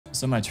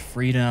So much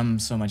freedom,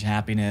 so much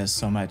happiness,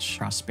 so much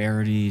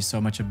prosperity,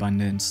 so much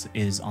abundance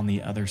is on the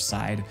other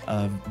side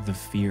of the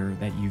fear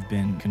that you've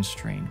been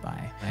constrained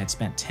by. I had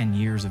spent 10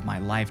 years of my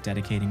life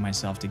dedicating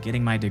myself to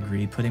getting my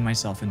degree, putting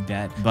myself in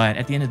debt. But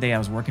at the end of the day, I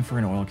was working for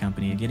an oil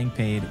company, getting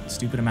paid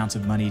stupid amounts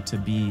of money to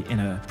be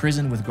in a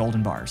prison with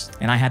golden bars.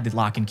 And I had the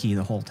lock and key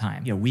the whole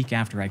time. A week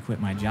after I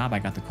quit my job, I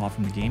got the call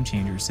from the Game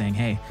Changers saying,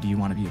 hey, do you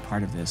want to be a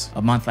part of this?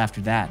 A month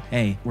after that,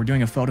 hey, we're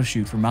doing a photo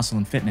shoot for Muscle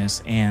and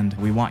Fitness, and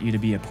we want you to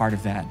be a part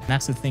of that.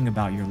 That's the thing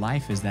about your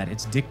life, is that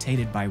it's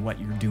dictated by what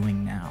you're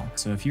doing now.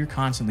 So if you're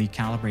constantly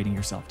calibrating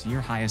yourself to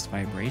your highest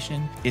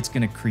vibration, it's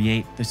going to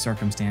create the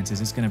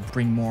circumstances. It's going to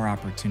bring more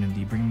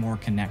opportunity, bring more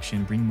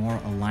connection, bring more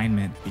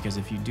alignment. Because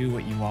if you do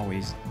what you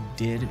always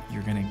did,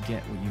 you're going to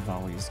get what you've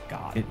always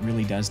got. It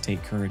really does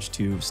take courage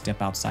to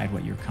step outside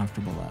what you're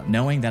comfortable of,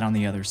 knowing that on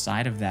the other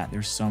side of that,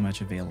 there's so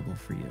much available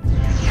for you.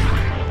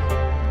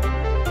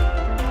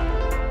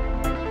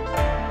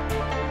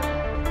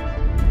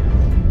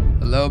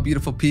 Hello,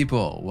 beautiful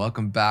people.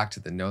 Welcome back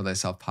to the Know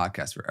Thyself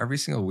podcast, where every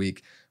single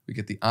week we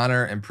get the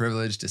honor and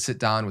privilege to sit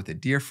down with a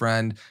dear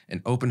friend,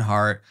 an open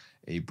heart,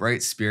 a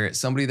bright spirit,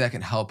 somebody that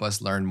can help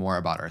us learn more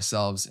about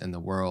ourselves and the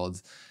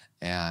world.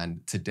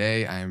 And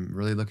today I'm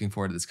really looking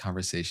forward to this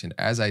conversation,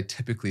 as I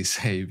typically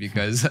say,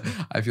 because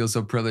I feel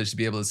so privileged to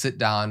be able to sit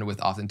down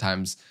with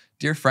oftentimes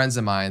dear friends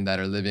of mine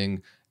that are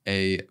living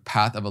a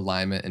path of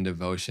alignment and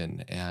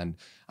devotion. And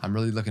I'm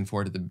really looking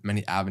forward to the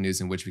many avenues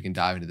in which we can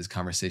dive into this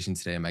conversation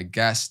today. And my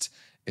guest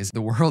is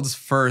the world's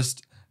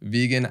first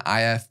vegan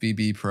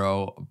IFBB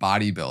Pro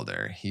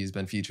Bodybuilder. He's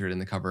been featured on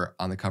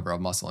the cover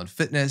of Muscle and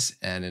Fitness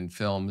and in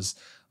films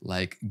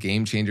like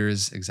Game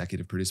Changers,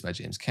 executive produced by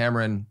James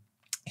Cameron.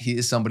 He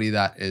is somebody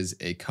that is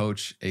a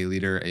coach, a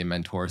leader, a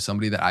mentor,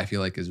 somebody that I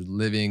feel like is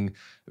living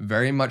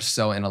very much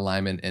so in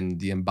alignment in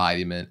the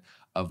embodiment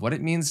of what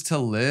it means to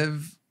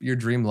live your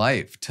dream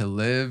life, to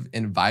live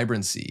in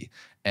vibrancy.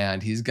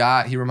 And he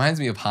reminds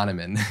me of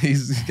Hanuman.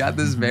 He's got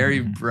this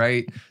very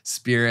bright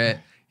spirit.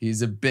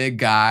 He's a big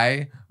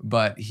guy,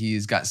 but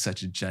he's got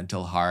such a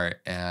gentle heart,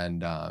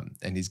 and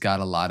he's got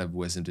a lot of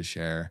wisdom to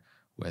share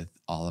with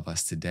all of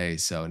us today.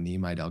 So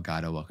Nimai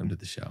Delgado, welcome to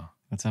the show.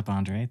 What's up,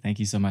 Andre? Thank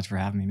you so much for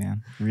having me,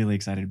 man. Really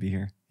excited to be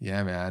here.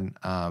 Yeah, man.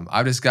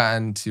 I've just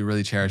gotten to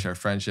really cherish our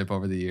friendship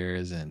over the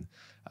years, and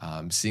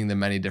seeing the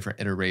many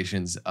different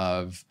iterations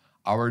of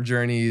our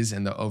journeys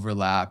and the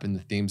overlap and the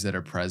themes that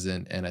are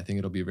present. And I think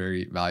it'll be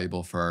very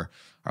valuable for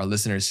our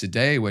listeners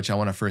today, which I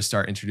want to first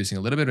start introducing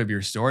a little bit of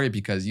your story,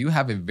 because you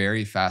have a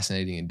very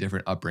fascinating and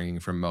different upbringing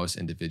from most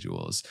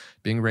individuals.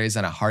 Being raised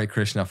on a Hare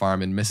Krishna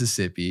farm in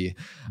Mississippi,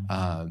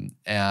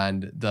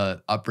 and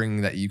the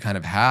upbringing that you kind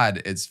of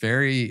had, it's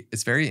very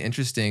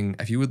interesting.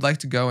 If you would like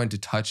to go into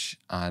touch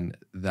on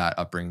that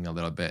upbringing a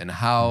little bit and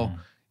how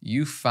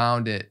you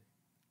found it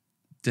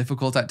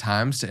difficult at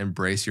times to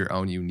embrace your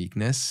own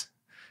uniqueness,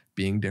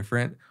 being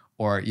different,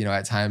 or,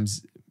 at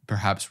times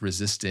perhaps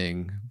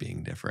resisting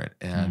being different.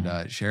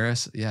 And share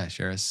us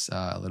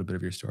a little bit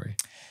of your story.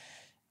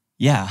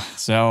 Yeah.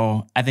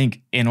 So I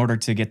think in order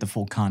to get the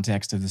full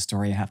context of the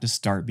story, I have to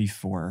start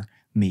before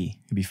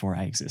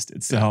I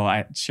existed. So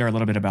I share a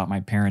little bit about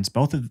my parents.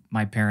 Both of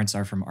my parents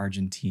are from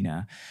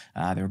Argentina.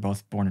 They were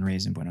both born and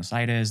raised in Buenos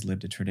Aires,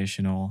 lived a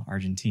traditional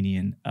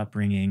Argentinian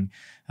upbringing.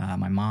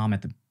 My mom,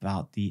 at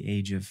about the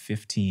age of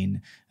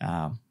 15,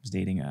 was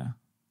dating a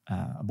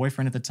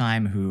boyfriend at the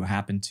time who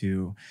happened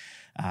to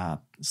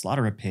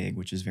slaughter a pig,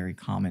 which is very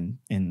common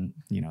in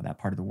that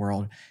part of the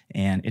world.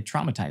 And it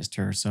traumatized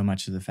her so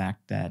much to the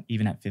fact that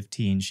even at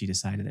 15, she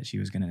decided that she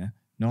was going to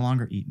no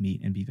longer eat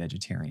meat and be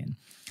vegetarian.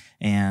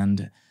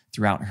 And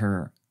throughout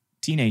her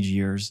teenage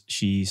years,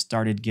 she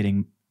started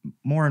getting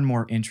more and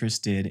more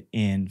interested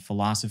in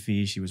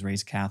philosophy. She was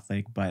raised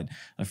Catholic, but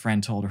a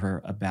friend told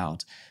her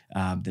about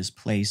this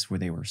place where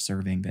they were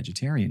serving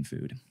vegetarian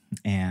food.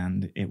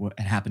 And it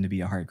happened to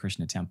be a Hare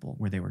Krishna temple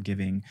where they were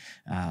giving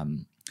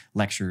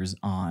lectures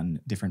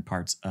on different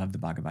parts of the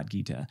Bhagavad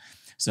Gita.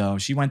 So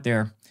she went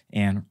there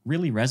and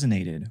really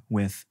resonated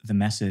with the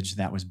message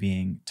that was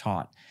being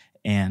taught.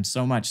 And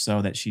so much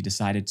so that she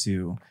decided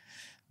to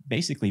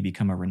basically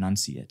become a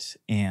renunciate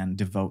and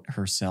devote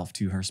herself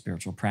to her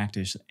spiritual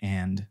practice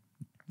and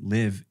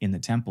live in the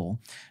temple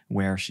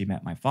where she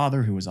met my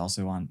father, who was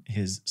also on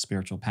his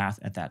spiritual path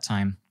at that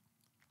time.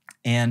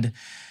 And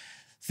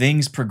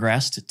things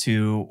progressed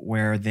to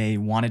where they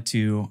wanted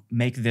to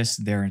make this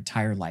their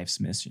entire life's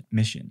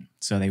mission.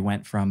 So they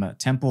went from a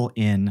temple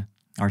in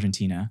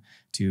Argentina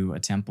to a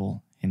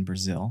temple in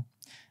Brazil.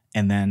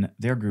 And then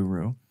their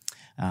guru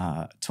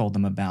told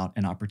them about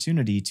an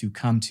opportunity to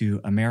come to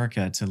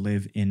America to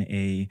live in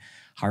a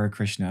Hare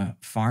Krishna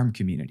farm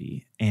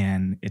community.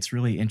 And it's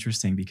really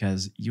interesting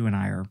because you and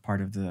I are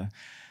part of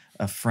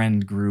a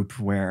friend group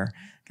where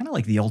kind of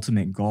like the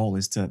ultimate goal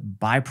is to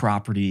buy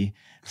property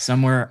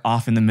somewhere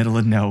off in the middle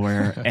of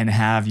nowhere and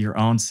have your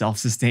own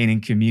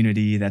self-sustaining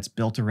community that's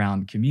built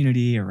around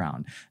community,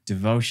 around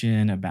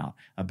devotion, about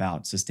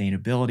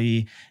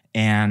sustainability.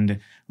 And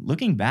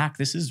looking back,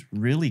 this is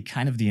really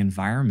kind of the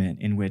environment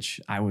in which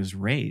I was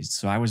raised.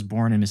 So I was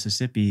born in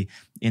Mississippi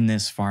in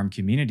this farm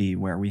community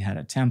where we had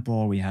a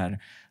temple, we had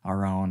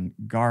our own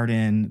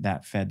garden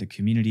that fed the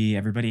community.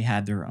 Everybody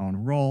had their own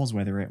roles,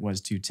 whether it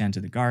was to tend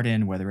to the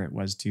garden, whether it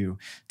was to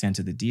tend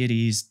to the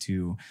deities,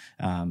 to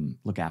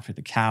look after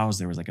the cows.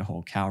 There was like a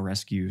whole cow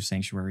rescue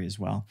sanctuary as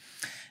well.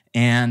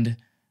 And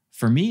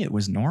for me, it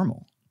was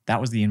normal. That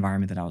was the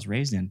environment that I was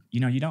raised in. You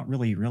know, you don't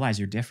really realize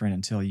you're different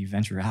until you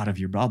venture out of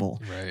your bubble.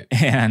 Right.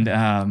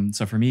 And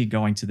so for me,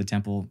 going to the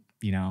temple,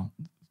 you know,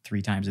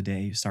 3 times a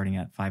day, starting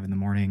at 5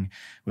 a.m.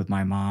 with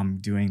my mom,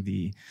 doing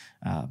the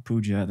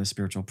puja, the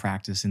spiritual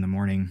practice in the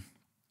morning,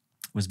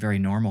 was very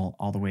normal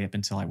all the way up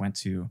until I went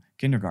to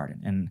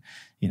kindergarten. And,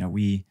 you know,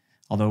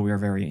 although we are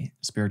very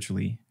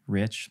spiritually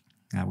rich,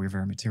 we were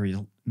very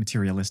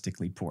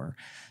materialistically poor.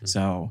 Mm-hmm.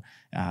 So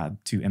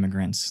to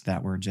immigrants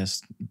that were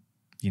just,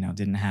 you know,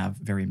 didn't have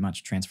very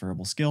much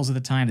transferable skills at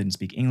the time, didn't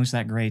speak English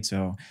that great.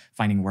 So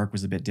finding work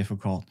was a bit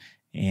difficult.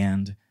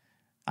 And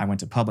I went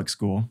to public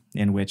school,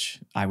 in which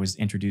I was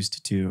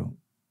introduced to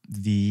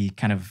the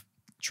kind of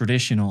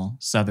traditional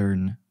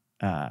Southern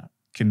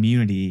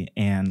community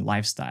and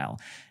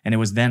lifestyle. And it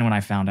was then when I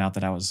found out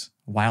that I was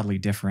wildly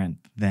different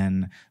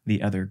than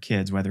the other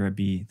kids, whether it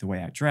be the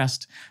way I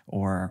dressed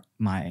or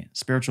my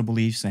spiritual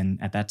beliefs.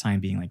 And at that time,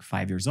 being like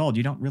 5 years old,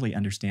 you don't really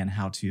understand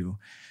how to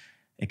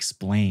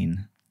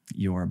explain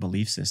your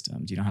belief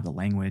systems. You don't have the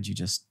language. You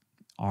just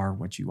are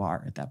what you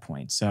are at that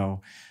point.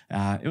 So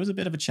it was a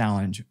bit of a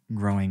challenge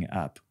growing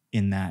up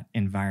in that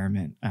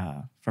environment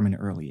from an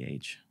early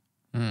age.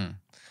 Mm.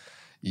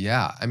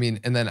 Yeah. I mean,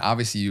 and then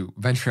obviously you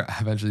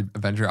eventually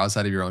venture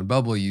outside of your own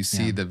bubble. You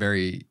see the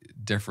very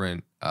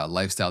different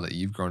lifestyle that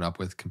you've grown up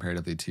with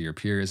comparatively to your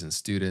peers and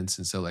students.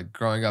 And so like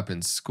growing up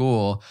in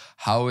school,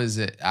 how is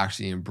it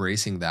actually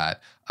embracing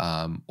that?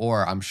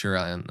 Or I'm sure,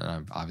 and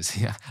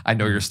obviously I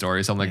know your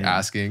story, so I'm like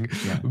asking,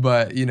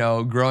 but you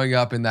know, growing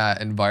up in that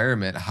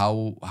environment,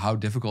 how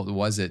difficult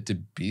was it to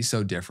be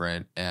so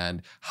different?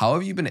 And how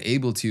have you been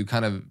able to,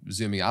 kind of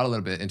zooming out a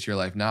little bit into your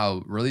life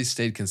now, really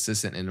stayed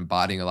consistent in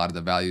embodying a lot of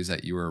the values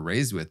that you were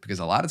raised with? Because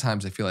a lot of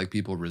times I feel like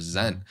people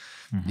resent,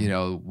 you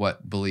know,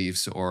 what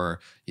beliefs or,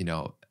 you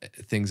know,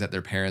 things that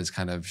their parents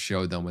kind of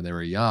showed them when they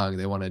were young.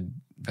 They want to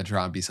venture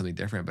out and be something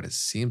different, but it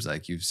seems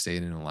like you've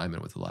stayed in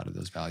alignment with a lot of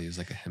those values,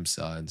 like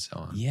ahimsa and so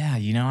on. Yeah,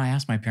 you know, I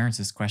asked my parents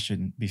this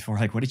question before,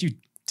 like, what did you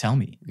tell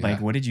me? Yeah.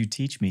 Like, what did you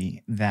teach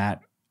me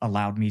that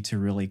allowed me to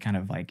really kind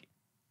of like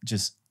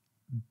just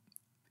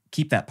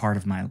keep that part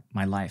of my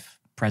life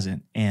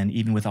present? And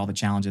even with all the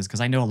challenges,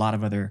 because I know a lot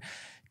of other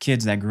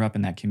kids that grew up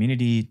in that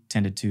community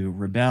tended to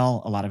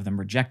rebel. A lot of them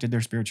rejected their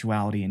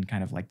spirituality and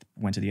kind of like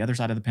went to the other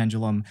side of the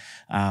pendulum,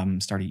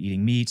 started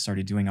eating meat,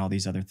 started doing all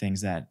these other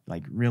things that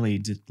like really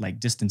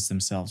distanced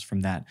themselves from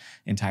that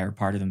entire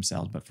part of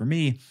themselves. But for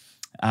me,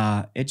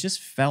 it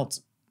just felt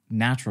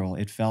natural.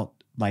 It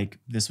felt like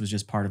this was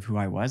just part of who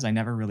I was. I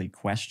never really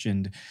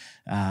questioned,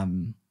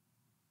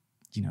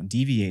 you know,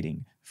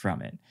 deviating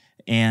from it.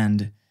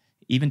 And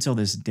even till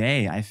this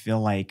day, I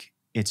feel like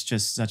it's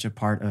just such a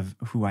part of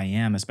who I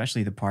am,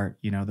 especially the part,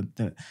 you know,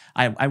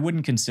 I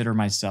wouldn't consider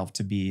myself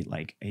to be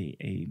like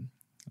a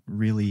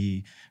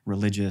really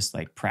religious,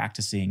 like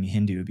practicing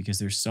Hindu, because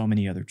there's so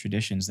many other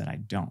traditions that I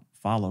don't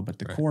follow. But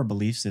the core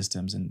belief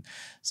systems and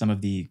some of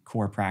the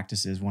core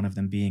practices, one of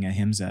them being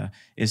ahimsa,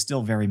 is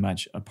still very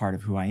much a part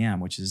of who I am,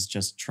 which is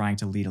just trying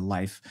to lead a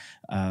life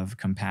of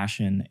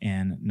compassion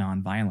and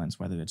nonviolence,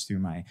 whether it's through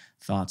my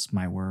thoughts,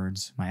 my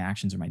words, my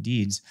actions, or my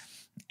deeds,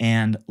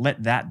 and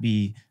let that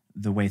be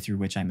the way through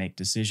which I make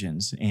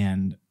decisions.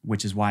 And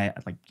which is why,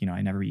 like, you know,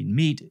 I never eat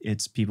meat.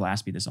 It's, people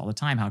ask me this all the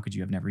time. How could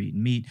you have never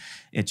eaten meat?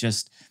 It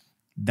just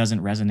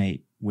doesn't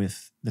resonate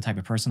with the type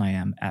of person I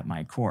am at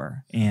my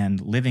core. And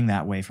living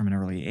that way from an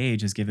early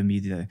age has given me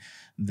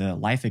the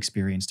life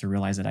experience to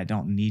realize that I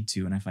don't need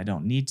to. And if I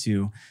don't need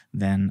to,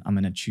 then I'm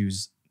going to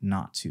choose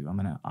not to. I'm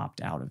going to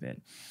opt out of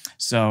it.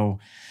 So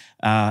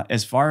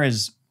as far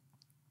as,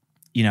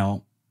 you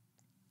know,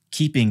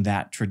 keeping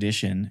that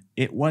tradition,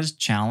 it was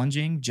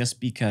challenging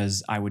just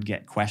because I would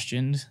get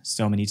questioned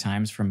so many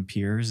times from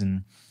peers,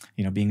 and,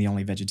 you know, being the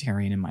only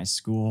vegetarian in my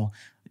school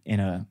in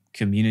a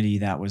community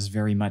that was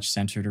very much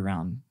centered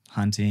around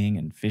hunting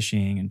and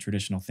fishing and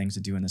traditional things to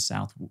do in the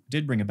South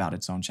did bring about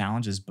its own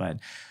challenges.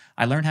 But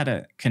I learned how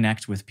to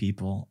connect with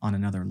people on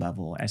another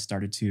level. I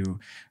started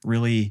to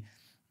really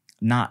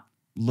not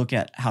look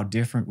at how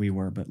different we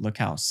were, but look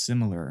how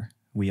similar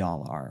we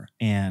all are.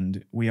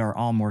 And we are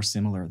all more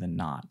similar than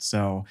not.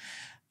 So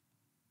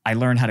I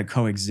learned how to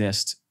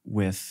coexist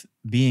with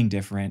being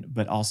different,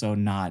 but also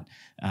not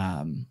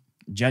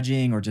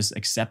judging or just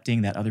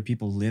accepting that other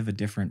people live a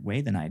different way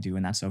than I do.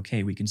 And that's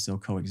okay. We can still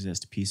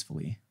coexist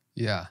peacefully.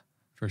 Yeah,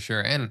 for sure.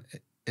 And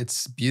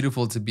it's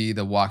beautiful to be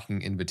the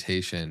walking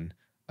invitation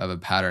of a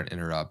pattern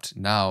interrupt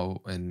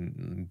now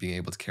and being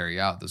able to carry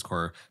out those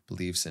core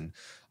beliefs and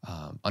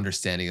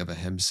understanding of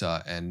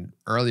ahimsa. And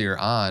earlier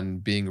on,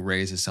 being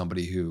raised as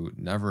somebody who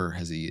never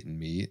has eaten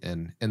meat.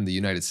 And in the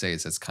United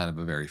States, that's kind of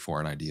a very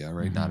foreign idea,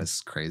 right? Not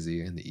as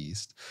crazy in the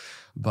East.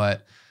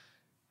 But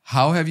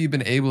how have you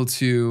been able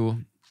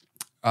to,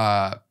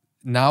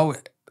 now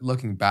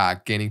looking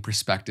back, gaining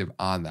perspective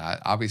on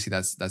that? Obviously,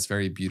 that's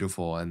very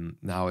beautiful. And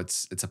now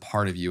it's a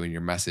part of you and your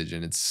message.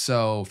 And it's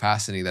so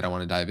fascinating that I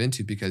want to dive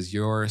into, because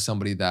you're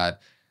somebody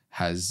that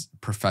has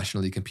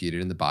professionally competed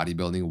in the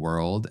bodybuilding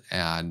world,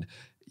 and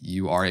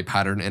you are a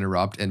pattern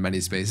interrupt in many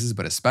spaces,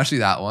 but especially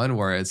that one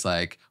where it's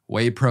like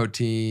whey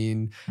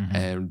protein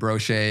and bro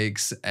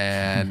shakes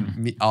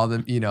and all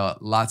the,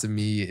 lots of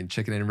meat and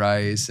chicken and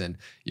rice. And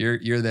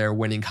you're there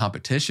winning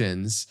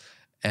competitions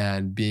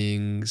and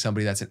being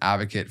somebody that's an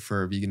advocate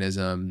for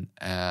veganism,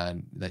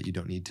 and that you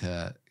don't need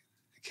to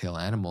kill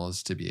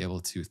animals to be able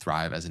to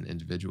thrive as an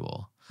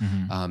individual.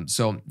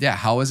 So yeah,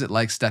 how was it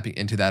like stepping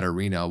into that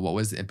arena? What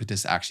was the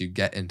impetus to actually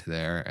get into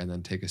there? And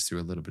then take us through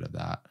a little bit of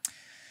that.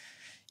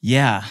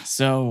 Yeah.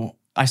 So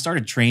I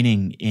started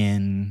training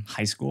in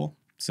high school.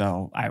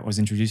 So I was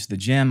introduced to the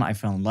gym. I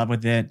fell in love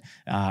with it.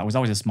 I was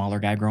always a smaller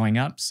guy growing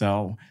up.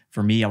 So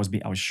for me, I was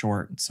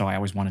short. So I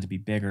always wanted to be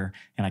bigger,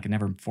 and I could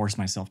never force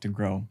myself to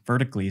grow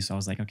vertically. So I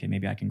was like, okay,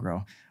 maybe I can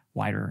grow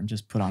wider and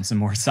just put on some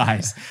more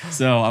size.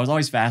 So I was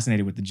always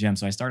fascinated with the gym.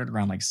 So I started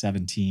around like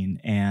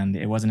 17, and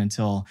it wasn't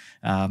until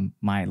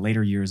my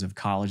later years of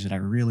college that I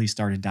really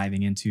started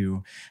diving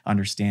into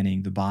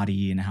understanding the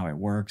body and how it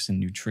works and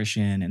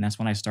nutrition. And that's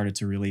when I started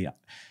to really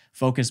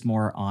focus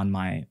more on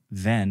my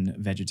then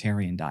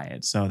vegetarian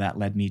diet. So that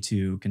led me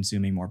to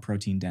consuming more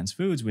protein dense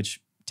foods,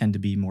 which tend to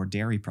be more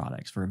dairy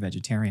products. For a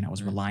vegetarian, I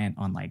was reliant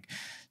on like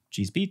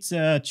cheese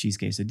pizza, cheese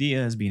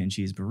quesadillas, bean and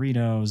cheese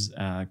burritos,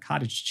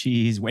 cottage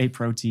cheese, whey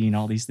protein,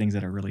 all these things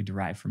that are really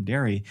derived from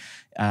dairy,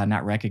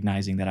 not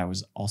recognizing that I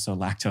was also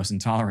lactose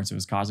intolerant. So it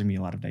was causing me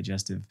a lot of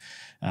digestive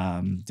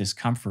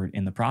discomfort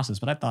in the process.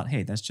 But I thought,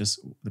 hey, that's just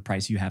the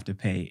price you have to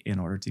pay in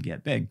order to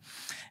get big.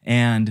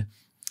 And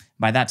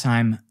by that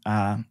time,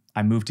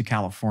 I moved to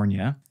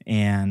California,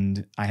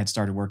 and I had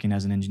started working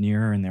as an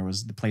engineer, and there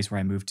was the place where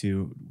I moved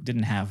to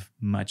didn't have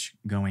much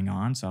going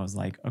on. So I was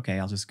like, okay,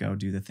 I'll just go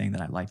do the thing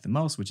that I like the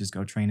most, which is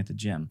go train at the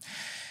gym,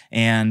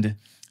 and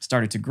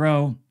started to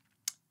grow.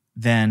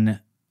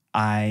 Then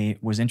I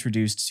was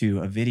introduced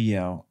to a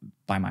video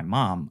by my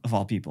mom, of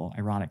all people,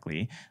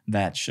 ironically,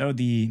 that showed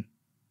the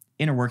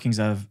inner workings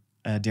of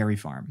a dairy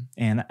farm.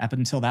 And up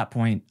until that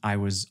point, I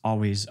was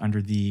always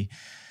under the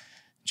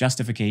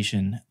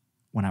justification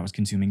when I was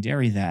consuming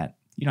dairy that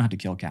you don't have to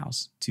kill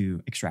cows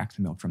to extract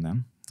the milk from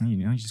them.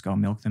 You just go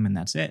milk them and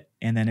that's it.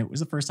 And then it was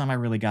the first time I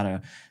really got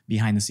a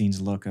behind the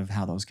scenes look of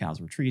how those cows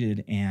were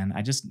treated. And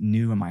I just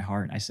knew in my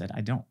heart, I said,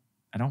 I don't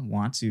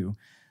want to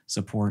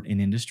support an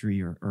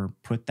industry or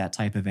put that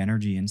type of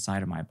energy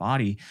inside of my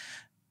body.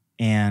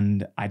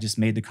 And I just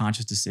made the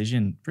conscious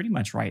decision pretty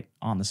much right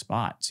on the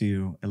spot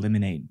to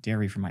eliminate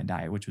dairy from my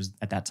diet, which was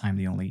at that time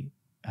the only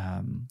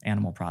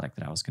animal product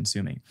that I was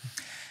consuming.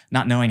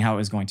 Not knowing how it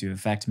was going to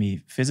affect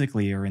me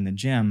physically or in the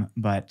gym,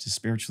 but just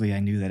spiritually, I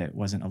knew that it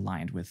wasn't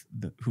aligned with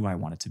who I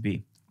wanted to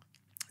be.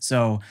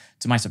 So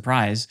to my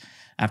surprise,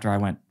 after I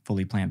went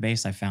fully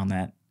plant-based, I found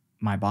that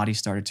my body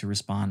started to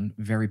respond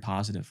very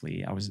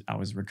positively. I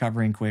was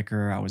recovering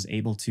quicker. I was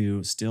able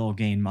to still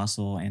gain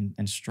muscle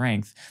and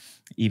strength,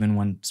 even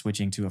when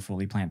switching to a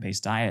fully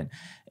plant-based diet.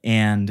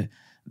 And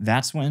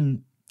that's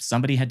when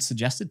somebody had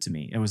suggested to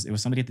me, it was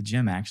somebody at the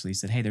gym actually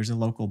said, hey, there's a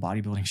local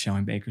bodybuilding show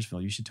in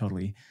Bakersfield. You should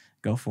totally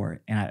go for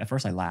it. And at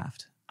first I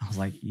laughed. I was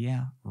like,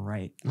 yeah,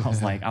 right. I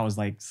was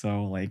like,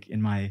 so like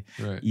in my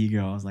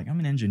ego, I was like, I'm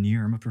an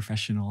engineer. I'm a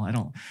professional.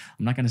 I'm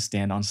not going to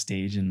stand on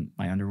stage in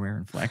my underwear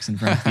and flex in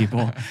front of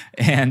people.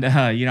 And,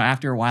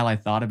 after a while I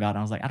thought about it.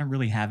 I was like, I don't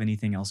really have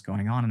anything else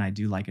going on. And I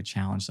do like a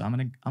challenge. So I'm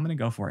going to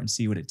go for it and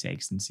see what it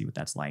takes and see what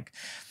that's like.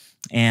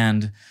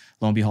 And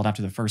lo and behold,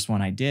 after the first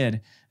one I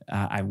did,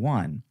 I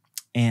won.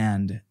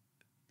 And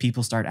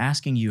people start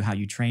asking you how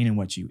you train and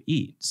what you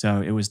eat.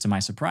 So it was to my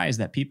surprise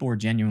that people were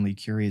genuinely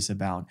curious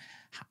about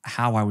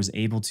how I was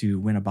able to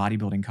win a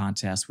bodybuilding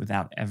contest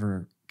without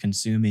ever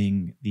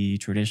consuming the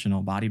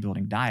traditional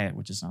bodybuilding diet,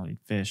 which is not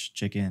like fish,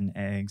 chicken,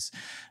 eggs,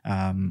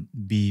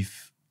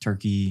 beef,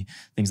 turkey,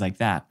 things like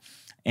that.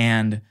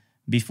 And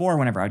before,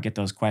 whenever I'd get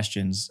those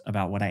questions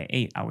about what I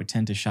ate, I would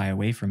tend to shy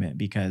away from it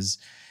because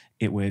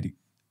it would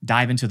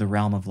dive into the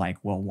realm of like,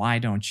 well, why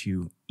don't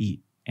you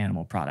eat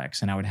animal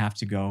products? And I would have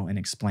to go and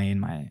explain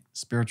my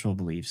spiritual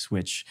beliefs,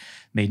 which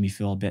made me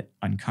feel a bit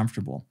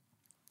uncomfortable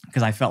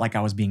because I felt like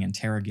I was being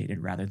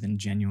interrogated rather than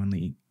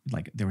genuinely,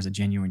 like there was a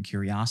genuine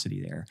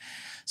curiosity there.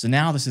 So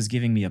now this is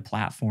giving me a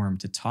platform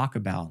to talk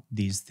about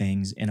these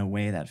things in a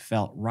way that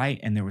felt right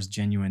and there was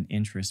genuine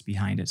interest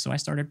behind it. So I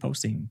started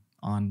posting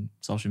on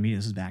social media.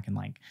 This is back in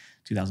like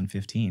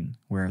 2015,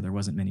 where there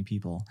wasn't many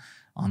people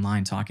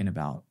online talking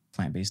about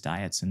plant-based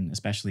diets and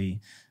especially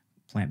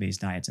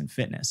plant-based diets and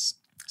fitness.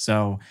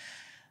 So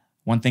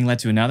one thing led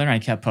to another, and I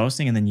kept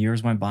posting, and then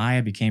years went by,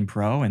 I became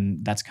pro,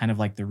 and that's kind of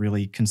like the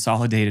really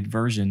consolidated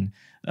version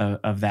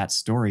of that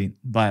story.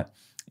 But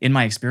in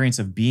my experience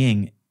of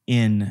being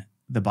in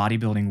the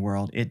bodybuilding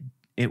world,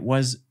 it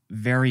was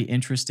very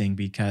interesting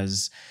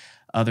because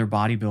other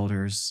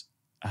bodybuilders,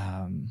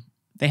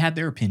 they had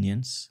their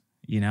opinions,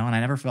 and I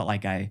never felt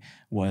like I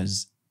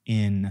was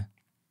in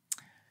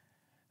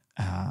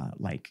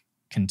like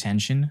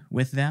contention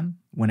with them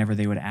whenever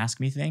they would ask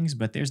me things,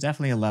 but there's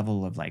definitely a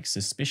level of like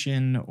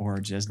suspicion or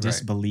just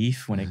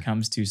disbelief when it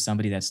comes to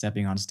somebody that's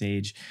stepping on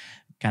stage,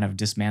 kind of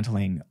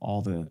dismantling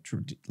all the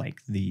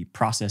the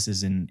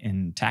processes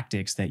and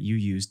tactics that you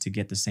use to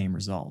get the same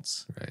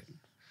results. Right.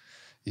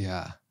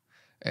 Yeah.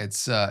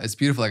 It's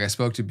beautiful. Like I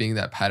spoke to being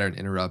that pattern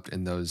interrupt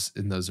in those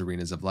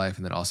arenas of life,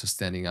 and then also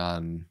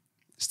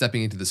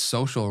stepping into the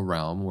social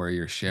realm where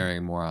you're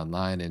sharing more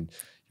online and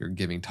you're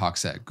giving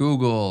talks at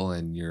Google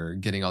and you're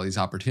getting all these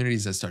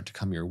opportunities that start to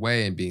come your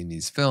way and being in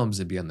these films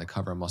and be on the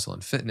cover of Muscle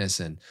and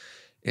Fitness. And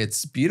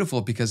it's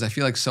beautiful because I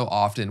feel like so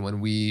often when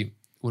we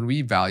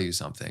value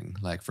something,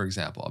 like for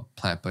example,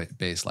 a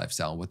plant-based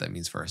lifestyle and what that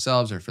means for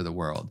ourselves or for the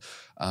world,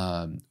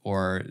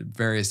 or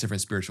various different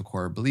spiritual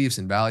core beliefs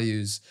and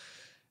values,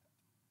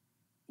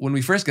 when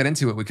we first get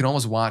into it, we can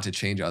almost want to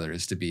change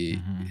others to be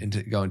and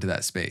to go into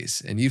that space.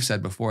 And you've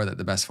said before that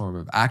the best form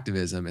of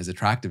activism is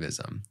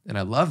attractivism. And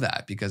I love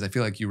that because I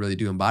feel like you really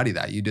do embody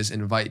that. You just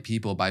invite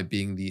people by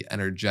being the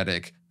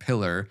energetic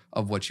pillar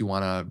of what you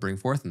want to bring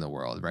forth in the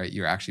world, right?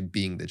 You're actually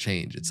being the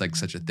change. It's like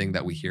such a thing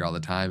that we hear all the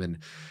time and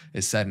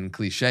is said in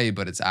cliche,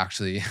 but it's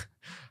actually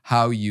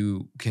how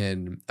you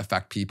can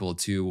affect people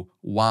to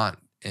want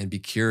and be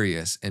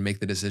curious and make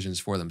the decisions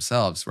for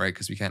themselves, right?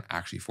 Because we can't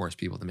actually force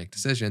people to make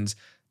decisions.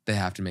 They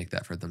have to make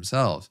that for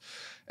themselves.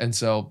 And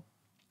so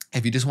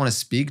if you just want to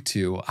speak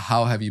to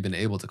how have you been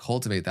able to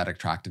cultivate that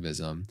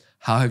attractivism,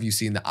 how have you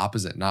seen the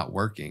opposite not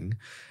working,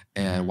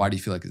 and why do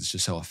you feel like it's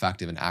just so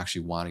effective in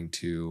actually wanting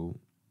to,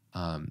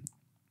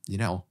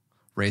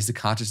 raise the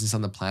consciousness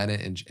on the planet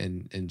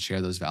and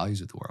share those values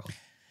with the world?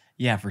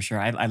 Yeah, for sure.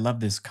 I love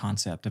this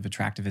concept of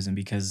attractivism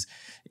because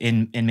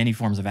in many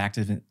forms of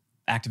activism,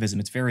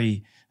 it's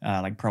very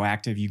like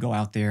proactive. You go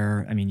out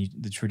there,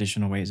 the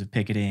traditional ways of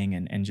picketing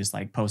and just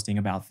like posting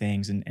about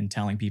things and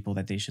telling people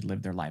that they should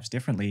live their lives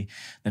differently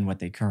than what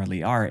they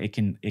currently are. It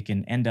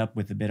can end up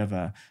with a bit of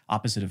a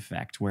opposite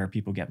effect where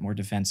people get more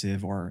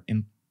defensive or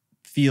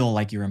feel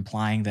like you're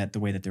implying that the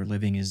way that they're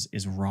living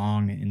is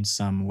wrong in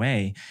some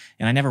way.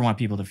 And I never want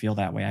people to feel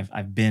that way.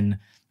 I've been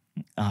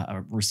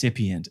a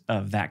recipient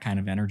of that kind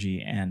of energy.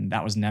 And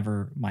that was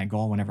never my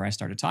goal whenever I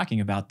started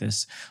talking about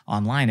this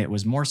online. It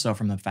was more so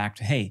from the fact,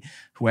 hey,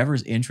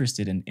 whoever's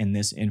interested in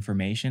this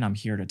information, I'm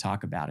here to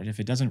talk about it. If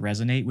it doesn't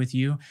resonate with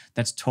you,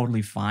 that's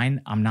totally fine.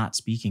 I'm not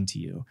speaking to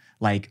you.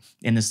 Like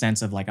in the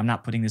sense of like, I'm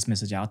not putting this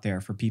message out there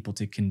for people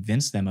to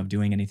convince them of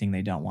doing anything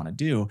they don't want to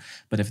do.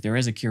 But if there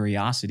is a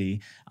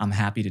curiosity, I'm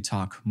happy to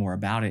talk more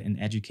about it and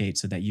educate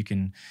so that you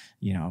can,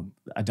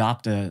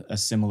 adopt a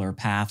similar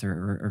path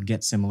or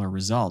get similar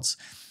results.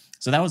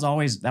 So that was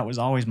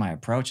always my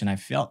approach. And I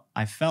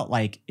felt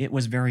like it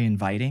was very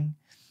inviting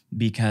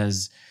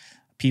because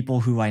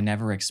people who I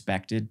never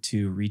expected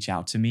to reach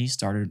out to me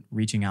started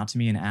reaching out to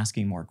me and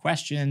asking more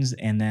questions.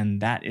 And then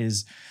that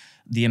is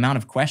the amount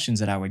of questions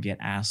that I would get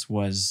asked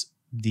was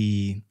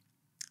the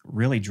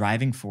really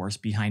driving force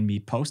behind me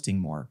posting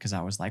more, because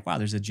I was like, wow,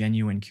 there's a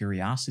genuine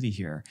curiosity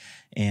here.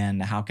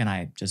 And how can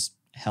I just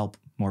help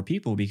more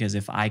people? Because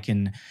if I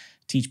can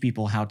teach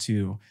people how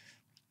to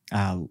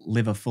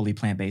live a fully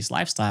plant-based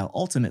lifestyle,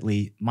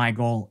 ultimately my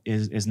goal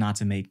is not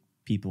to make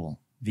people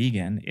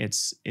vegan.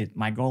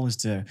 My goal is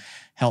to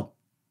help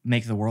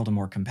make the world a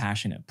more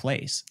compassionate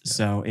place. Yeah.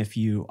 So if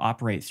you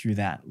operate through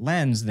that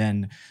lens,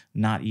 then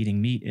not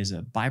eating meat is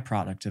a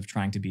byproduct of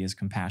trying to be as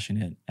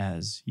compassionate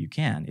as you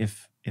can,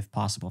 if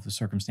possible, if the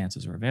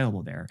circumstances are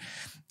available there.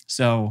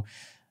 So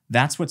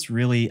that's what's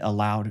really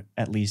allowed,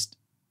 at least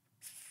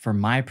from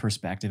my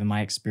perspective and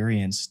my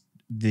experience,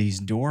 these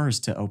doors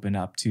to open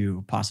up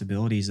to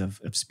possibilities of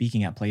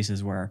speaking at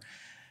places where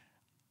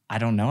I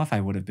don't know if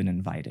I would have been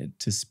invited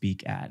to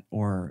speak at,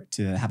 or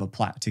to have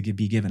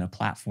be given a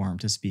platform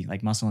to speak.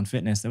 Like Muscle and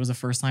Fitness, that was the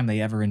first time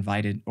they ever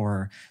invited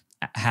or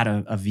had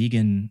a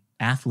vegan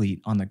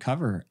athlete on the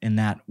cover. And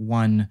that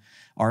one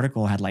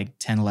article had like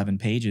 10, 11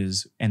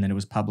 pages, and then it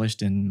was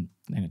published in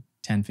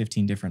 10,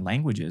 15 different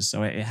languages.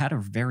 So it had a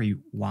very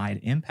wide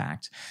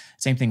impact.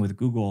 Same thing with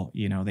Google.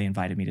 They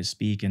invited me to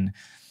speak, and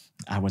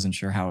I wasn't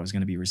sure how it was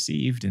going to be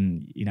received.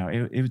 And,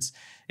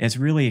 it's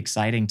really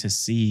exciting to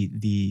see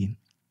the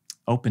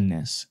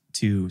openness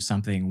to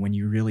something when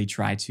you really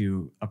try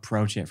to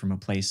approach it from a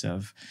place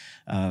of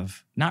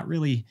not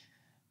really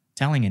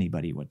telling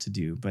anybody what to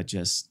do, but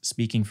just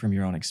speaking from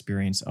your own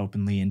experience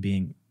openly and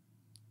being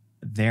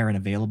there and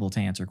available to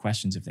answer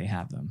questions if they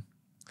have them.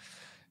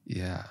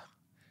 Yeah.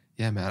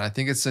 Yeah, man. I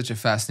think it's such a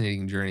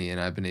fascinating journey, and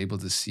I've been able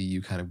to see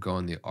you kind of go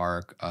in the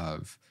arc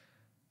of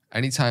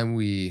anytime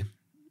we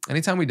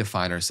anytime we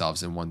define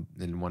ourselves in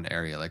one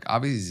area, like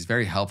obviously it's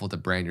very helpful to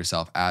brand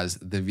yourself as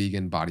the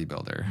vegan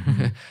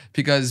bodybuilder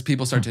because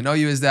people start to know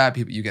you as that.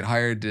 You get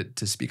hired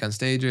to speak on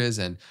stages,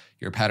 and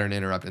you're a pattern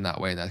interrupt in that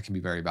way, and that can be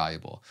very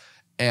valuable.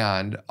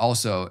 And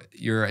also,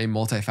 you're a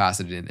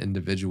multifaceted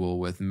individual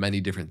with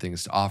many different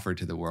things to offer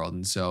to the world.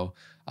 And so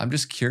I'm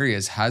just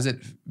curious, has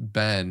it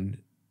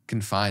been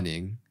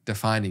defining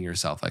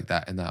yourself like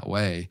that in that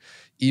way,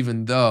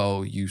 even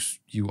though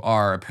you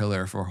are a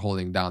pillar for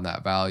holding down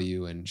that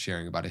value and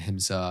sharing about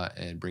ahimsa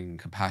and bringing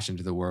compassion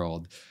to the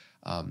world?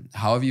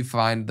 How have you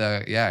find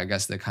the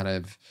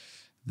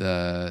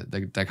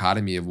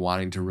dichotomy of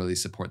wanting to really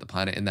support the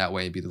planet in that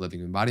way and be the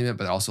living embodiment,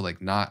 but also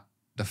like not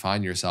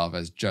define yourself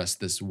as just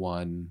this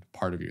one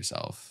part of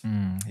yourself?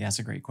 Yeah, that's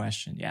a great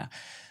question. Yeah.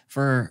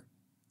 For,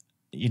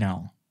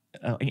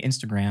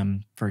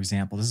 Instagram, for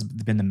example, this has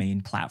been the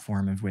main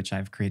platform of which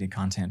I've created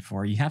content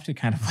for. You have to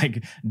kind of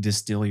like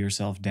distill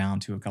yourself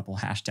down to a couple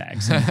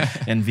hashtags.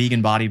 And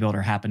vegan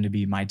bodybuilder happened to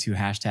be my 2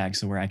 hashtags,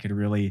 so where I could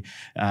really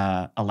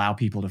allow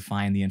people to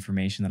find the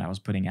information that I was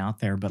putting out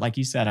there. But like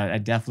you said, I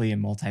definitely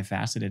am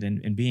multifaceted,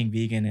 and being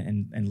vegan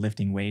and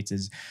lifting weights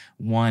is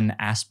one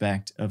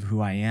aspect of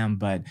who I am.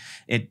 But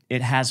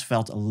it has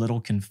felt a little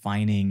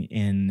confining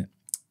in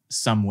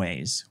some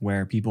ways,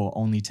 where people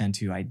only tend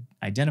to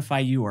identify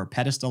you or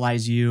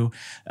pedestalize you,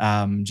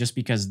 just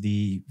because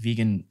the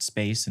vegan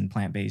space and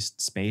plant-based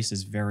space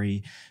is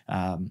very,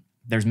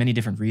 there's many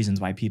different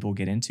reasons why people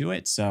get into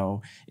it.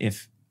 So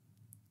if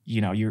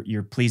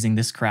you're pleasing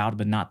this crowd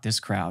but not this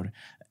crowd,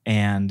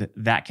 and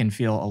that can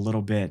feel a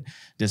little bit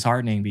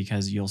disheartening,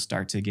 because you'll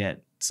start to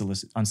get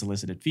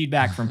unsolicited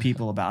feedback from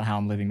people about how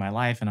I'm living my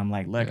life, and I'm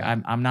like, look,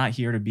 I'm not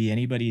here to be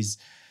anybody's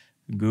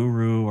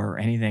guru or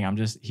anything. I'm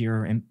just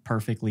here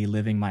imperfectly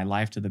living my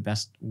life to the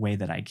best way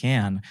that I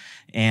can.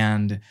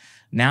 And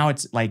now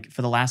it's like,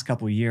 for the last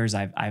couple of years,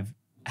 I've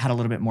had a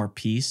little bit more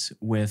peace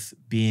with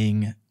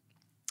being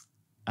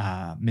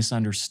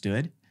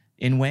misunderstood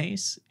in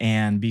ways.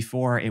 And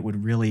before, it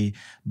would really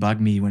bug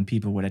me when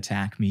people would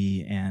attack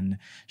me and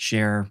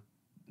share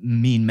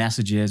mean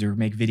messages or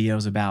make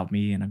videos about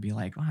me, and I'd be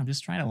like, oh, I'm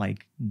just trying to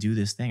like do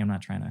this thing. I'm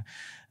not trying to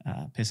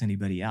piss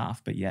anybody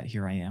off, but yet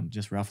here I am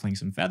just ruffling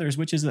some feathers,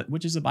 which is a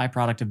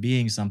byproduct of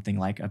being something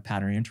like a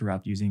pattern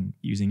interrupt, using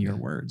your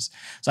words.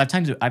 So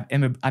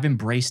I've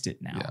embraced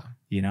it now.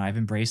 I've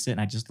embraced it,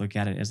 and I just look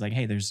at it as like,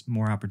 hey, there's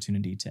more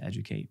opportunity to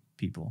educate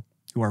people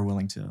who are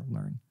willing to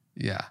learn.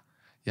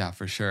 Yeah,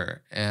 for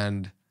sure.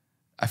 And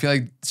I feel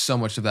like so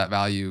much of that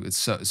value, it's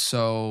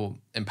so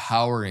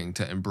empowering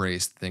to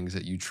embrace things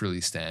that you truly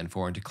stand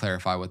for and to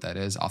clarify what that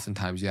is.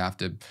 Oftentimes you have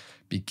to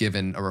be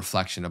given a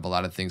reflection of a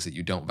lot of things that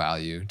you don't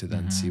value to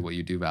then see what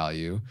you do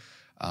value.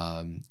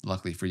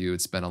 Luckily for you,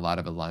 it's been a lot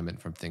of alignment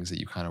from things that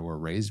you kind of were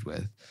raised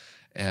with.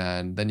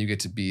 And then you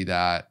get to be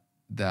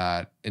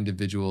that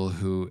individual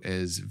who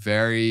is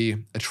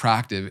very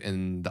attractive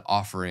in the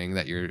offering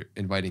that you're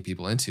inviting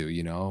people into,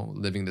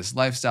 living this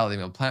lifestyle,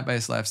 living a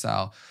plant-based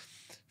lifestyle.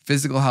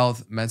 Physical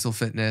health, mental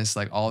fitness,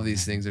 like all of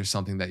these things are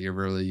something that you're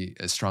really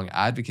a strong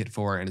advocate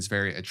for, and it's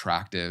very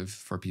attractive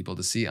for people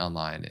to see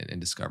online and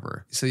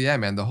discover. So yeah,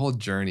 man, the whole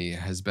journey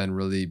has been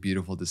really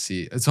beautiful to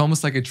see. It's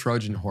almost like a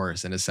Trojan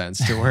horse in a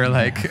sense, to where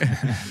like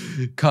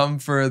come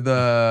for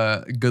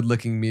the good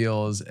looking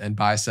meals and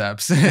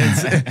biceps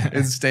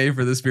and stay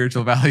for the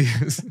spiritual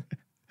values.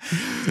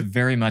 It's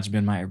very much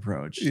been my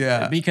approach.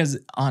 Yeah. Because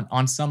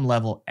on some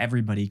level,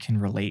 everybody can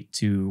relate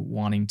to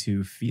wanting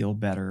to feel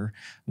better,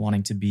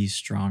 wanting to be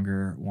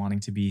stronger, wanting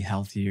to be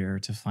healthier,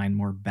 to find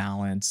more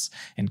balance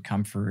and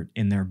comfort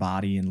in their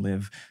body and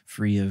live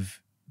free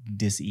of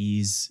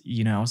dis-ease,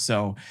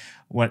 So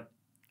what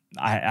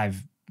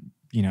I've,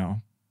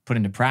 put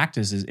into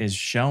practice is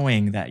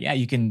showing that, yeah,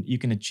 you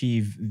can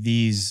achieve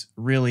these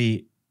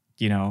really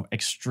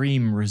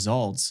extreme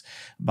results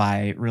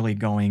by really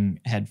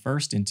going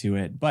headfirst into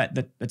it. But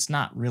that's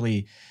not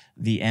really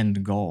the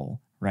end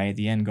goal, right?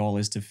 The end goal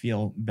is to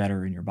feel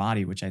better in your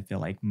body, which I feel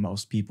like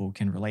most people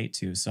can relate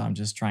to. So I'm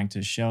just trying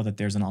to show that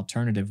there's an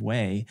alternative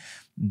way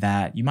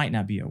that you might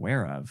not be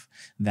aware of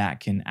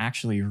that can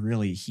actually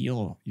really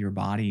heal your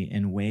body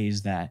in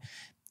ways that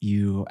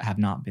you have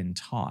not been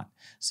taught.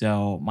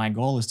 So my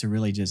goal is to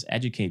really just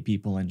educate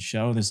people and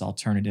show this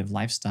alternative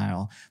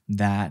lifestyle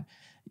that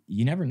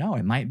you never know.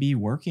 It might be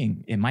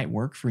working. It might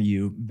work for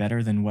you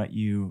better than what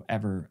you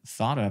ever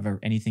thought of or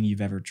anything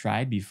you've ever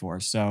tried before.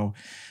 So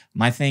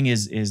my thing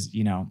is,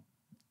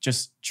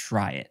 just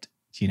try it.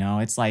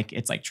 It's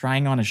like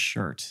trying on a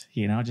shirt,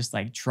 just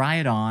like try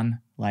it on.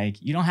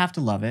 Like, you don't have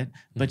to love it,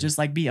 but just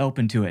like be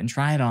open to it and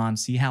try it on,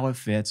 see how it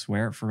fits,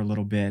 wear it for a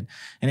little bit.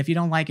 And if you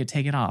don't like it,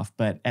 take it off,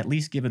 but at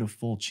least give it a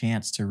full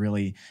chance to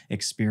really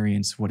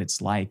experience what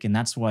it's like. And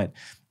that's what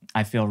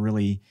I feel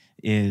really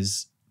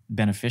is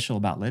beneficial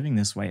about living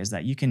this way, is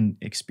that you can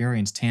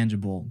experience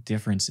tangible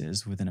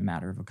differences within a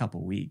matter of a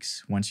couple of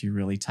weeks once you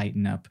really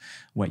tighten up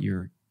what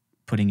you're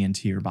putting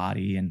into your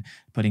body and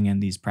putting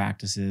in these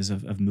practices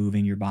of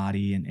moving your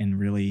body and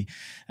really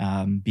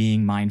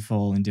being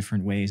mindful in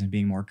different ways and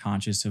being more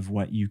conscious of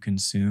what you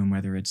consume,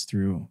 whether it's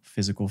through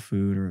physical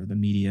food or the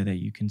media that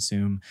you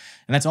consume.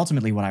 And that's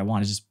ultimately what I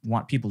want, is just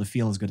want people to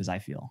feel as good as I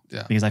feel,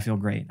 because I feel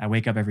great. I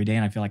wake up every day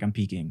and I feel like I'm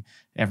peaking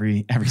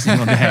every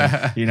single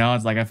day. You know,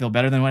 it's like I feel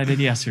better than what I did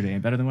yesterday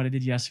and better than what I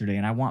did yesterday.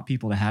 And I want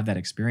people to have that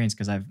experience,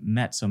 because I've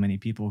met so many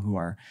people who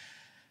are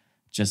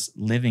just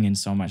living in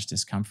so much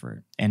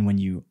discomfort. And when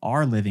you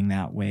are living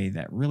that way,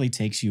 that really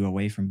takes you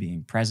away from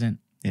being present.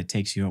 It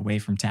takes you away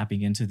from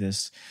tapping into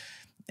this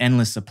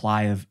endless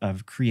supply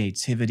of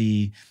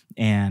creativity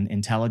and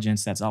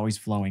intelligence that's always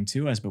flowing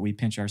to us, but we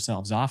pinch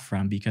ourselves off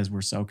from because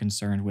we're so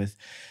concerned with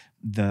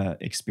the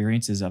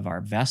experiences of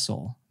our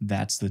vessel.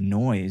 That's the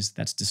noise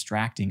that's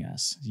distracting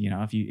us. You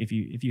know, if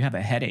you have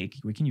a headache,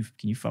 can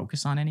you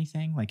focus on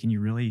anything? Like, can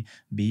you really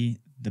be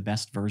the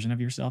best version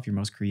of yourself, your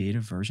most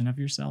creative version of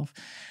yourself?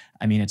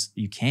 I mean,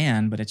 you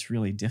can, but it's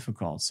really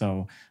difficult.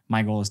 So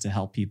my goal is to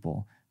help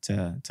people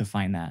to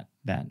find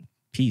that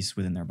peace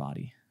within their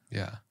body.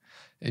 Yeah.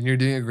 And you're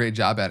doing a great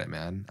job at it,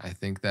 man. I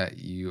think that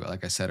you,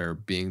 like I said, are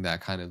being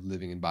that kind of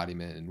living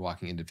embodiment and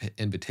walking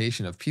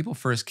invitation of people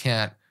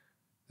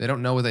they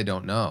don't know what they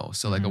don't know.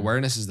 So like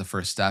awareness is the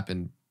first step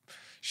in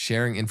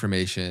sharing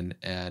information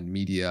and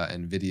media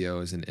and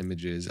videos and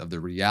images of the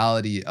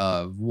reality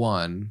of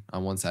on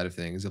one side of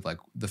things, of like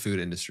the food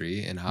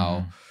industry and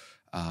how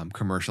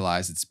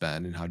commercialized it's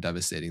been and how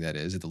devastating that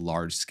is at the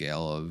large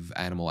scale of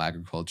animal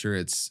agriculture.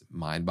 It's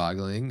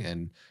mind-boggling.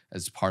 And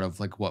as part of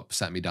like what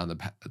sent me down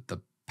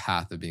the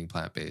path of being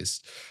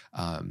plant-based.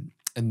 And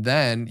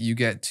then you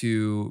get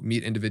to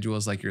meet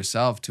individuals like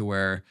yourself to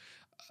where,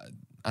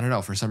 I don't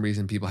know, for some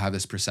reason, people have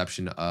this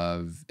perception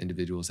of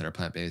individuals that are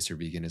plant-based or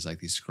vegan as like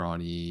these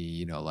scrawny,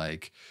 you know,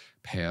 like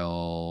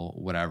pale,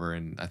 whatever.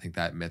 And I think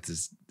that myth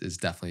is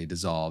definitely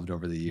dissolved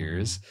over the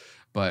years.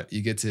 But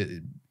you get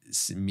to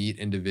meet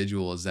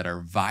individuals that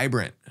are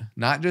vibrant,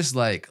 not just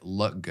like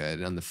look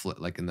good on the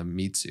like in the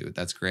meat suit.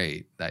 That's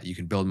great that you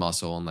can build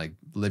muscle and like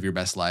live your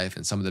best life.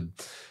 And some of the,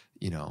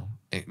 you know,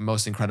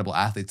 most incredible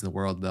athletes in the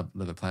world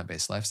live a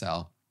plant-based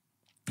lifestyle.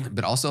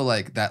 But also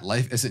like that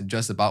life isn't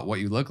just about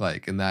what you look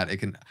like, and that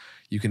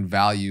you can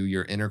value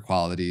your inner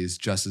qualities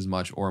just as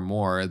much or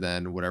more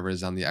than whatever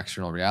is on the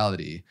external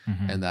reality.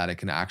 And that it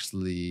can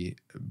actually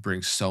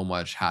bring so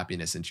much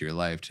happiness into your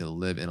life to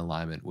live in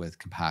alignment with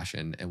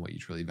compassion and what you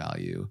truly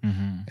value.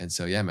 And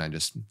so, yeah, man,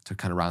 just to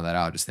kind of round that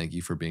out, just thank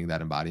you for being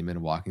that embodiment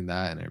and walking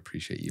that. And I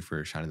appreciate you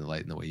for shining the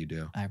light in the way you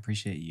do. I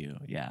appreciate you.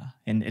 Yeah.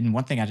 And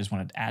one thing I just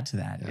wanted to add to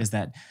that is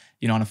that,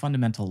 you know, on a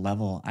fundamental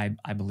level,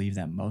 I believe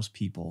that most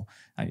people,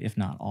 if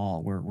not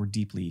all, we're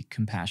deeply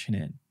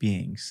compassionate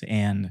beings.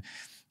 And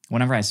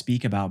whenever I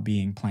speak about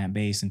being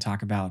plant-based and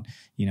talk about,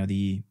 you know,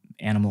 the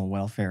animal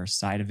welfare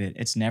side of it,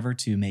 it's never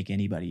to make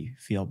anybody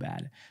feel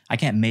bad. I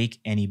can't make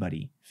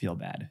anybody feel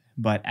bad.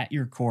 But at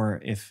your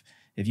core, if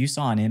you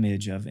saw an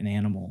image of an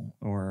animal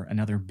or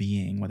another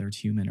being, whether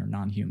it's human or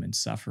non-human,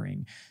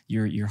 suffering,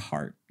 your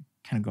heart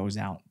kind of goes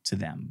out to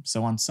them.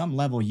 So on some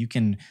level, you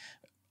can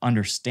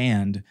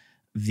understand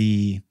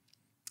the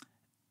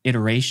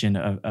iteration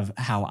of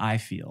how I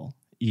feel.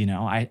 You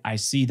know, I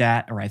see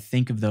that, or I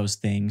think of those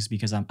things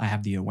because I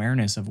have the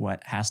awareness of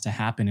what has to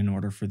happen in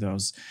order for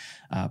those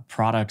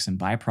products and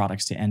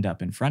byproducts to end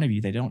up in front of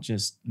you. They don't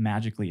just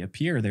magically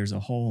appear. There's a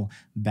whole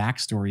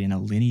backstory and a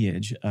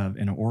lineage of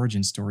an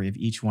origin story of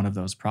each one of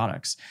those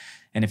products.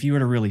 And if you were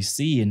to really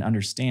see and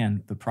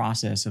understand the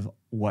process of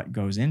what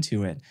goes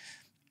into it,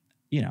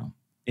 you know,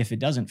 if it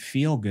doesn't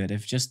feel good,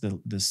 if just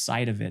the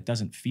sight of it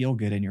doesn't feel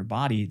good in your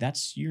body,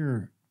 that's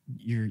your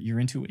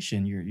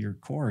intuition, your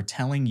core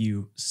telling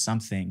you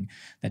something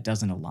that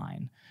doesn't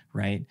align,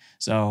 right?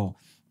 So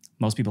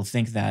most people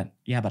think that,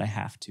 yeah, but I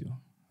have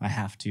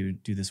to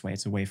do this way.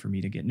 It's a way for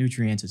me to get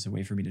nutrients. It's a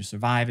way for me to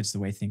survive. It's the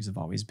way things have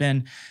always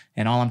been.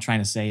 And all I'm trying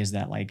to say is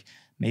that, like,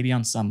 maybe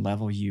on some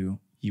level you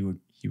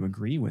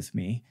agree with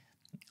me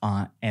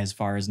as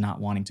far as not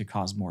wanting to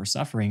cause more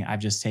suffering. I've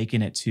just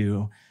taken it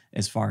to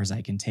as far as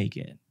I can take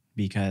it,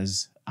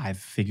 because I've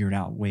figured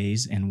out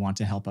ways and want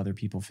to help other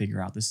people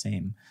figure out the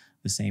same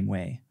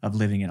way of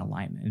living in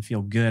alignment and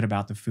feel good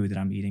about the food that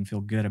I'm eating,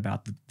 feel good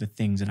about the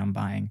things that I'm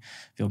buying,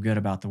 feel good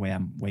about the way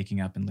I'm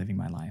waking up and living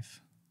my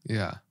life.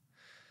 Yeah.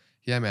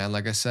 Yeah, man.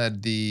 Like I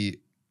said,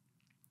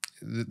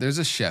 there's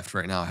a shift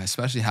right now,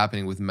 especially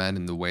happening with men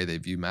in the way they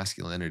view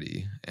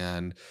masculinity,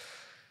 and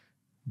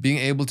being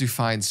able to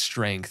find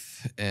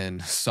strength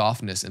and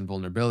softness and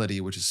vulnerability,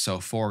 which is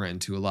so foreign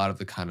to a lot of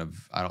the kind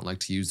of, I don't like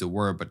to use the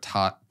word, but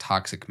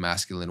toxic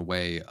masculine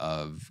way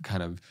of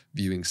kind of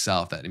viewing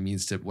self, that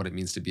what it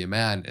means to be a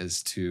man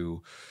is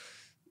to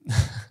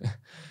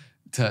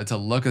to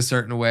look a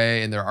certain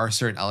way. And there are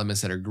certain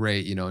elements that are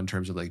great, you know, in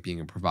terms of like being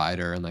a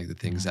provider and like the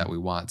things that we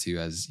want to,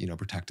 as, you know,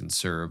 protect and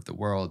serve the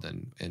world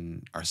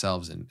and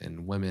ourselves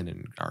and women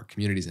and our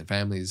communities and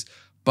families.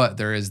 But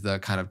there is the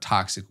kind of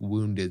toxic,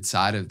 wounded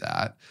side of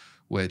that,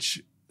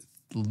 which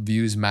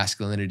views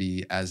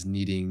masculinity as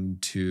needing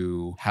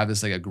to have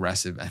this like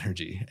aggressive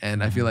energy.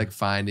 And I feel like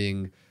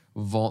finding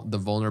the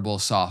vulnerable,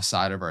 soft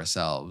side of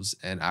ourselves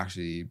and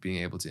actually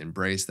being able to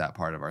embrace that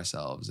part of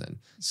ourselves. And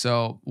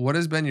so what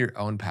has been your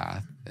own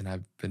path? And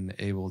I've been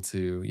able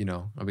to,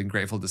 I've been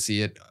grateful to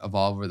see it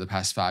evolve over the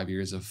past 5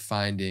 years of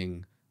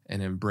finding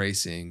and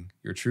embracing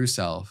your true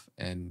self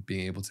and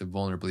being able to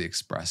vulnerably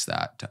express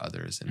that to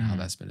others, and how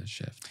that's been a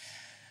shift.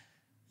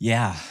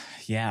 Yeah.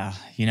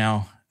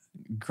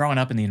 Growing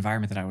up in the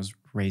environment that I was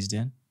raised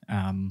in,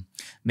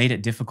 made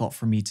it difficult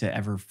for me to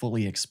ever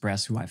fully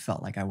express who I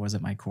felt like I was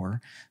at my core,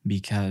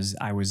 because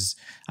I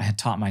had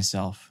taught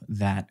myself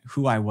that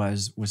who I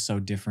was so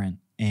different,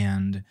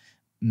 and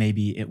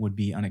maybe it would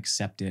be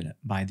unaccepted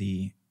by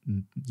the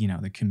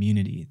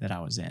community that I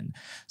was in.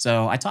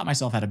 So I taught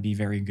myself how to be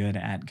very good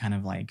at kind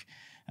of like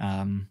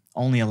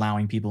only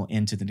allowing people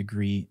in to the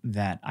degree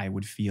that I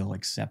would feel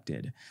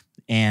accepted.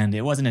 And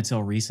it wasn't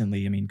until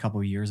recently, a couple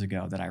of years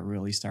ago, that I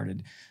really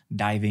started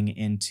diving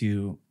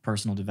into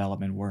personal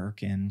development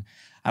work. And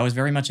I was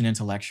very much an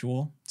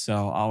intellectual,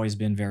 so always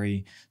been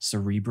very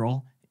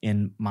cerebral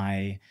in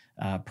my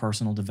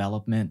personal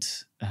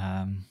development,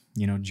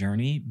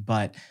 journey,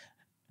 but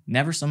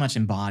never so much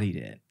embodied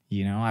it.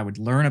 I would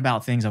learn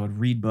about things, I would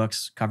read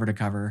books cover to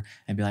cover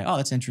and be like, oh,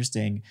 that's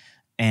interesting,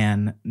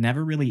 and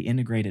never really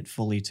integrate it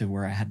fully to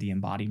where I had the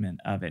embodiment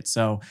of it.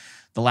 So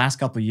the last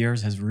couple of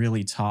years has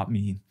really taught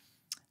me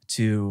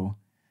to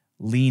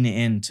lean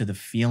into the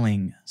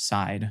feeling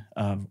side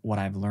of what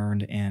I've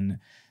learned, and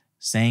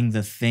saying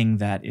the thing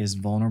that is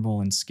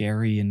vulnerable and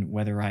scary, and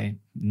whether I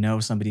know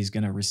somebody's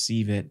going to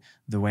receive it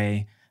the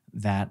way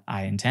that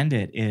I intend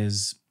it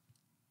is,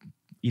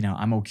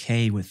 I'm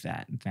okay with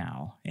that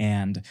now.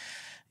 And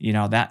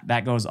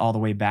that goes all the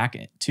way back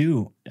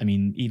to,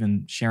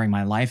 even sharing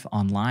my life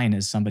online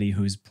as somebody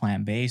who's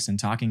plant-based and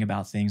talking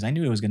about things. I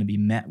knew it was going to be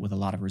met with a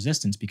lot of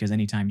resistance, because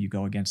anytime you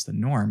go against the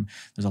norm,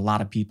 there's a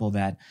lot of people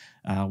that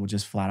will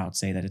just flat out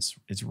say that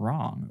it's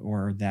wrong,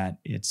 or that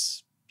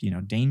it's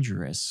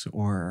dangerous,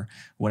 or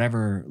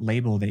whatever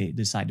label they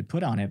decide to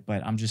put on it.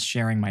 But I'm just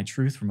sharing my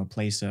truth from a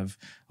place of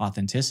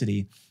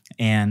authenticity,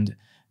 and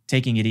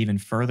taking it even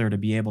further to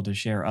be able to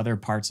share other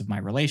parts of my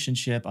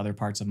relationship, other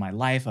parts of my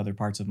life, other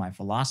parts of my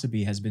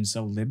philosophy has been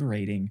so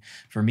liberating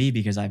for me,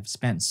 because I've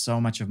spent so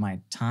much of my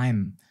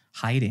time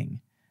hiding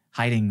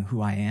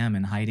who I am,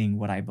 and hiding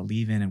what I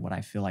believe in, and what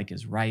I feel like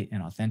is right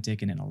and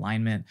authentic and in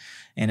alignment.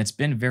 And it's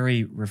been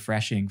very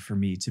refreshing for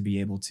me to be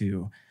able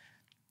to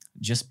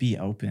just be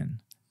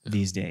open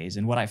these days.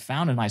 And what I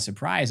found, in my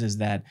surprise, is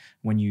that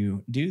when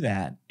you do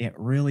that, it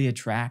really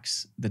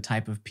attracts the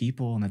type of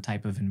people and the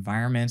type of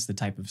environments, the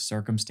type of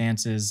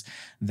circumstances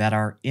that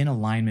are in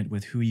alignment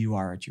with who you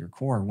are at your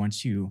core,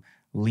 once you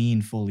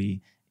lean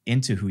fully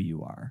into who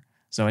you are.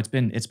 So it's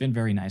been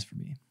very nice for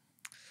me.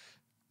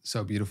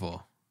 So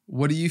beautiful.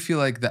 What do you feel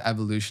like the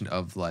evolution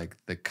of like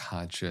the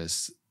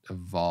conscious,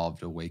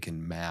 evolved,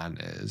 awakened man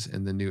is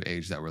in the new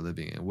age that we're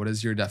living in? What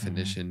is your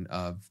definition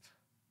of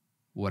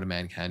what a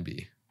man can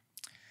be?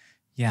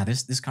 Yeah,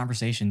 this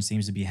conversation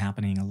seems to be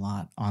happening a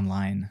lot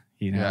online.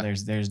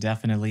 There's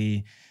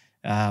definitely,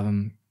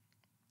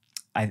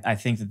 I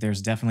think that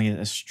there's definitely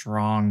a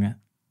strong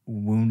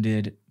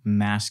wounded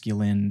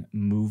masculine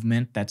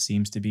movement that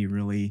seems to be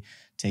really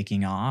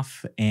taking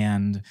off.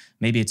 And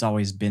maybe it's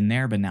always been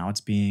there, but now it's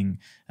being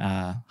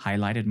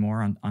highlighted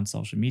more on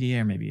social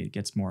media, or maybe it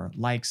gets more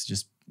likes,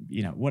 just,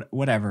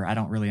 whatever. I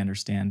don't really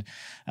understand.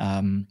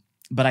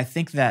 But I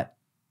think that,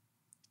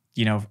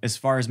 as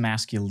far as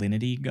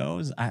masculinity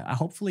goes, I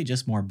hopefully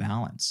just more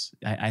balance.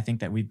 I think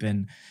that we've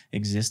been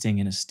existing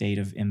in a state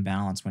of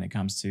imbalance when it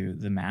comes to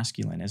the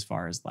masculine, as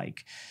far as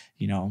like,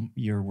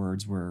 your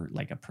words were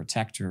like a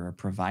protector, a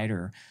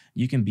provider.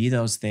 You can be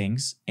those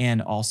things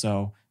and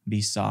also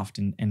be soft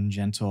and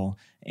gentle,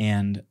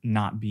 and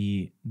not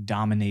be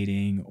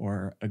dominating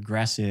or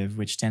aggressive,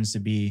 which tends to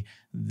be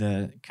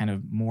the kind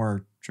of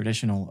more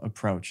traditional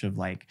approach of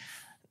like,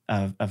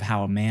 of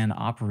how a man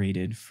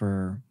operated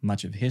for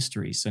much of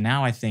history. So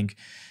now I think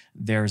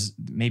there's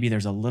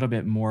a little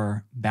bit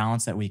more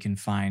balance that we can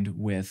find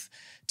with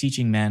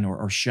teaching men,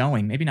 or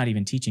showing, maybe not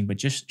even teaching, but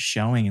just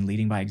showing and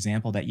leading by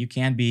example, that you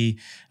can be,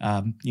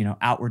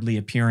 outwardly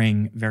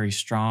appearing very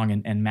strong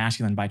and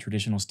masculine by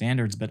traditional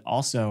standards, but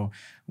also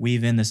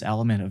weave in this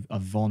element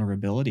of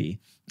vulnerability,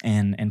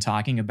 and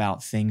talking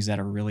about things that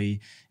are really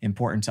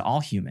important to all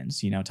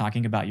humans,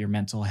 talking about your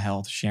mental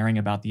health, sharing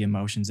about the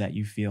emotions that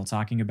you feel,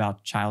 talking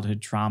about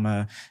childhood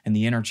trauma and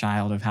the inner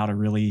child, of how to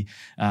really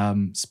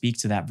speak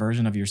to that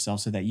version of yourself,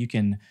 so that you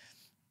can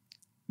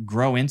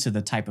grow into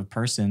the type of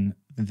person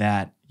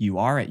that you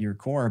are at your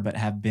core, but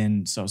have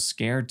been so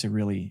scared to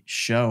really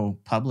show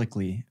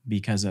publicly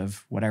because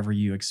of whatever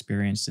you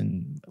experienced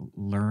and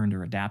learned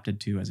or adapted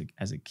to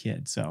as a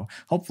kid. So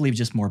hopefully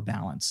just more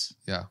balance.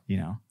 Yeah.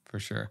 For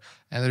sure.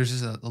 And there's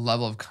just a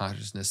level of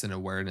consciousness and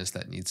awareness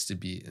that needs to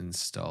be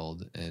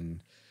installed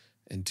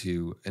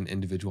into an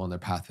individual on their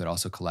path, but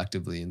also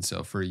collectively. And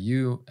so for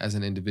you as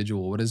an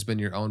individual, what has been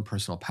your own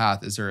personal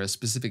path? Is there a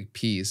specific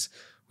piece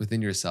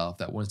within yourself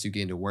that once you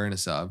gained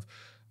awareness of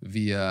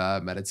via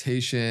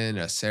meditation,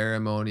 a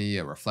ceremony,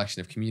 a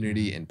reflection of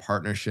community and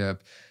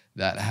partnership,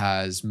 that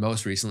has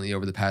most recently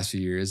over the past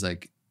few years,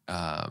 like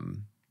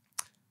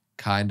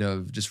kind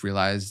of just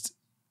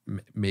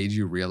made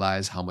you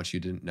realize how much you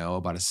didn't know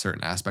about a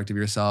certain aspect of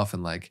yourself,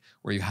 and like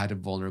where you had to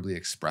vulnerably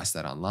express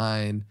that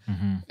online?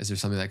 Is there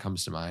something that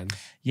comes to mind?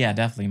 Yeah,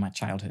 definitely my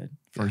childhood,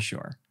 for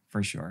sure.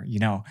 For sure. You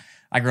know,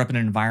 I grew up in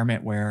an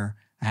environment where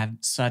I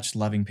had such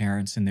loving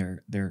parents, and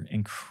they're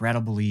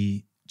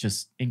incredibly,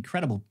 just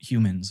incredible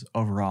humans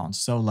overall, and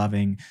so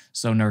loving,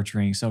 so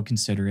nurturing, so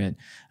considerate.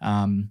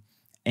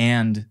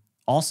 And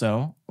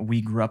also, we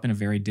grew up in a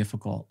very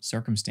difficult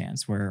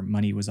circumstance where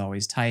money was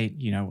always tight.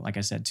 You know, like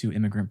I said, two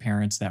immigrant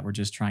parents that were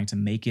just trying to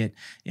make it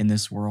in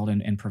this world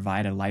and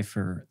provide a life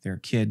for their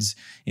kids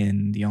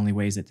in the only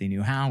ways that they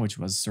knew how, which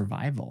was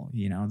survival.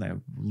 You know,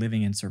 they're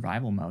living in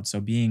survival mode. So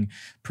being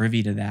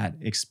privy to that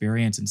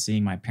experience and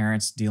seeing my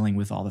parents dealing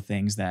with all the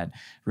things that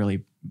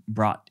really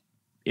brought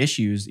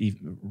issues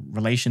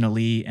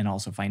relationally and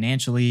also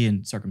financially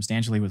and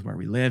circumstantially with where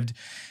we lived,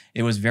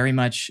 it was very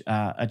much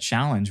a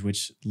challenge,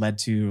 which led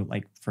to,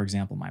 like, for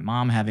example, my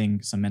mom having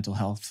some mental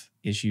health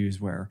issues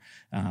where,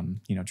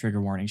 you know,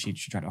 trigger warning, she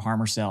tried to harm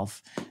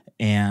herself,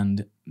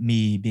 and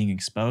me being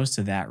exposed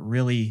to that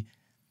really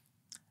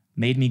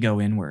made me go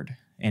inward.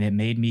 And it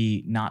made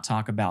me not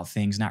talk about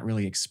things, not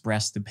really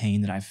express the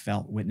pain that I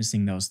felt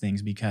witnessing those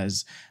things,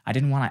 because I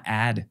didn't want to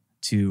add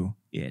to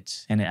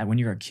it. And when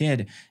you're a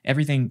kid,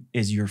 everything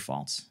is your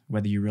fault,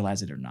 whether you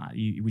realize it or not.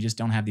 We just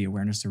don't have the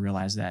awareness to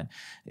realize that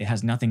it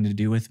has nothing to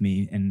do with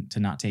me, and to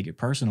not take it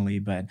personally,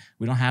 but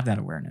we don't have that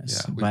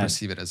awareness. Yeah, we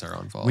perceive it as our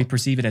own fault. We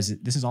perceive it as,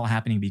 this is all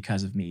happening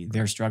because of me.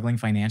 They're struggling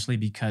financially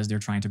because they're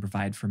trying to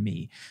provide for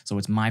me. So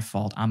it's my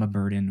fault. I'm a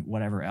burden,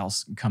 whatever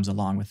else comes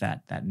along with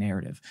that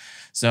narrative.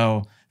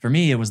 So for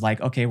me, it was like,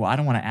 okay, well, I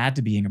don't want to add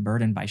to being a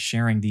burden by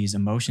sharing these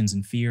emotions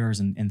and fears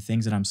and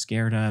things that I'm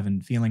scared of,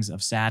 and feelings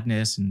of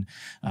sadness and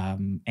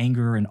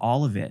anger and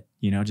all of it,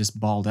 you know, just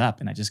balled up.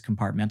 And I just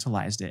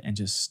compartmentalized it and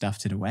just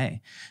stuffed it away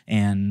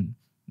and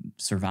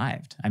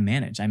survived. I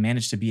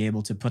managed to be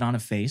able to put on a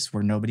face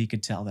where nobody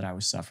could tell that I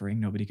was suffering.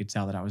 Nobody could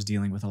tell that I was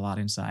dealing with a lot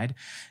inside,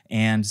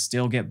 and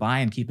still get by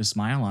and keep a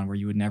smile on where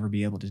you would never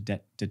be able to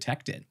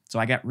detect it. So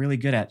I got really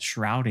good at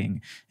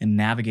shrouding and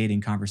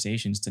navigating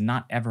conversations to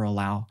not ever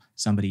allow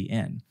somebody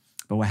in.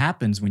 But what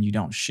happens when you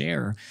don't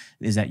share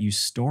is that you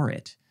store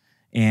it.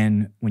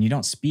 And when you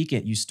don't speak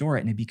it, you store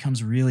it, and it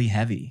becomes really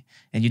heavy.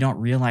 And you don't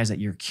realize that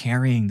you're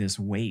carrying this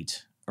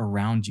weight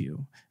around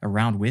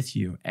with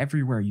you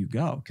everywhere you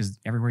go, because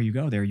everywhere you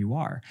go, there you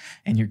are.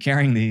 And you're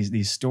carrying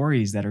these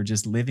stories that are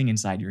just living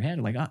inside your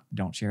head, like, oh,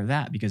 don't share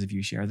that, because if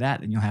you share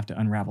that, then you'll have to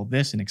unravel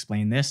this and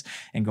explain this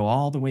and go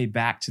all the way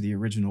back to the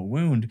original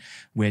wound,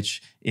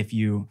 which, if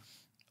you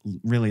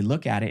really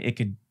look at it, it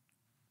could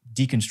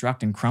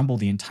deconstruct and crumble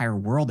the entire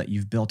world that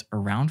you've built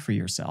around for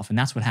yourself. And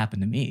that's what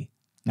happened to me.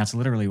 That's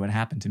literally what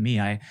happened to me.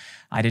 I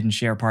didn't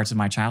share parts of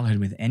my childhood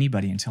with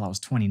anybody until I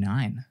was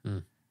 29.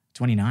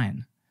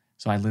 29.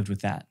 So I lived with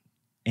that.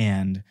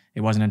 And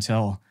it wasn't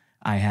until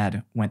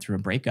I went through a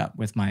breakup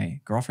with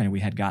my girlfriend,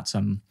 we had got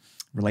some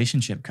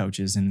relationship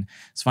coaches. And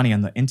it's funny,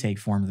 on the intake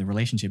form of the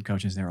relationship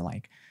coaches, they were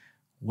like,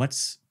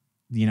 what's,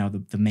 you know,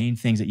 the main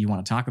things that you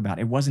want to talk about?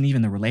 It wasn't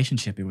even the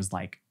relationship. It was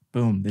like,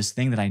 boom, this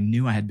thing that I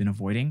knew I had been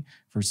avoiding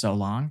for so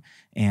long.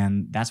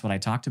 And that's what I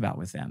talked about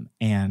with them.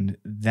 And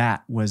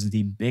that was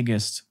the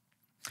biggest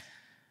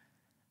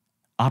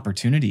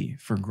opportunity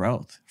for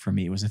growth for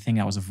me. It was a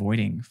thing I was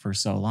avoiding for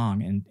so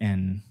long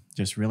and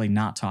just really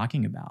not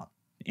talking about.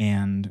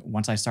 And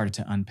once I started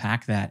to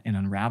unpack that and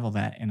unravel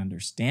that and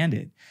understand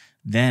it,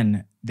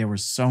 then there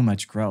was so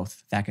much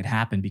growth that could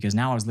happen, because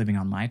now I was living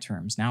on my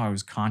terms. Now I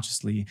was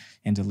consciously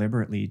and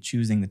deliberately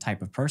choosing the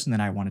type of person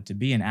that I wanted to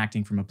be, and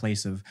acting from a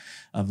place of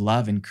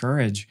love and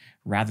courage,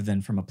 rather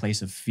than from a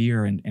place of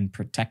fear and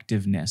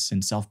protectiveness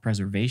and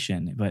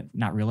self-preservation, but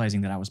not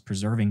realizing that I was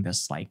preserving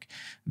this like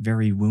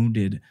very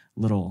wounded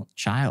little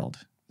child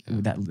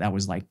that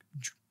was like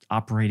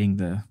operating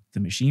the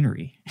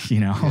machinery, you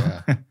know?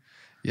 Yeah.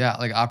 Yeah,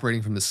 like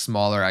operating from the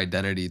smaller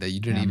identity that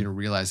you didn't even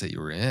realize that you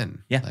were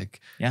in. Yeah.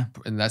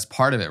 And that's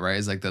part of it, right?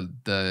 Is like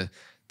the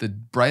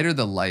brighter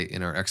the light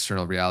in our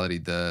external reality,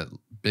 the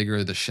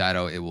bigger the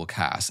shadow it will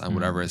cast on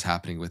whatever is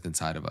happening with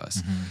inside of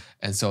us.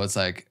 And so it's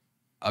like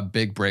a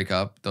big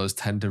breakup. Those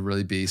tend to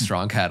really be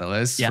strong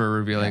catalysts for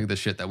revealing the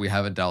shit that we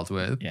haven't dealt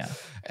with. Yeah.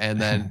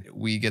 And then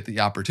we get the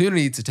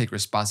opportunity to take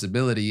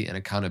responsibility and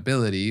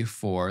accountability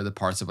for the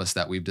parts of us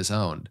that we've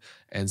disowned.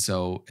 And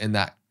so in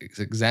that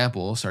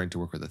example, starting to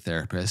work with a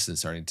therapist and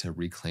starting to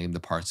reclaim the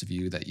parts of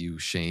you that you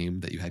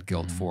shamed, that you had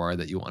guilt for,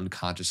 that you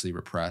unconsciously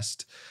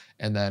repressed.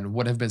 And then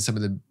what have been some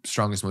of the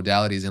strongest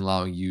modalities in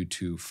allowing you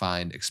to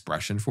find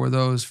expression for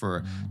those,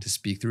 to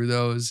speak through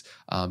those?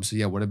 So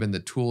yeah, what have been the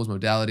tools,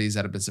 modalities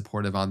that have been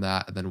supportive on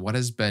that? And then what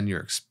has been your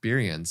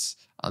experience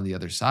on the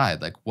other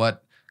side? Like,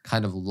 what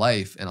kind of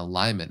life and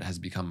alignment has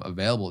become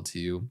available to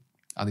you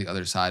on the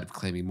other side of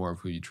claiming more of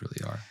who you truly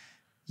are?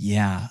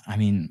 Yeah, I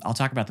mean, I'll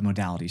talk about the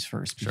modalities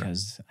first,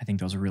 because I think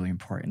those are really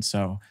important.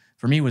 So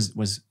for me,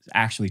 was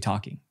actually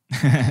talking.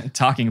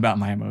 talking about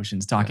my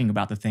emotions, talking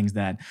about the things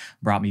that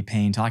brought me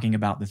pain, talking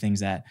about the things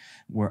that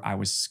I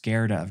was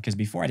scared of. Because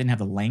before I didn't have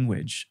the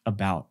language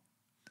about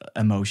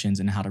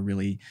emotions and how to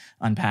really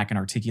unpack and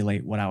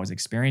articulate what I was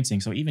experiencing.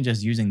 So even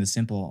just using the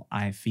simple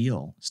 "I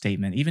feel"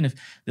 statement, even if,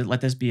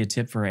 let this be a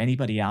tip for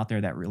anybody out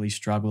there that really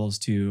struggles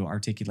to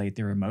articulate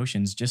their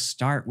emotions, just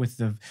start with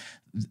a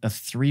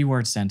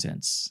 3-word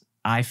sentence: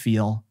 "I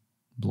feel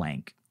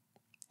blank."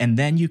 And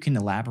then you can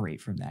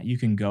elaborate from that. You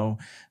can go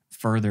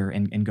further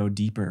and go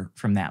deeper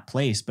from that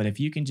place. But if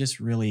you can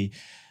just really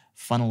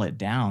funnel it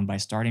down by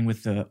starting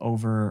with the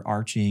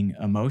overarching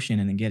emotion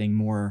and then getting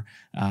more,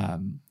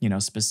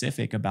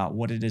 specific about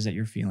what it is that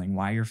you're feeling,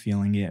 why you're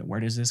feeling it, where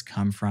does this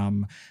come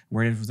from,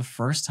 where was the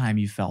first time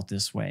you felt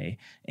this way,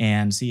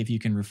 and see if you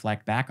can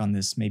reflect back on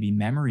this maybe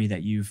memory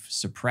that you've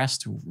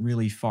suppressed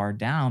really far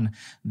down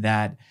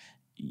that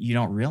you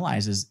don't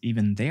realize is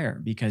even there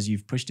because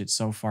you've pushed it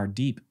so far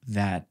deep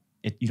that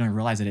you don't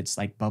realize that it's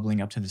like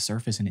bubbling up to the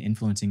surface and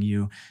influencing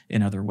you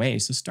in other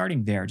ways. So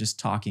starting there, just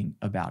talking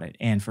about it.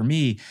 And for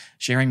me,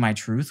 sharing my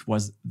truth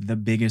was the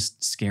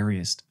biggest,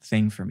 scariest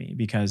thing for me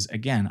because,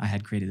 again, I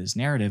had created this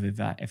narrative.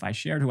 If I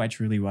shared who I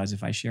truly was,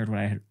 if I shared what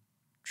I had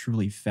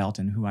truly felt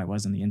and who I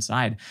was on the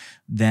inside,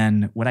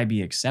 then would I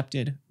be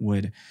accepted?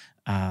 Would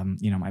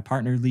my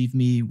partner leave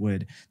me?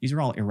 These are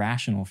all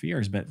irrational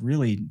fears, but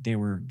really they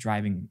were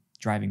driving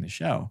the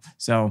show.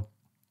 So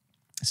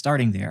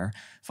starting there,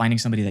 finding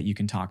somebody that you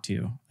can talk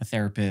to, a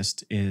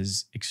therapist,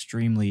 is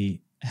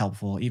extremely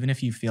helpful, even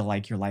if you feel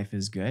like your life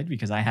is good,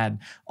 because I had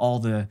all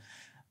the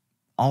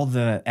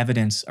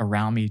evidence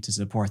around me to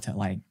support that,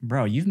 like,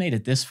 bro, you've made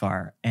it this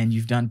far and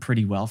you've done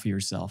pretty well for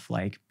yourself.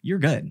 Like, you're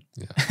good.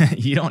 Yeah.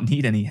 You don't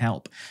need any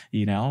help,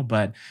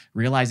 but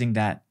realizing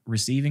that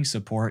receiving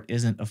support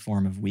isn't a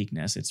form of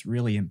weakness. It's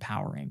really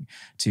empowering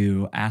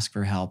to ask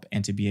for help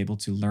and to be able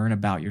to learn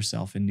about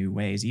yourself in new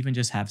ways. Even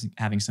just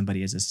having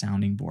somebody as a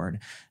sounding board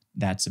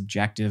that's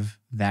objective,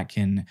 that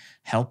can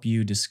help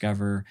you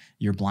discover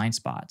your blind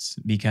spots.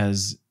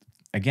 Because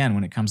again,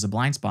 when it comes to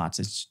blind spots,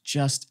 it's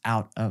just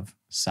out of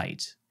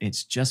sight.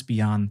 It's just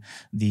beyond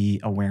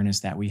the awareness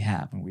that we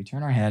have. When we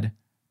turn our head,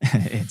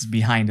 it's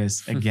behind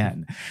us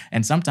again.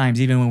 And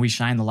sometimes even when we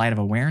shine the light of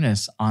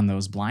awareness on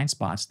those blind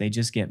spots, they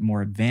just get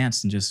more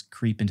advanced and just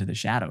creep into the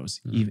shadows,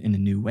 even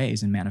in new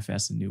ways, and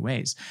manifest in new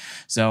ways.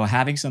 So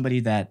having somebody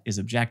that is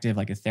objective,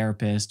 like a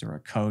therapist or a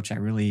coach, I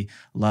really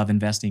love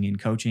investing in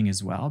coaching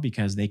as well,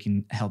 because they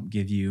can help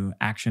give you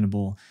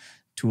actionable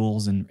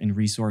tools and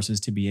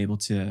resources to be able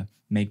to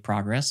make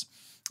progress.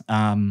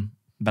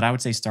 But I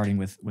would say starting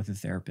with a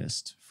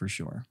therapist for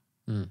sure.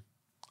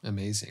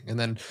 Amazing. And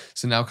then,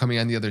 so now coming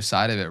on the other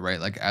side of it,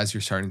 right? Like as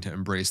you're starting to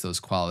embrace those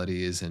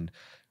qualities and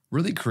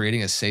really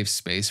creating a safe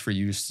space for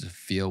you to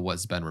feel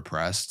what's been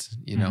repressed,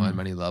 on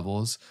many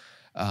levels.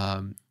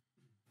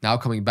 Now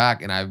coming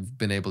back, and I've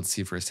been able to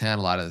see firsthand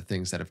a lot of the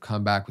things that have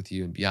come back with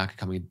you and Bianca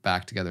coming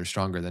back together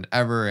stronger than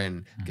ever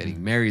and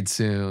getting married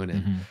soon.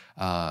 And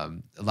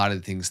a lot of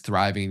the things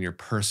thriving in your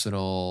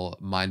personal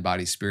mind,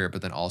 body, spirit,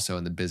 but then also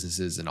in the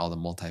businesses and all the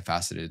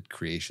multifaceted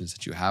creations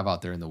that you have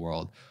out there in the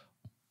world.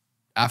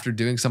 After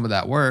doing some of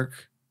that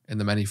work in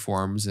the many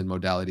forms and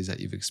modalities that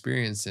you've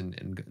experienced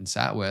and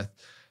sat with,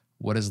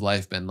 what has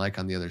life been like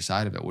on the other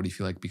side of it? What do you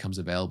feel like becomes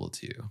available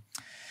to you?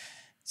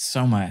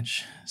 So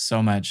much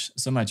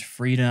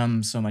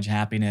freedom, so much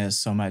happiness,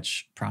 so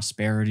much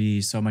prosperity,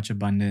 so much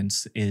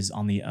abundance is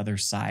on the other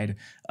side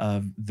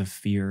of the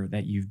fear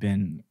that you've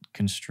been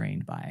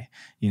constrained by.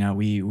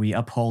 We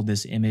uphold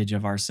this image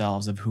of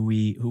ourselves, of who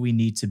we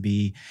need to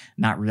be,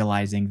 not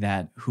realizing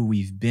that who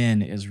we've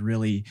been is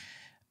really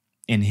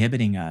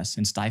inhibiting us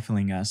and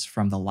stifling us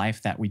from the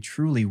life that we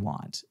truly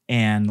want.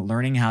 And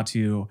learning how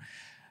to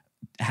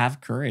have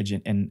courage,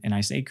 and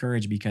I say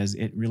courage because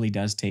it really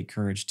does take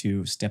courage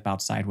to step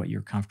outside what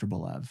you're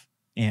comfortable of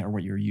or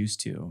what you're used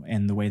to,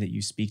 and the way that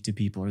you speak to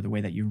people or the way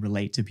that you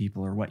relate to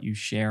people or what you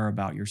share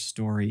about your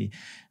story.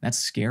 That's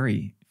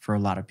scary for a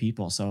lot of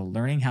people. So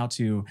learning how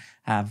to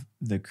have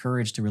the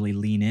courage to really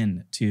lean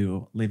in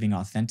to living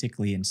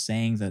authentically and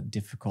saying the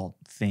difficult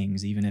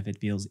things, even if it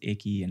feels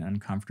icky and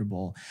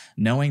uncomfortable,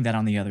 knowing that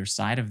on the other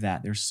side of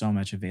that, there's so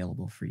much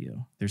available for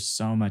you. There's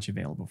so much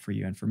available for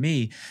you. And for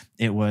me,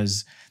 it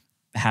was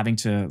having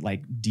to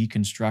like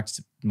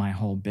deconstruct my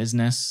whole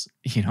business.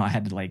 I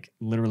had to like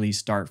literally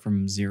start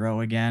from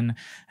zero again.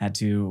 Had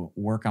to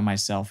work on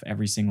myself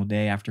every single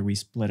day after we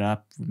split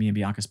up. Me and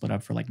Bianca split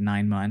up for like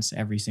 9 months.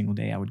 Every single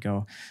day I would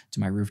go to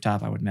my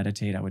rooftop. I would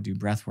meditate. I would do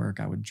breath work.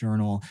 I would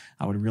journal.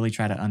 I would really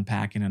try to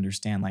unpack and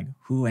understand, like,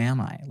 who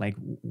am I? Like,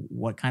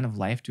 what kind of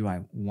life do I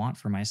want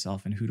for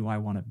myself, and who do I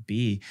want to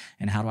be,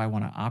 and how do I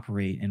want to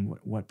operate, and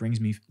what brings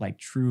me like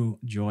true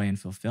joy and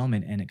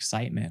fulfillment and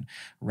excitement,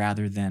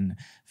 rather than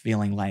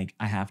feeling like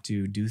I have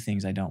to do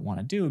things I don't want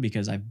to do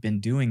because I've been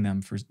doing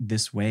them for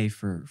this way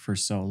for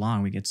so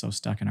long. We get so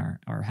stuck in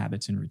our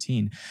habits and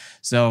routine.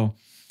 So,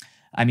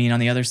 I mean, on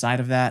the other side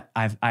of that,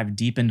 I've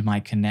deepened my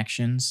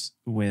connections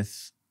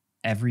with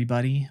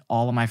everybody,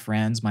 all of my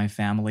friends, my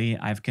family.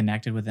 I've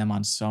connected with them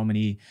on so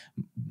many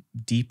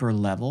deeper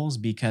levels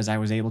because I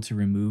was able to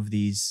remove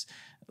these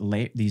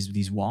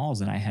walls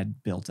that I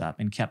had built up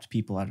and kept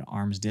people at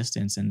arm's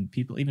distance. And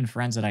people, even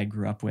friends that I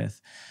grew up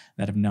with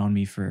that have known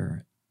me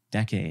for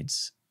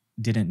decades,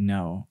 didn't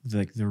know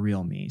the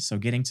real me. So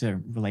getting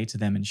to relate to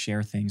them and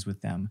share things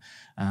with them,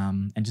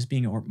 and just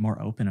being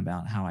more open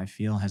about how I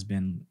feel has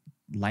been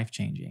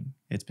life-changing.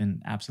 It's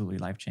been absolutely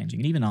life-changing.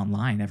 And even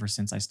online, ever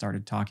since I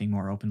started talking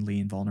more openly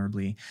and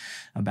vulnerably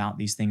about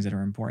these things that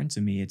are important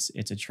to me, it's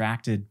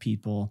attracted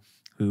people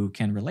who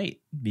can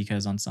relate,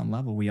 because on some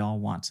level, we all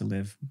want to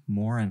live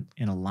more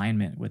in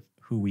alignment with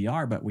who we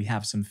are, but we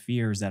have some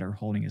fears that are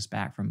holding us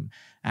back from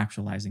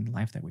actualizing the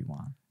life that we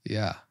want.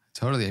 Yeah,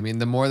 totally. I mean,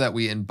 the more that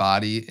we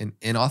embody an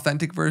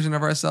inauthentic version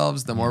of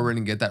ourselves, the more we're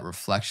going to get that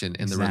reflection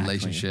in the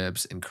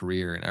relationships and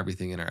career and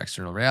everything in our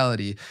external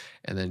reality.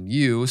 And then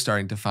you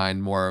starting to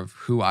find more of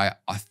who I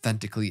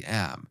authentically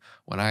am.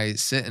 When I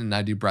sit and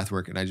I do breath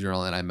work and I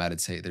journal and I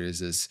meditate, there is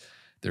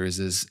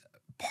this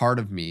part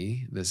of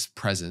me, this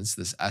presence,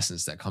 this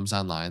essence that comes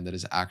online that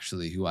is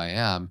actually who I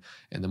am.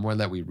 And the more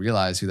that we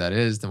realize who that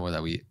is, the more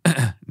that we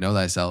know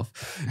thyself,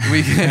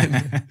 we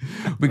can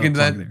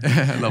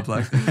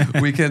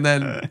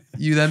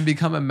you then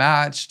become a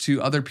match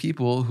to other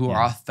people who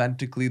are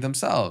authentically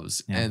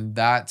themselves. Yeah. And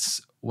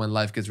that's when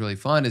life gets really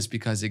fun, is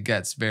because it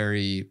gets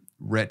very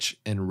rich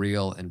and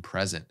real and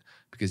present,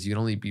 because you can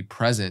only be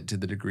present to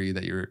the degree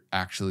that you're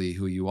actually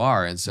who you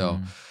are. And so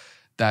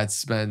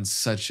that's been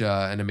such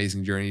an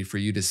amazing journey for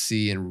you to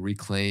see and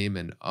reclaim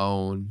and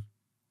own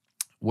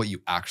what you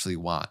actually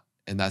want.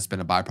 And that's been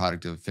a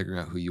byproduct of figuring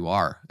out who you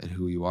are, and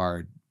who you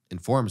are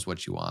informs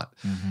what you want.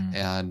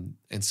 And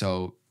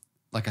so,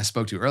 like I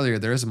spoke to earlier,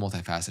 there is a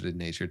multifaceted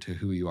nature to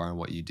who you are and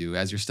what you do.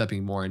 As you're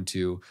stepping more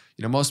into,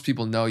 most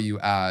people know you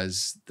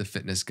as the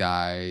fitness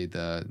guy,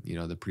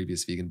 the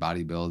previous vegan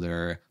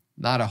bodybuilder.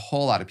 Not a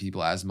whole lot of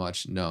people as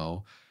much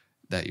know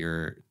that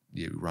you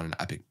run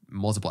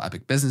multiple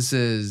epic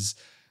businesses.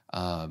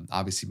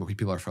 Obviously, more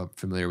people are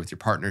familiar with your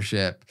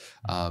partnership,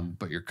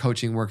 but your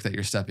coaching work that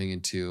you're stepping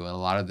into, and a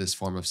lot of this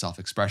form of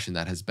self-expression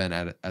that has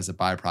been as a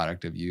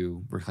byproduct of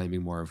you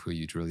reclaiming more of who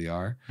you truly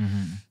are.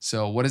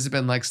 So what has it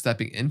been like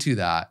stepping into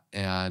that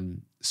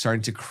and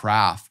starting to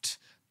craft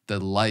the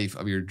life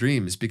of your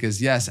dreams?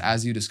 Because yes,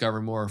 as you discover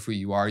more of who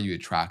you are, you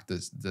attract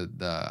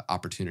the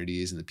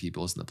opportunities and the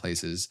peoples and the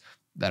places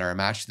that are a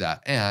match to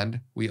that.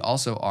 And we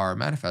also are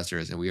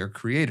manifestors and we are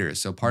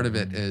creators. So part of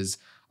it is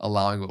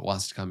allowing what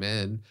wants to come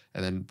in,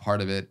 and then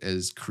part of it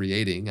is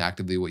creating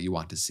actively what you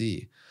want to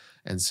see.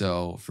 And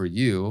so for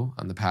you,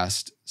 on the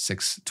past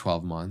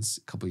 6-12 months,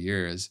 a couple of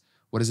years,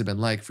 what has it been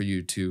like for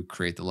you to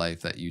create the life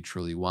that you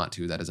truly want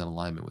to, that is in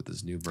alignment with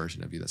this new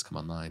version of you that's come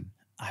online?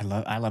 I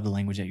love the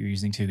language that you're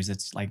using too, because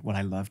it's like what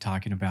I love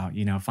talking about,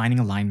 finding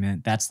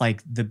alignment. That's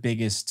like the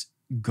biggest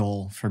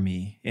goal for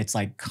me. It's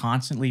like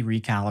constantly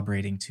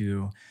recalibrating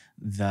to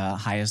the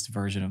highest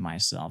version of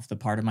myself, the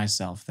part of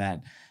myself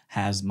that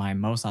has my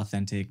most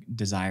authentic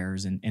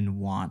desires and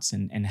wants,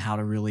 and how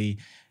to really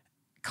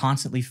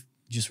constantly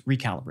just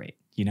recalibrate.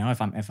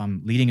 If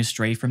I'm leading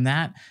astray from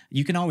that,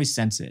 you can always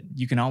sense it.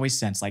 You can always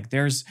sense, like,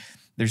 there's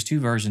two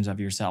versions of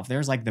yourself.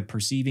 There's like the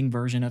perceiving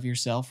version of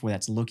yourself, where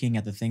that's looking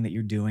at the thing that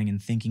you're doing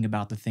and thinking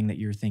about the thing that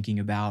you're thinking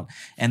about.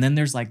 And then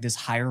there's like this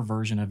higher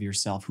version of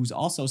yourself who's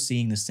also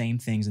seeing the same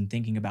things and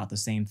thinking about the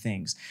same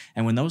things.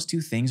 And when those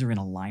two things are in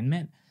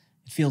alignment,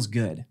 it feels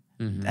good.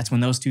 That's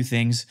when those two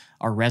things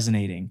are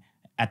resonating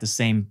at the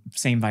same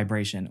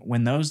vibration.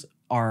 When those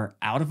are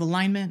out of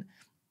alignment,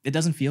 it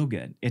doesn't feel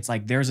good. It's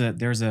like there's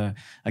a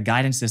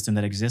guidance system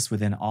that exists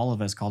within all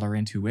of us called our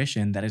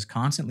intuition that is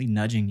constantly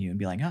nudging you and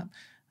be like, oh,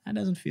 that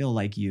doesn't feel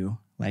like you.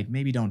 Like,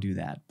 maybe don't do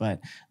that.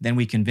 But then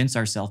we convince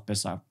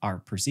ourselves, our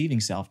perceiving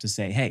self, to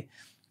say, hey,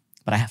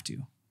 but I have to.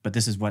 But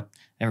this is what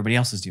everybody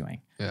else is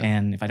doing. Yeah.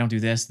 And if I don't do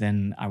this,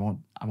 then I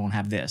won't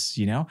have this,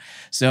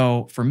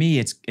 So for me,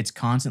 it's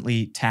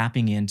constantly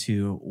tapping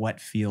into what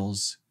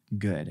feels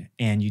good.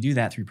 And you do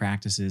that through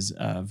practices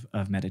of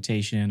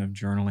meditation, of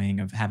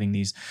journaling, of having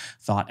these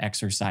thought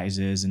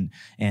exercises,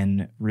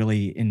 and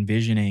really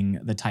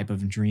envisioning the type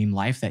of dream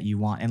life that you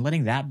want, and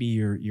letting that be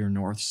your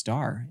North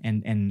Star,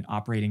 and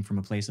operating from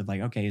a place of like,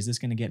 okay, is this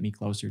going to get me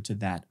closer to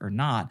that or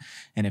not?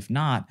 And if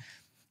not,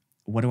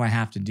 what do I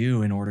have to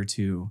do in order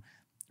to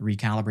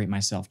recalibrate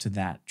myself to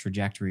that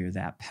trajectory or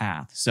that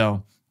path?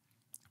 So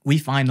we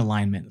find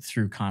alignment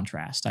through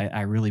contrast.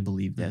 I really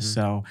believe this.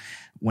 So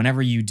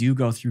whenever you do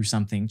go through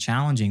something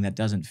challenging that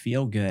doesn't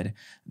feel good,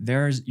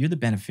 you're the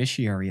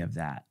beneficiary of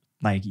that.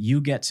 Like, you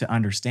get to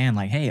understand,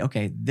 like, hey,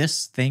 okay,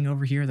 this thing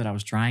over here that I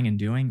was trying and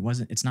doing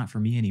it's not for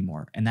me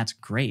anymore. And that's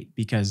great,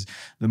 because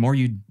the more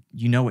you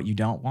know what you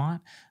don't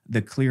want,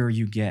 the clearer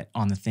you get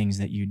on the things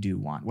that you do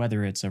want,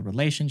 whether it's a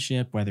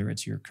relationship, whether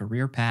it's your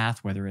career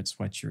path, whether it's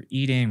what you're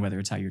eating, whether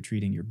it's how you're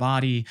treating your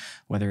body,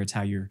 whether it's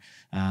how you're,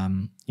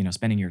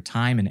 spending your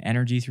time and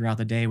energy throughout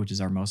the day, which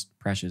is our most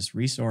precious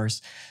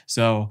resource.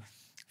 So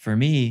for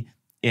me,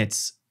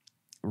 it's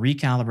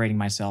recalibrating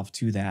myself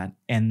to that,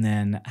 and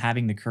then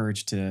having the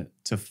courage to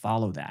to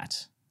follow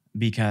that,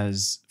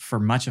 because for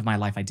much of my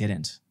life, I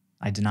didn't.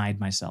 I denied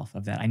myself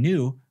of that. I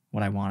knew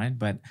what I wanted,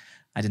 but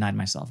I denied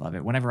myself of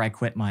it. Whenever I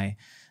quit my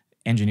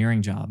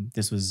engineering job,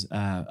 this was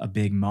a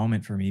big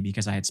moment for me,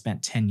 because I had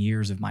spent 10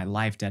 years of my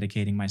life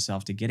dedicating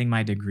myself to getting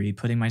my degree,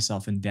 putting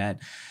myself in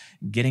debt,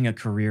 getting a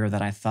career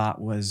that I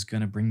thought was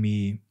going to bring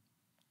me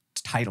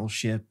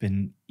titleship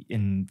and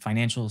in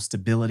financial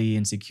stability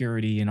and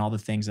security and all the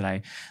things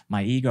that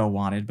my ego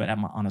wanted. But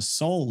on a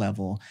soul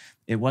level,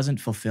 it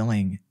wasn't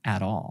fulfilling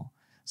at all.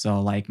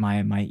 So like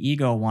my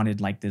ego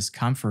wanted like this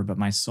comfort, but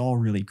my soul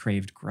really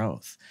craved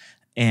growth.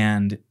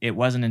 And it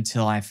wasn't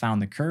until I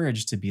found the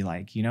courage to be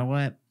like, you know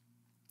what?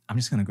 I'm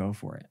just going to go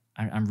for it.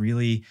 I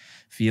really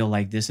feel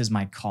like this is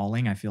my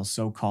calling. I feel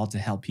so called to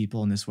help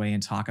people in this way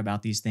and talk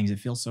about these things. It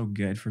feels so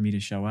good for me to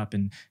show up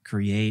and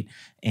create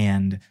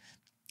and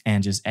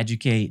just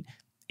educate.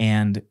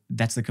 And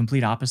that's the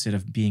complete opposite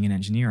of being an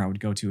engineer. I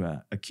would go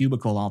to a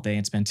cubicle all day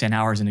and spend 10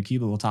 hours in a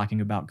cubicle talking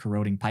about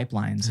corroding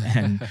pipelines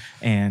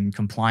and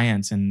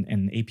compliance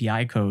and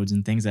API codes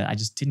and things that I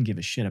just didn't give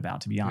a shit about,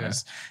 to be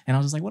honest. Yeah. And I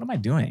was just like, what am I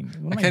doing?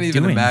 I can't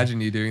even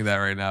imagine you doing that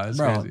right now. It's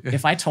Bro, crazy.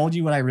 If I told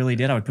you what I really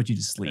did, I would put you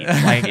to sleep.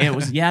 Like it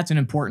was, yeah, it's an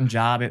important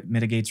job. It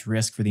mitigates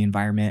risk for the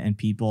environment and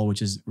people,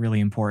 which is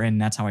really important.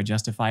 And that's how I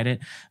justified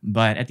it.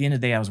 But at the end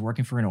of the day, I was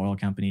working for an oil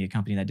company, a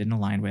company that didn't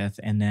align with,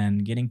 and then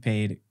getting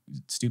paid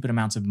stupid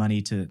amounts of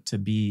money to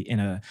be in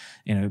a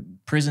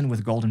prison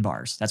with golden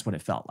bars. That's what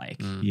it felt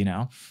like, you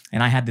know?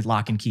 And I had the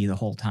lock and key the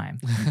whole time.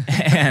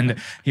 And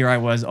here I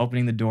was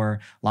opening the door,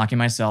 locking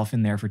myself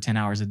in there for 10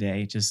 hours a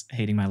day, just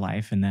hating my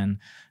life, and then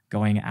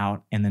going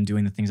out and then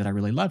doing the things that I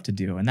really love to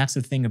do. And that's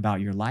the thing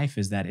about your life,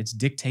 is that it's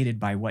dictated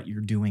by what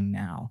you're doing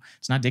now.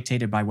 It's not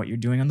dictated by what you're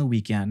doing on the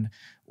weekend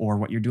or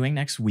what you're doing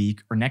next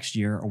week or next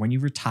year or when you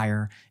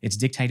retire. It's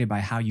dictated by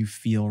how you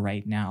feel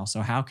right now.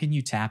 So how can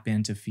you tap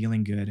into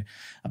feeling good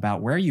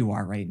about where you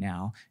are right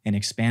now and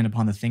expand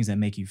upon the things that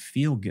make you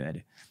feel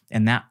good?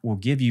 And that will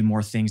give you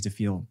more things to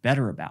feel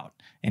better about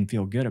and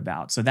feel good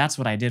about. So that's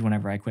what I did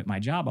whenever I quit my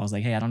job. I was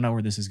like, hey, I don't know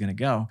where this is going to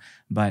go,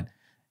 but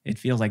it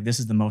feels like this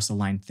is the most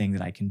aligned thing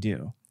that I can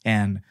do.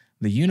 And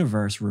the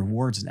universe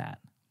rewards that.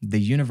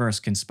 The universe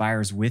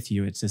conspires with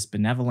you. It's this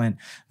benevolent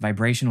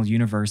vibrational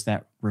universe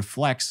that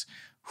reflects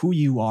who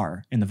you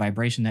are and the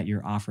vibration that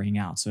you're offering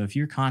out. So if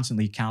you're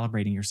constantly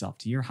calibrating yourself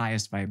to your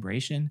highest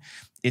vibration,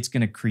 it's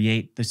going to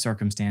create the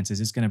circumstances.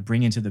 It's going to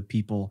bring into the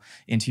people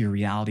into your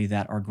reality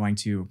that are going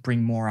to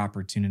bring more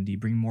opportunity,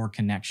 bring more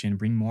connection,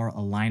 bring more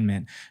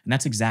alignment. And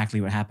that's exactly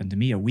what happened to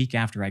me. A week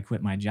after I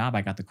quit my job,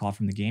 I got the call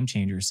from the Game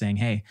Changers saying,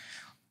 hey,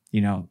 you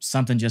know,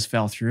 something just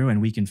fell through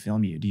and we can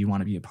film you. Do you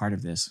want to be a part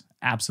of this?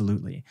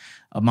 Absolutely.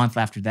 A month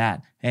after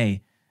that,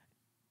 hey,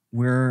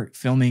 we're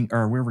filming,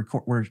 or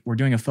we're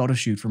doing a photo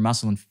shoot for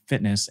Muscle and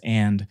Fitness,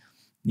 and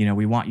you know,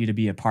 we want you to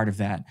be a part of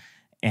that.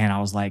 And I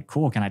was like,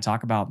 cool, can I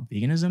talk about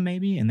veganism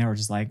maybe? And they were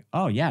just like,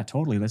 oh yeah,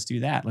 totally, let's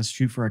do that. Let's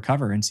shoot for a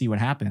cover and see what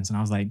happens. And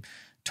I was like,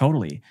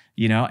 totally,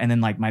 you know. And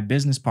then like my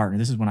business partner,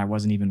 this is when I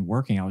wasn't even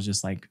working, I was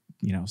just like,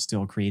 you know,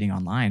 still creating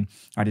online.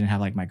 I didn't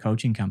have like my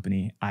coaching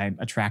company. I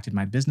attracted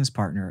my business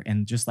partner,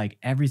 and just like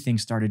everything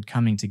started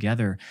coming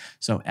together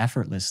so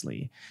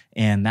effortlessly.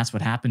 And that's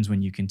what happens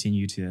when you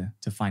continue to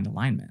find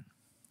alignment.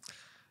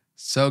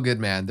 So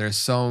good, man. There's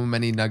so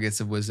many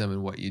nuggets of wisdom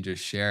in what you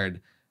just shared.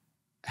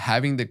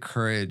 Having the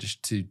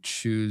courage to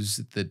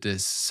choose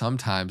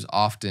sometimes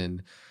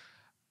often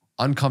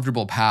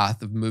uncomfortable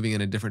path of moving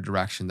in a different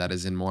direction that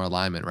is in more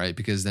alignment, right?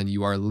 Because then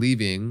you are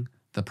leaving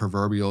the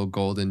proverbial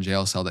golden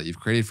jail cell that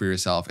you've created for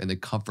yourself and the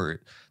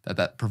comfort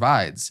that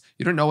provides.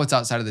 You don't know what's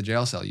outside of the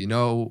jail cell. You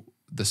know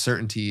the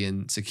certainty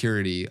and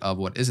security of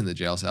what is in the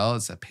jail cell.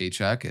 It's a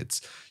paycheck.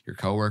 It's your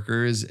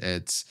coworkers.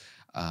 It's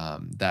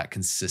that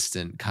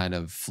consistent kind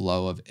of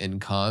flow of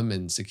income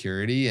and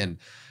security. And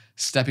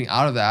stepping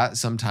out of that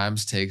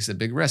sometimes takes a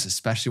big risk,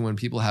 especially when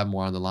people have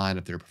more on the line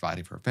if they're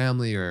providing for a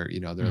family, or, you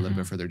know, they're a little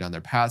bit further down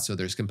their path. So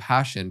there's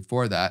compassion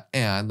for that.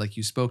 And like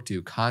you spoke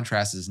to,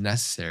 contrast is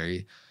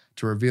necessary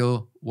to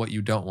reveal what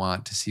you don't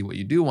want, to see what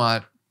you do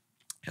want.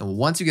 And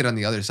once you get on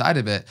the other side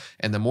of it,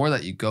 and the more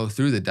that you go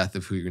through the death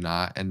of who you're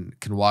not and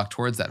can walk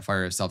towards that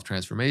fire of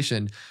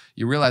self-transformation,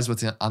 you realize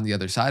what's on the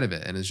other side of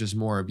it. And it's just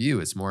more of you.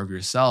 It's more of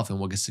yourself and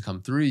what gets to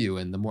come through you.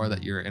 And the more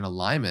that you're in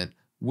alignment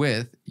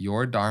with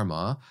your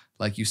dharma,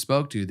 like you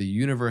spoke to, the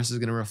universe is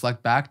going to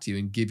reflect back to you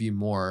and give you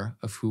more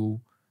of who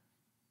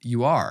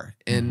you are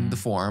in the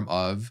form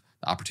of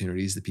the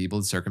opportunities, the people,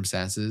 the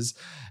circumstances.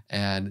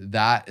 And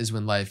that is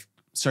when life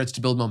starts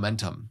to build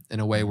momentum in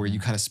a way where you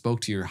kind of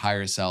spoke to your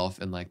higher self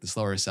and like the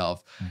slower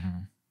self,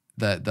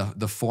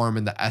 the form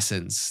and the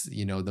essence,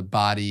 you know, the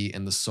body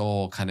and the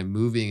soul kind of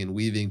moving and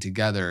weaving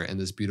together in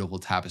this beautiful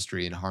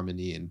tapestry and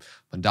harmony and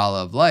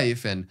mandala of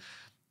life. And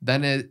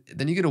then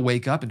you get to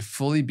wake up and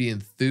fully be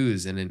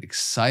enthused and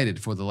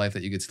excited for the life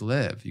that you get to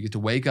live. You get to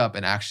wake up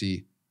and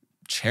actually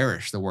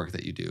cherish the work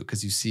that you do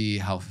because you see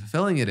how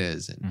fulfilling it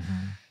is. And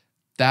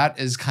that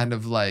is kind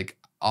of like,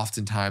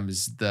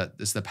 oftentimes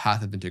the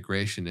path of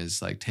integration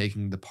is like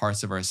taking the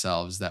parts of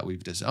ourselves that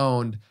we've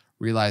disowned,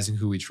 realizing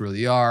who we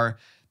truly are,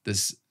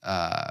 this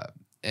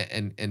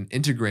and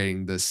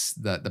integrating this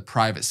the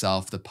private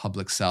self, the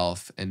public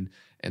self, and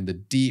the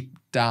deep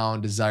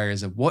down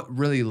desires of what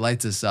really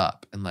lights us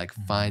up, and like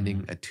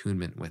finding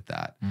attunement with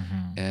that.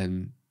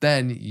 And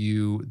then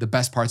the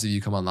best parts of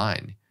you come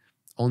online.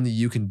 Only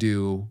you can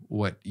do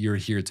what you're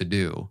here to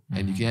do.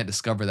 And you can't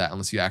discover that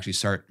unless you actually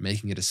start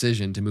making a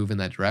decision to move in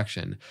that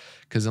direction.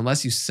 Because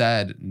unless you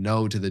said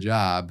no to the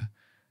job,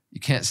 you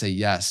can't say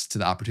yes to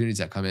the opportunities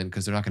that come in,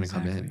 because they're not going to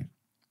come in.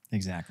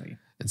 Exactly.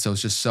 And so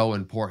it's just so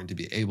important to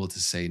be able to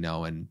say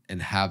no and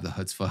have the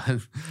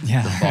chutzpah,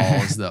 Yeah. the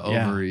balls, the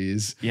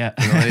ovaries, Yeah.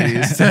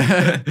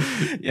 the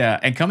ladies. Yeah.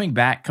 And coming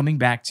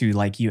back to,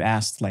 like, you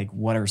asked, like,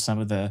 what are some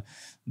of the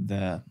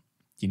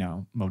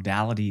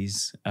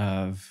modalities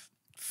of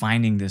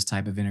finding this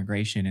type of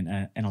integration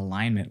and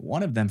alignment.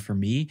 One of them for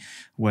me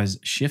was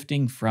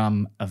shifting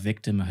from a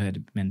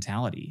victimhood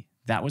mentality.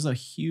 That was a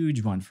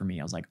huge one for me.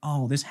 I was like,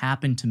 oh, this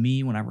happened to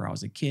me whenever I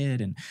was a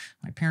kid, and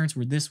my parents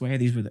were this way.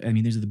 These are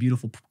the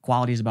beautiful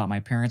qualities about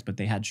my parents, but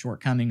they had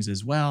shortcomings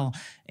as well.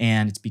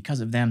 And it's because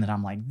of them that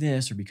I'm like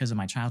this, or because of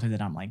my childhood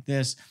that I'm like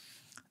this.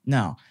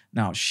 No,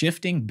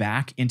 shifting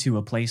back into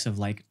a place of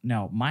like,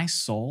 no, my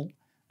soul,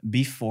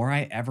 before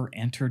I ever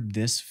entered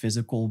this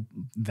physical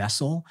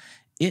vessel,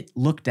 it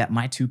looked at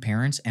my two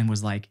parents and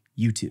was like,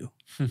 you two.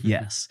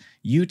 Yes,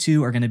 you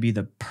two are going to be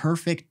the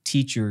perfect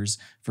teachers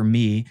for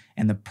me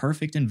and the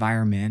perfect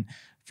environment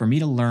for me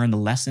to learn the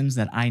lessons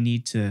that I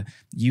need to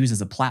use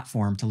as a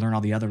platform to learn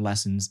all the other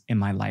lessons in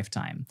my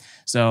lifetime.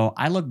 So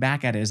I look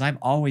back at it as I've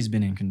always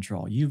been in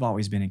control. You've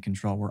always been in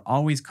control. We're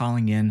always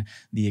calling in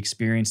the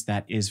experience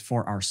that is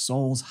for our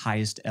soul's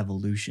highest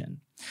evolution.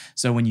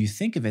 So when you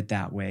think of it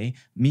that way,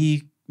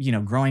 me,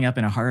 growing up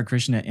in a Hare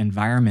Krishna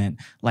environment,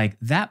 like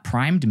that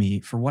primed me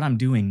for what I'm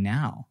doing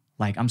now.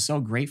 Like, I'm so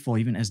grateful,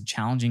 even as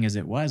challenging as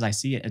it was, I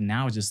see it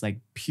now as just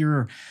like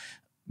pure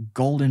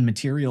golden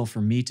material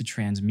for me to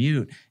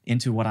transmute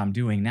into what I'm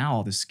doing now,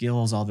 all the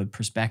skills, all the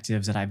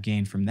perspectives that I've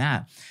gained from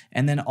that.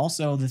 And then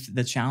also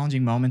the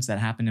challenging moments that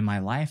happened in my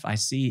life, I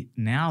see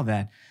now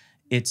that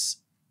it's,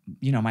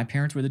 my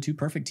parents were the two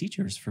perfect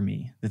teachers for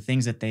me. The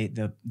things that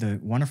the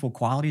wonderful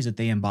qualities that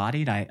they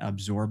embodied, I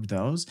absorbed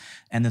those.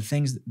 And the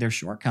things, their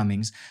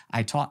shortcomings,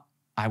 I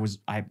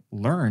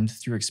learned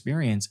through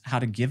experience how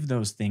to give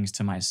those things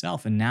to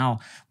myself. And now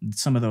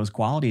some of those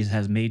qualities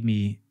has made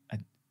me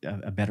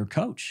a better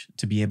coach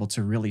to be able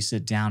to really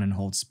sit down and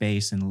hold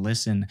space and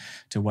listen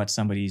to what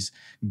somebody's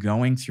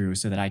going through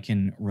so that I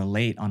can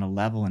relate on a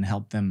level and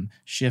help them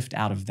shift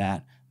out of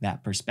that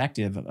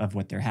perspective of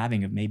what they're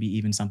having, of maybe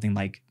even something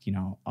like,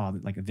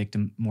 like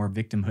more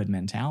victimhood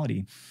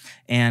mentality.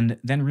 And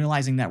then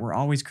realizing that we're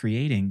always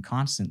creating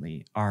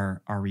constantly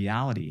our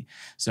reality.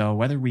 So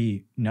whether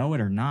we know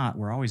it or not,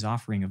 we're always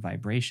offering a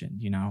vibration,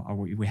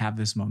 we have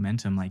this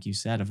momentum, like you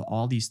said, of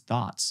all these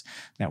thoughts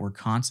that we're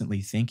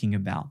constantly thinking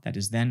about that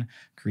is then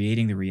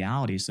creating the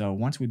reality. So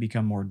once we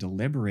become more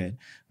deliberate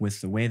with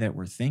the way that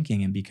we're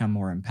thinking and become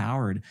more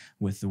empowered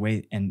with the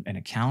way and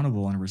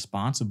accountable and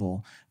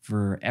responsible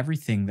for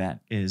everything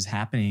that is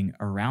happening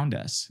around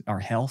us, our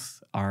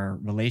health, our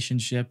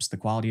relationships, the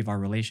quality of our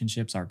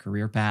relationships, our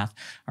career path,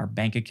 our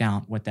bank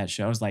account, what that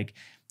shows, like,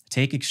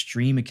 take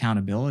extreme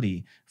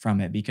accountability from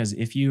it. Because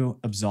if you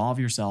absolve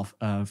yourself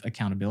of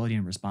accountability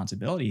and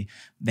responsibility,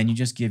 then you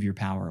just give your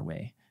power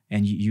away.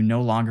 And you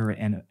no longer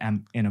in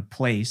a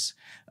place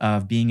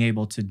of being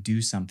able to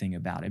do something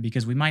about it,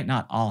 because we might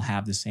not all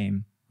have the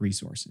same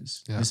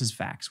resources. Yeah. This is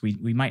facts.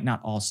 We might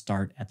not all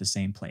start at the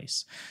same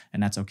place,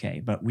 and that's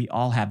okay. But we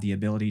all have the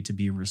ability to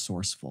be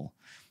resourceful,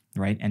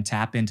 right? And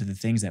tap into the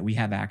things that we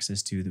have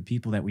access to, the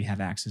people that we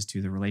have access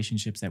to, the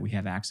relationships that we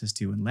have access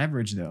to, and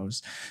leverage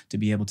those to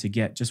be able to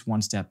get just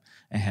one step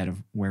ahead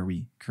of where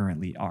we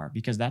currently are.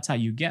 Because that's how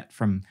you get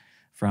from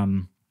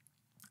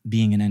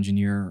being an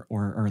engineer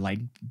or like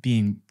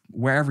being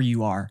wherever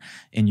you are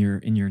in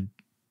your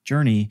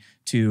journey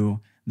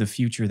to the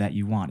future that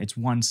you want. It's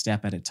one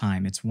step at a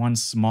time. It's one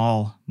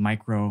small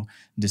micro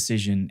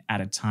decision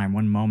at a time,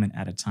 one moment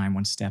at a time,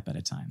 one step at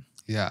a time.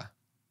 Yeah,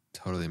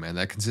 totally, man.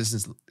 That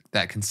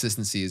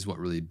consistency is what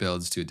really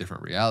builds to a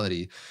different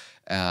reality.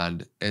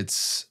 And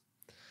it's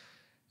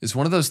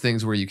one of those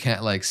things where you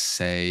can't like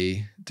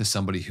say to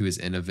somebody who is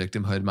in a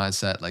victimhood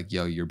mindset, like,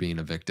 yo, you're being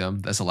a victim.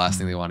 That's the last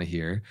thing they want to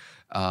hear.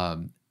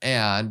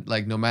 And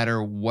like, no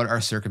matter what our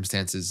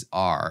circumstances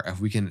are,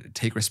 if we can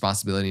take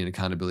responsibility and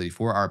accountability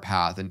for our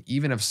path, and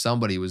even if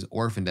somebody was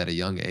orphaned at a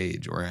young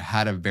age or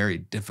had a very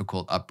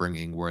difficult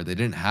upbringing where they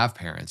didn't have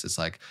parents, it's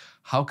like,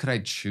 how could I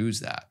choose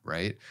that,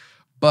 right?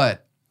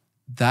 But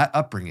that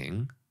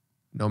upbringing,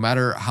 no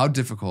matter how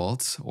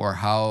difficult or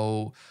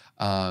how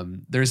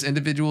there's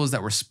individuals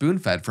that were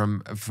spoon-fed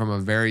from a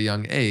very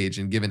young age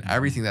and given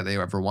everything that they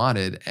ever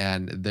wanted,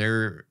 and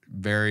they're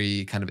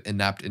very kind of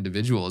inept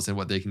individuals in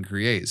what they can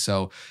create.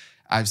 So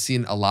I've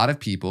seen a lot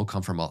of people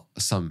come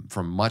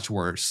from much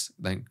worse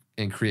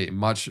and create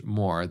much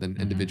more than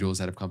individuals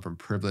that have come from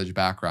privileged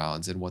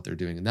backgrounds and what they're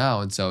doing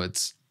now. And so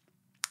it's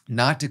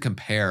not to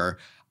compare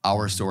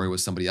our story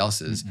was somebody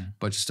else's,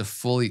 but just to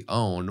fully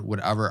own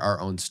whatever our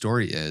own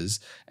story is,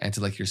 and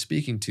to, like you're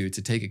speaking to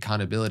take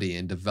accountability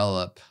and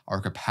develop our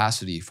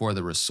capacity for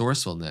the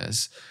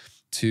resourcefulness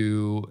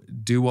to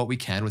do what we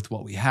can with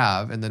what we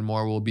have, and then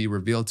more will be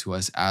revealed to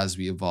us as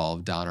we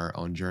evolve down our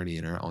own journey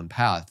and our own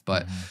path.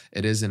 But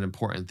it is an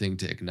important thing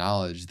to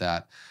acknowledge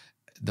that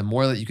the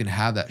more that you can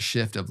have that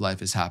shift of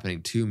life is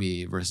happening to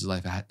me versus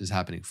life is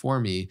happening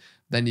for me,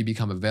 then you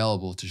become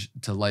available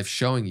to life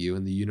showing you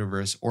and the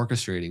universe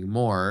orchestrating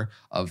more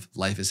of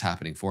life is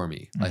happening for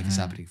me. Life is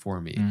happening for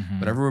me.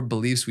 Whatever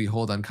beliefs we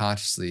hold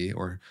unconsciously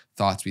or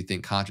thoughts we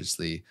think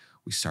consciously,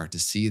 we start to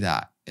see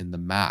that in the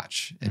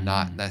match, and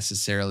not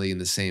necessarily in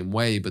the same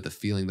way, but the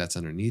feeling that's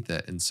underneath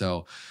it. And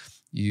so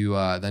you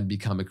then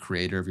become a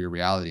creator of your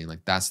reality. And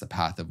like, that's the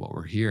path of what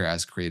we're here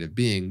as creative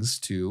beings,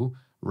 to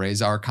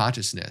raise our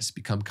consciousness,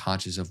 become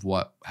conscious of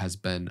what has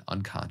been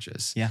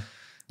unconscious.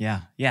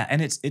 Yeah.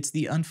 And it's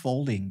the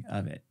unfolding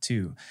of it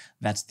too.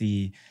 That's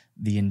the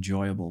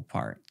enjoyable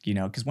part,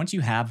 because once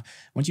you have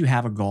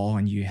a goal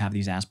and you have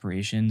these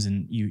aspirations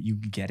and you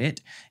get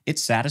it,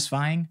 it's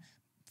satisfying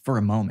for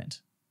a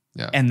moment.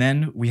 Yeah. And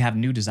then we have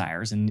new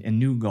desires and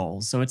new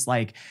goals. So it's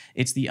like,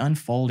 it's the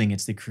unfolding,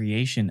 it's the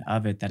creation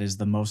of it that is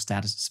the most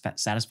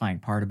satisfying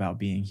part about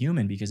being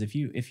human. Because if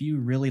you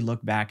really look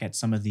back at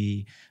some of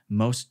the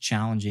most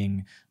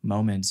challenging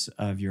moments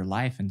of your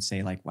life and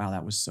say like, wow,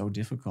 that was so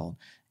difficult.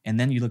 And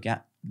then you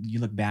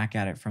look back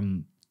at it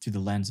through the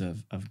lens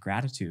of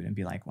gratitude and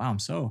be like, wow, I'm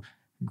so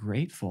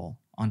grateful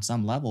on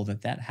some level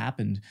that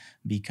happened,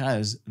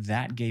 because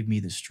that gave me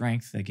the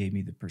strength, that gave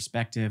me the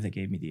perspective, that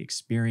gave me the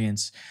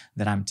experience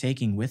that I'm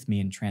taking with me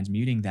and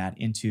transmuting that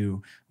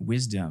into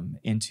wisdom,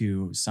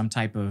 into some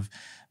type of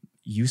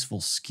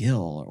useful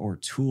skill or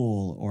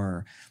tool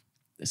or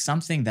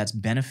something that's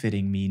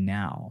benefiting me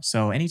now.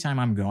 So anytime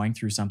I'm going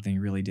through something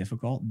really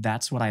difficult,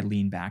 that's what I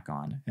lean back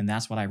on. And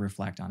that's what I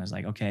reflect on, is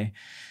like, okay,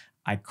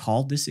 I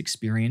called this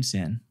experience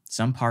in.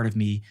 Some part of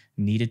me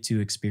needed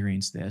to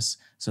experience this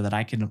so that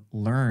I can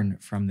learn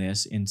from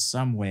this in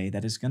some way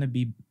that is going to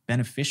be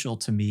beneficial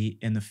to me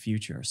in the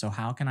future. So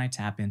how can I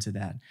tap into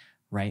that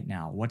right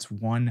now? What's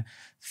one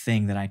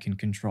thing that I can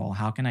control?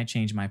 How can I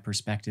change my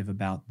perspective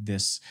about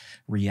this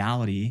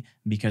reality?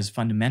 Because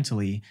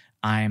fundamentally,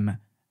 I'm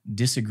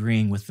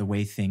disagreeing with the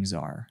way things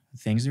are.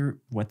 Things are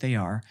what they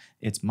are.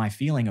 It's my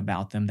feeling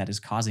about them that is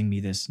causing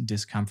me this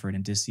discomfort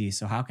and dis-ease.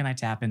 So how can I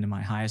tap into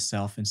my highest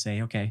self and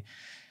say, okay,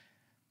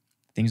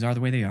 things are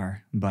the way they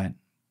are, but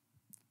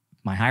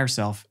my higher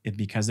self,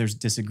 because there's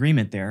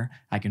disagreement there,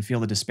 I can feel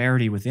the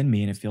disparity within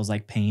me, and it feels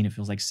like pain, it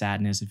feels like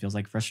sadness, it feels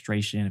like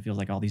frustration, it feels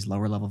like all these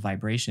lower level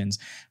vibrations.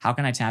 How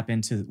can I tap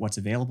into what's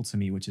available to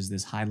me, which is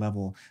this high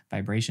level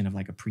vibration of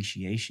like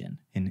appreciation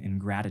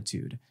and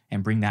gratitude,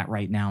 and bring that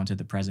right now into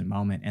the present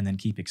moment, and then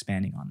keep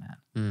expanding on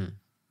that?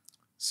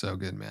 So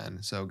good, man.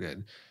 So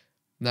good.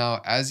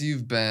 Now, as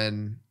you've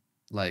been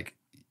like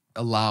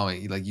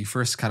allowing, like you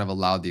first kind of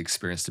allowed the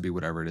experience to be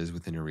whatever it is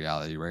within your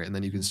reality, right? And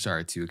then you can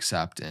start to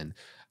accept and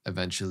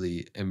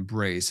eventually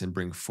embrace and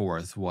bring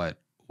forth what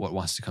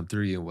wants to come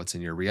through you and what's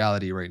in your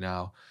reality right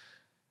now.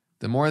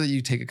 The more that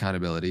you take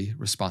accountability,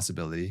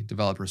 responsibility,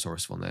 develop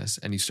resourcefulness,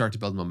 and you start to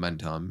build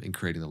momentum in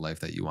creating the life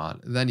that you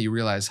want, then you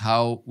realize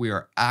how we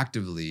are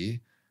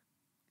actively,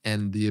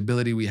 and the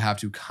ability we have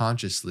to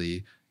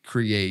consciously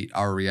create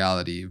our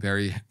reality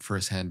very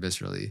firsthand,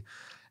 viscerally.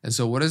 And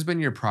so what has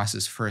been your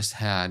process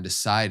firsthand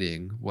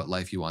deciding what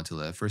life you want to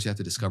live? First, you have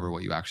to discover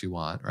what you actually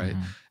want, right?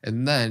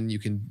 And then you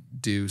can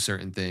do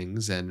certain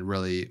things and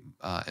really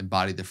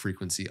embody the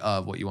frequency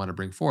of what you want to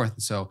bring forth.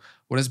 And so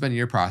what has been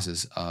your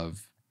process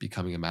of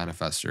becoming a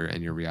manifester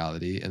in your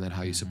reality, and then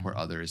how you support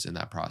others in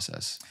that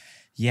process?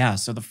 Yeah.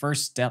 So the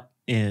first step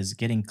is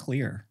getting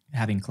clear,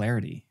 having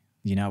clarity,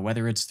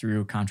 whether it's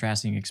through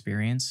contrasting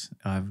experience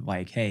of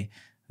like, hey,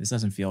 this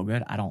doesn't feel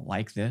good. I don't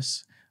like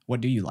this. What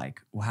do you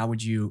like? Well, how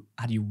do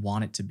you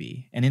want it to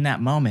be? And in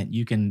that moment,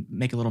 you can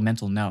make a little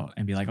mental note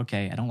and be like,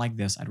 okay, I don't like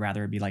this. I'd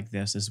rather it be like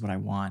this. This is what I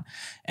want.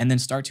 And then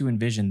start to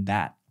envision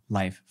that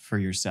life for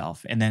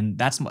yourself. And then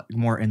that's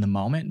more in the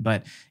moment,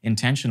 but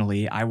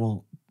intentionally, I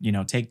will,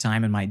 take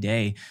time in my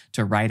day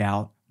to write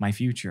out my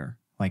future.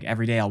 Like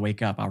every day I'll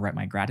wake up, I'll write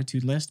my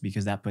gratitude list,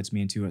 because that puts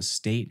me into a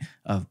state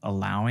of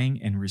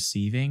allowing and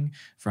receiving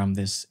from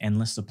this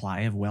endless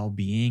supply of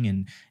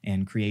well-being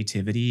and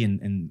creativity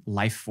and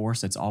life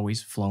force that's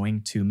always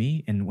flowing to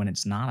me. And when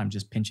it's not, I'm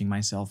just pinching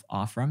myself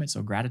off from it.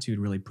 So gratitude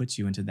really puts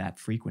you into that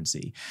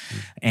frequency.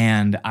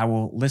 And I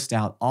will list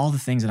out all the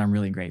things that I'm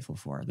really grateful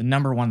for. The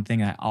number one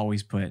thing I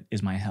always put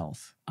is my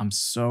health. I'm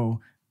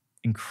so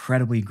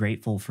incredibly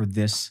grateful for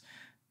this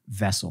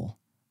vessel.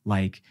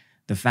 Like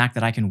the fact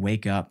that I can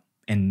wake up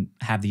and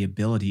have the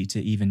ability to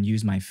even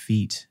use my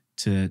feet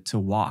to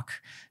walk,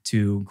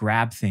 to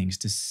grab things,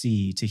 to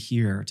see, to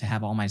hear, to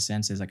have all my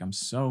senses. Like I'm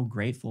so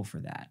grateful for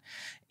that.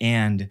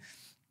 And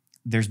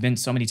there's been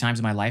so many times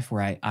in my life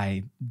where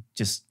I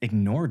just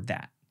ignored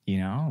that. You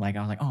know, like I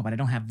was like, oh, but I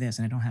don't have this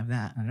and I don't have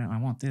that. I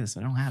want this.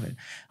 I don't have it.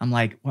 I'm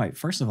like, wait,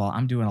 first of all,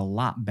 I'm doing a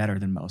lot better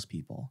than most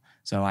people.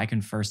 So I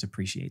can first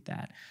appreciate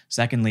that.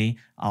 Secondly,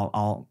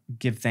 I'll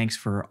give thanks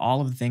for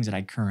all of the things that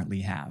I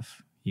currently have.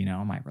 You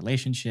know, my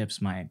relationships,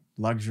 my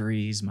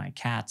luxuries, my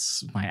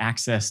cats, my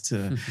access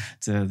to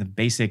the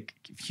basic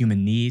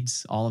human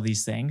needs, all of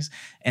these things.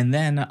 And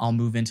then I'll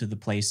move into the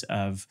place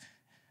of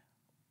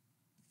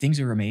things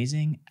are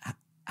amazing.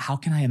 How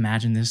can I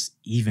imagine this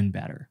even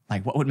better?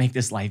 Like, what would make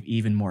this life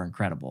even more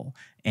incredible?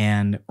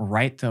 And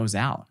write those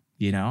out.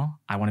 You know,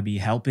 I want to be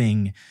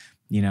helping,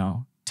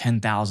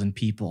 10,000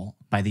 people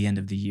by the end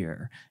of the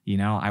year. You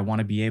know, I want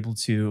to be able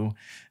to,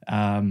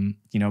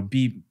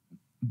 be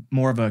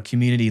more of a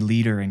community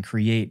leader and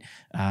create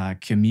a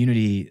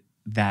community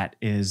that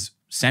is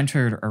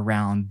centered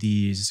around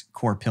these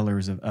core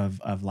pillars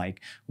of like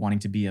wanting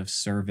to be of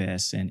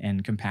service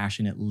and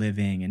compassionate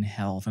living and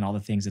health and all the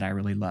things that I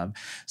really love.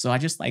 So I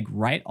just like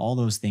write all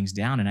those things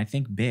down and I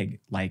think big,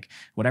 like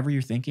whatever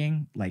you're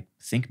thinking, like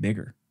think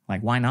bigger.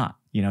 Like, why not?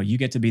 You know, you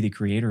get to be the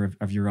creator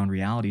of your own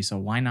reality. So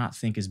why not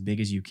think as big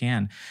as you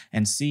can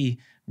and see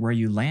where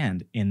you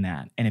land in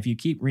that? And if you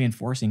keep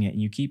reinforcing it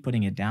and you keep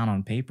putting it down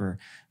on paper,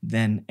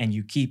 and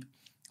you keep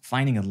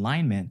finding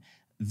alignment,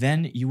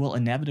 then you will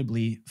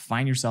inevitably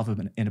find yourself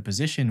in a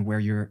position where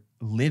you're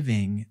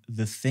living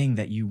the thing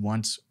that you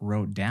once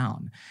wrote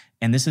down.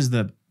 And this is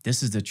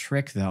the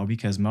trick though,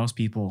 because most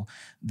people,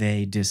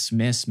 they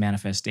dismiss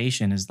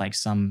manifestation as like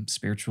some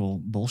spiritual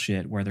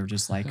bullshit where they're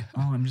just like,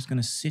 oh, I'm just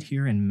going to sit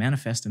here and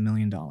manifest $1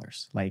 million.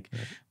 Like,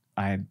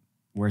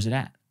 where's it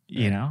at?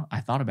 You know,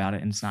 I thought about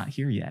it and it's not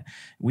here yet.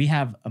 We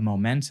have a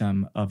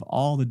momentum of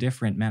all the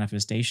different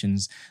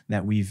manifestations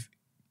that we've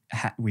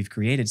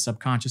created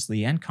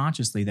subconsciously and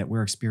consciously that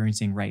we're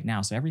experiencing right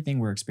now. So everything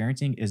we're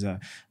experiencing is a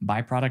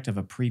byproduct of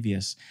a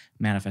previous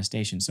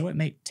manifestation. So it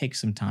may take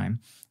some time,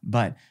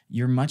 but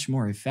you're much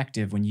more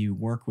effective when you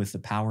work with the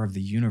power of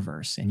the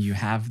universe and you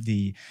have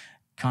the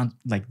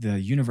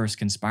universe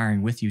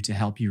conspiring with you to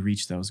help you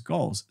reach those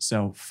goals.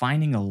 So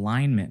finding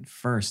alignment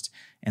first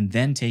and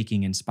then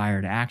taking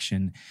inspired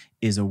action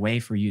is a way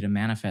for you to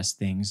manifest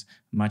things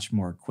much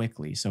more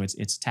quickly. So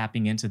it's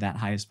tapping into that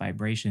highest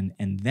vibration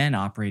and then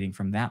operating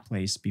from that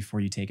place before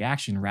you take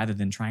action, rather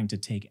than trying to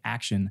take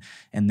action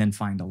and then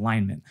find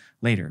alignment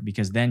later,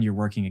 because then you're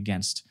working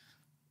against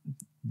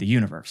the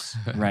universe,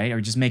 right? Or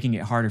just making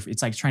it harder.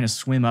 It's like trying to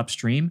swim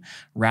upstream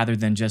rather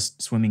than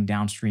just swimming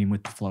downstream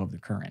with the flow of the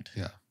current.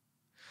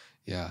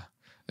 Yeah.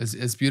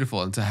 It's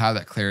beautiful. And to have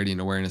that clarity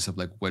and awareness of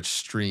like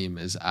which direction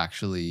is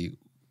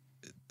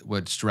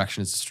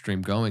the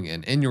stream going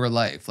in your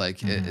life.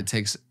 Like it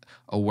takes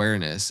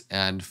awareness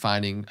and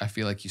finding, I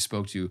feel like you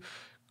spoke to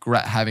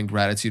having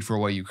gratitude for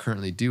what you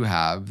currently do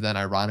have. Then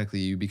ironically,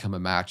 you become a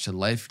match to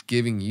life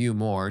giving you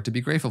more to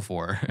be grateful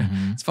for.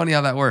 It's funny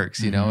how that works,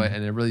 you know,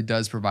 and it really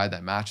does provide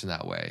that match in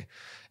that way.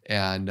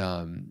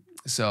 And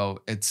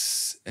so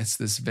it's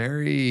this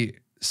very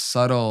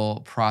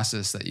subtle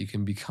process that you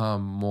can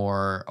become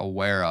more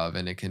aware of,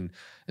 and it can,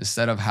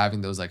 instead of having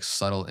those like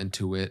subtle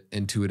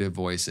intuitive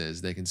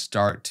voices, they can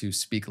start to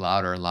speak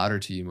louder and louder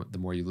to you the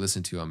more you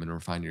listen to them and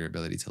refine your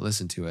ability to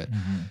listen to it.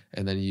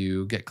 And then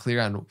you get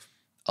clear on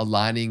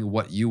aligning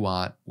what you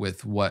want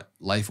with what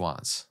life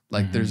wants.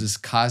 Like there's this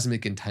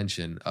cosmic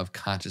intention of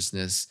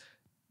consciousness,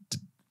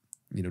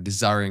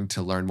 desiring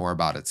to learn more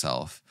about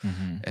itself.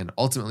 And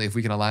ultimately, if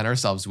we can align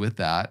ourselves with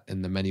that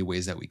in the many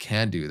ways that we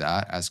can do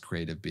that as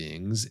creative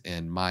beings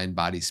in mind,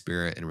 body,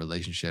 spirit, and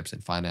relationships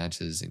and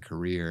finances and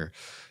career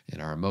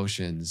and our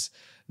emotions,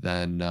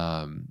 then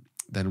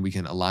we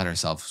can align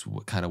ourselves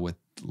kind of with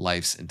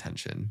life's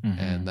intention.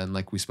 And then,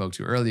 like we spoke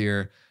to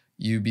earlier,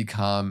 you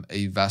become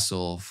a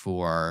vessel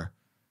for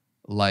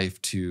life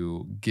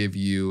to give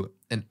you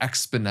an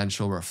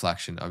exponential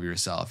reflection of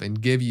yourself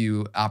and give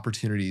you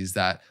opportunities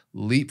that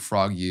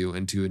leapfrog you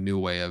into a new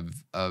way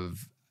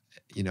of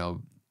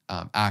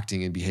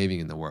acting and behaving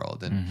in the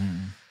world. And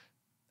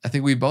I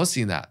think we've both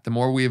seen that. The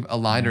more we've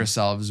aligned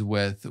ourselves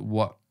with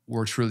what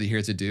we're truly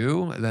here to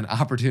do, then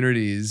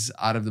opportunities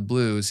out of the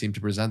blue seem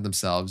to present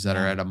themselves that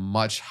are at a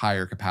much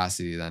higher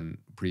capacity than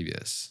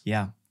previous.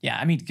 Yeah.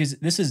 I mean, because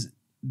this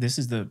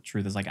is the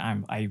truth. Is like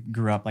I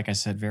grew up, like I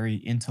said, very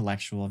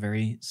intellectual,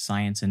 very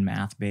science and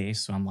math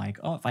based. So I'm like,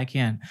 oh, if I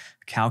can't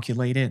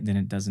calculate it, then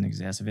it doesn't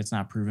exist. If it's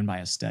not proven by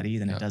a study,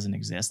 then it doesn't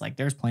exist. Like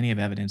there's plenty of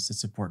evidence to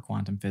support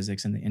quantum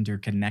physics and the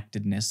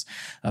interconnectedness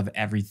of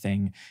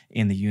everything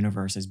in the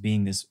universe as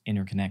being this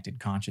interconnected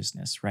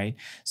consciousness, right?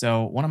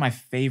 So one of my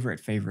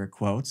favorite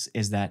quotes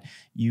is that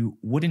you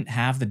wouldn't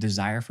have the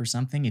desire for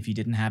something if you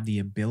didn't have the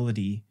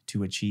ability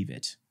to achieve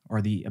it,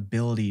 or the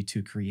ability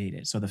to create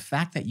it. So the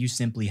fact that you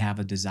simply have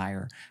a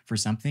desire for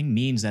something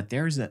means that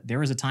there is a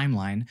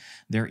timeline,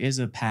 there is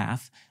a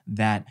path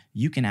that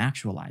you can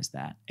actualize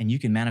that and you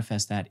can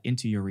manifest that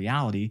into your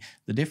reality.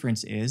 The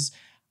difference is,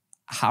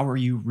 how are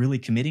you really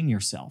committing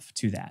yourself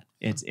to that?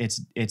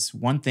 It's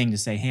one thing to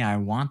say, hey, I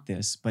want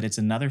this, but it's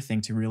another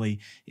thing to really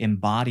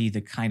embody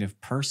the kind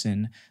of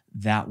person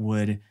that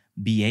would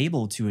be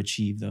able to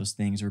achieve those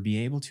things or be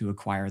able to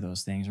acquire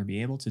those things or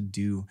be able to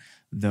do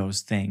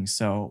those things.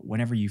 So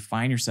whenever you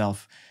find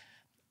yourself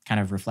kind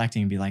of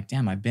reflecting and be like,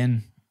 damn, I've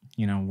been,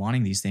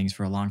 wanting these things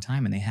for a long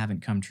time and they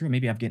haven't come true.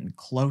 Maybe I've gotten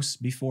close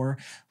before.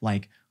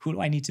 Like, who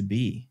do I need to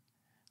be?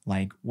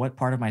 Like, what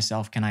part of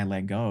myself can I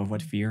let go of?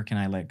 What fear can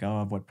I let go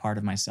of? What part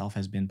of myself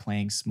has been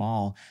playing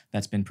small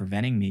that's been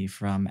preventing me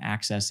from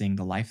accessing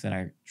the life that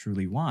I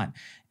truly want?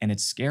 And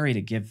it's scary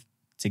to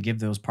give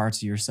those parts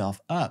of yourself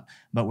up.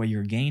 But what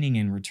you're gaining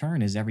in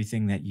return is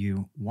everything that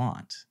you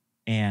want.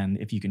 And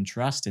if you can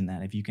trust in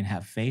that, if you can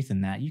have faith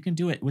in that, you can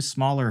do it with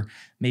smaller,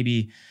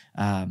 maybe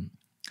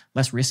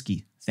less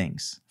risky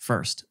things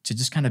first to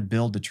just kind of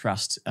build the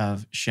trust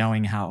of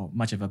showing how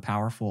much of a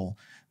powerful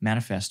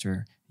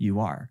manifester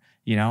you are.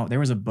 There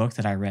was a book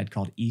that I read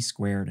called E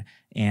Squared,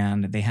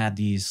 and they had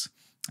these,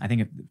 I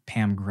think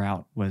Pam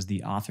Grout was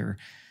the author.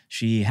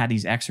 She had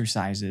these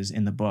exercises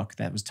in the book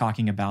that was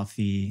talking about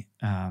the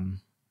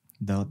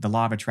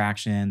law of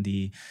attraction,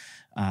 the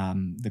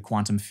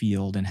quantum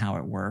field and how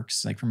it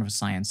works, like from a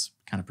science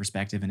kind of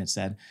perspective. And it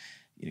said,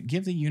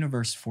 give the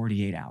universe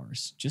 48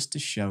 hours just to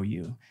show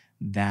you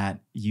that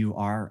you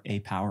are a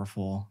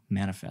powerful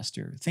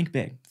manifester. Think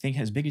big, think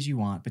as big as you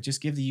want, but just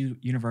give the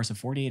universe a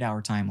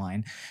 48-hour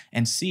timeline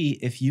and see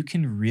if you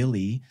can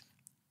really,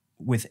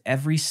 with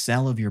every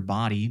cell of your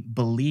body,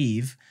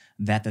 believe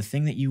that the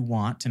thing that you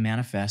want to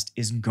manifest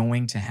is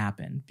going to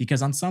happen.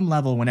 Because on some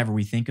level, whenever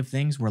we think of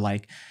things, we're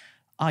like,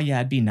 oh yeah,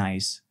 it'd be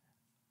nice,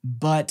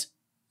 but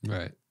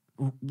right.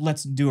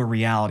 Let's do a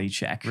reality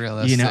check.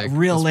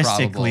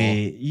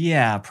 Realistically,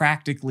 yeah,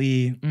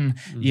 practically,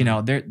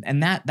 there,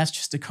 and that's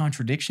just a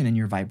contradiction in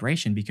your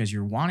vibration because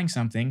you're wanting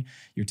something,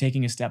 you're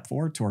taking a step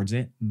forward towards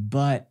it,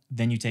 but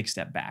then you take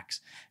step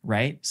backs,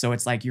 right? So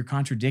it's like you're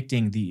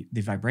contradicting the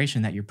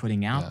vibration that you're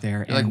putting out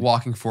there. You're like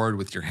walking forward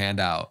with your hand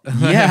out.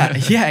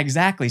 yeah,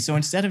 exactly. So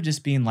instead of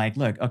just being like,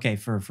 look, okay,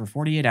 for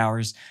 48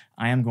 hours,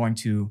 I am going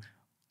to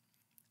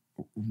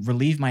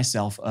relieve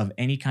myself of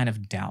any kind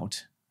of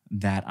doubt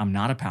that I'm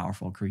not a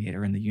powerful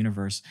creator and the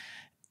universe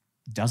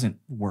doesn't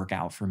work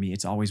out for me.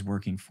 It's always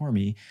working for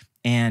me,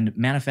 and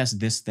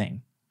manifest this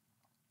thing.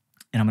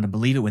 And I'm going to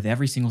believe it with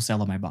every single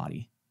cell of my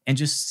body and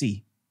just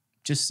see.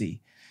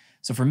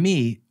 So for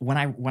me, when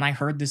I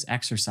heard this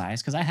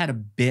exercise, because I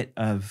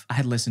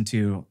had listened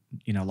to,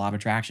 Law of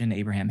Attraction,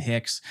 Abraham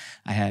Hicks,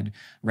 I had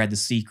read The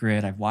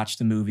Secret, I've watched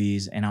the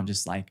movies, and I'm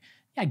just like,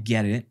 yeah, I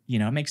get it.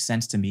 It makes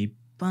sense to me.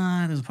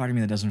 But there's a part of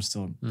me that doesn't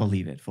still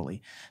believe it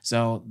fully.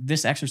 So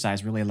this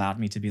exercise really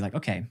allowed me to be like,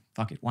 okay,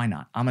 fuck it. Why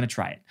not? I'm going to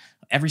try it.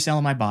 Every cell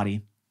in my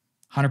body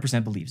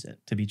 100% believes it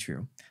to be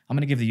true. I'm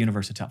going to give the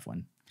universe a tough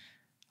one.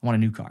 I want a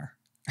new car.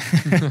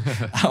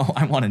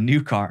 I want a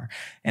new car.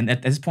 And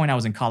at this point, I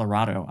was in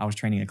Colorado. I was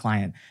training a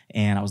client,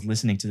 and I was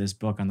listening to this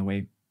book on the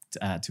way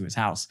to his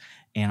house.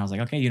 And I was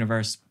like, okay,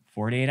 universe,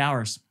 48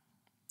 hours.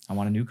 I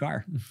want a new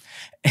car.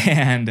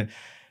 And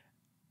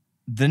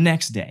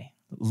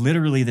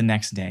literally the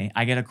next day,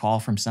 I get a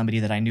call from somebody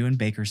that I knew in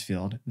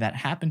Bakersfield that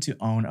happened to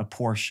own a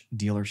Porsche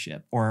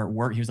dealership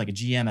he was like a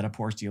GM at a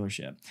Porsche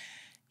dealership.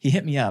 He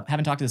hit me up.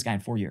 Haven't talked to this guy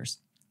in 4 years.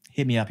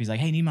 Hit me up. He's like,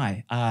 hey,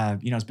 Nimai,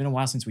 it's been a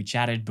while since we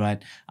chatted,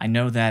 but I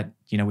know that,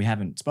 we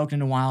haven't spoken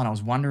in a while. And I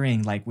was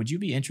wondering, like, would you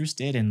be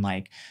interested in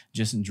like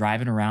just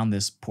driving around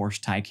this Porsche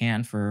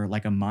Taycan for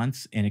like a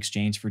month in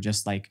exchange for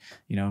just like,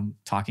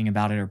 talking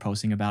about it or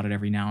posting about it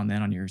every now and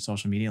then on your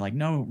social media? Like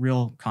no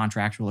real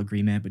contractual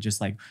agreement, but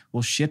just like,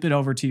 we'll ship it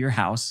over to your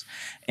house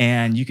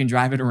and you can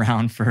drive it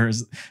around for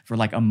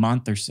like a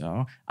month or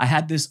so. I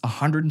had this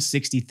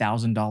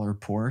 $160,000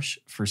 Porsche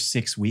for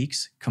 6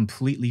 weeks,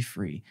 completely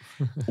free,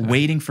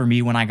 waiting for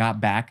me when I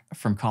got back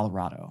from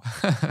Colorado.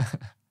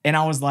 And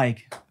I was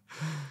like,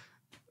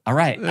 all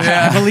right,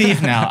 I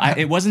believe now.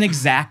 It wasn't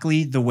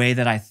exactly the way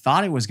that I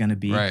thought it was going to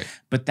be,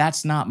 but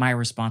that's not my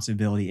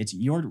responsibility. It's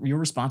your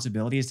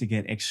responsibility is to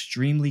get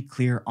extremely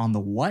clear on the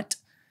what.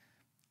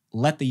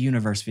 Let the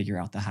universe figure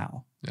out the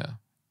how. Yeah.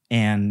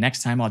 And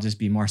next time I'll just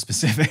be more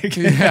specific.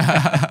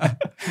 Yeah.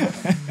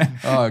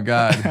 Oh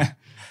God.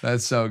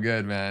 That's so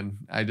good, man.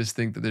 I just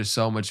think that there's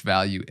so much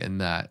value in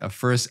that. Of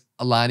first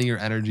aligning your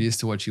energies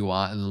to what you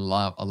want and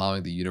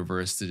allowing the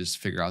universe to just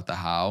figure out the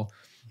how.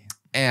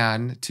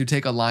 And to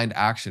take aligned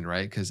action,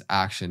 right? Because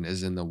action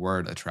is in the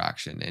word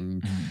attraction.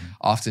 And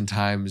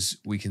oftentimes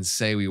we can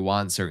say we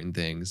want certain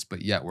things,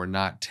 but yet we're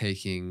not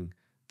taking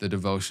the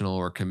devotional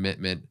or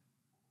commitment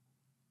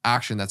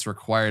action that's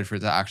required for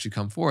it to actually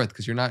come forth,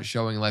 because you're not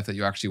showing life that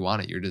you actually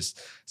want it. It's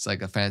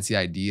like a fancy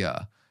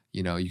idea.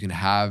 You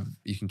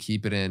can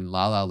keep it in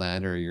la la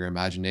land or your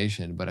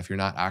imagination, but if you're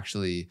not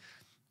actually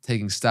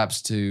taking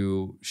steps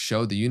to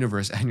show the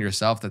universe and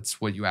yourself that's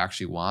what you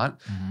actually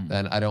want,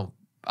 then I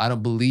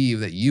don't believe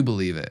that you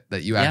believe it,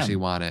 that you actually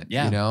want it,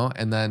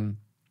 And then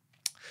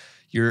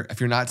if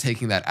you're not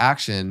taking that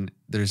action,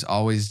 there's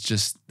always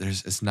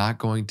it's not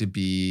going to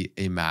be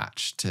a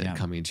match to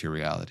coming to your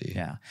reality.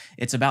 Yeah.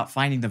 It's about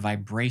finding the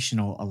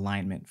vibrational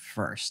alignment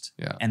first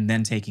and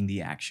then taking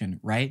the action,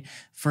 right?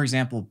 For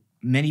example,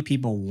 many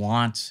people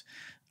want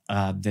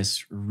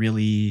this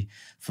really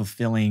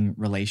fulfilling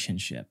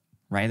relationship,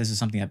 right? This is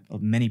something that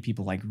many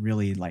people like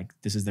really like.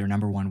 This is their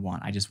number one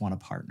want. I just want a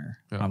partner.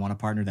 Yeah. I want a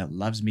partner that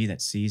loves me,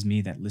 that sees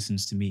me, that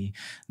listens to me,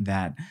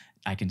 that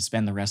I can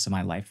spend the rest of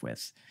my life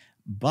with.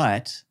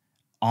 But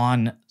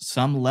on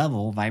some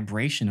level,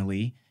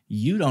 vibrationally,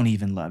 you don't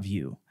even love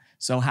you.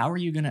 So how are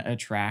you going to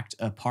attract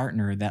a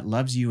partner that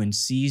loves you and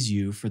sees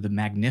you for the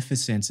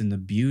magnificence and the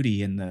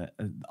beauty and the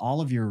all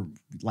of your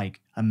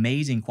like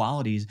amazing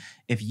qualities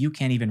if you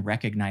can't even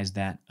recognize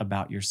that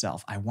about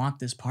yourself? I want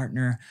this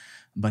partner,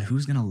 but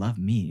who's going to love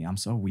me? I'm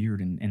so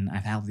weird. And I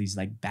have these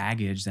like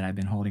baggage that I've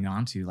been holding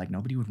on to. Like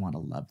nobody would want to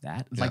love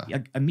that. Yeah.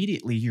 Like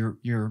immediately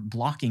you're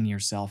blocking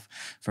yourself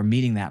from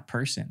meeting that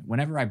person.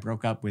 Whenever I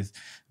broke up with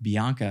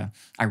Bianca,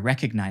 I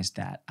recognized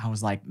that. I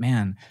was like,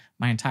 man,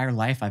 my entire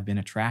life I've been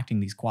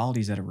attracting these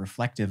qualities that are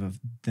reflective of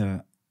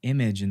the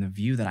image and the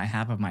view that I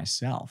have of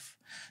myself.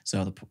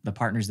 So the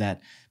partners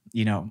that,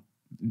 you know,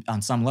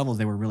 on some levels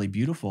they were really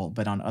beautiful,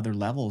 but on other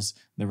levels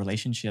the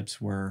relationships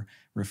were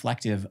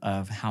reflective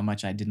of how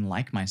much I didn't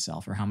like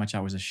myself, or how much I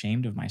was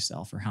ashamed of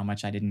myself, or how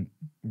much I didn't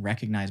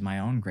recognize my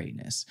own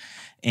greatness.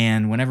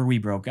 And whenever we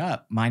broke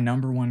up, my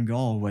number one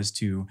goal was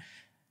to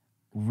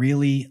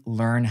really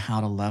learn how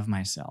to love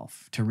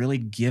myself, to really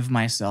give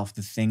myself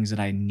the things that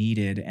I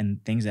needed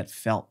and things that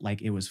felt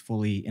like it was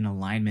fully in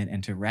alignment,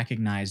 and to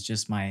recognize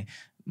just my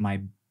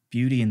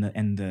beauty and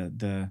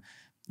the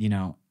you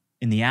know,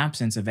 in the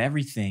absence of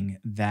everything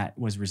that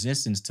was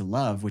resistance to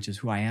love, which is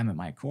who I am at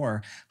my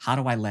core. How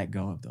do I let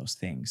go of those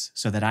things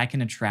so that I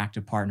can attract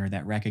a partner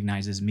that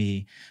recognizes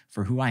me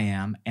for who I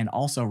am and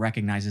also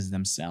recognizes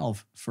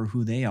themselves for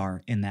who they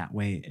are in that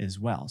way as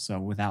well? So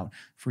without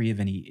free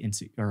of any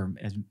or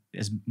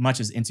as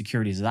much as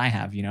insecurities as I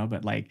have, you know,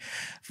 but like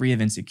free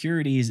of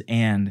insecurities.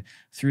 And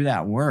through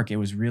that work, it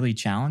was really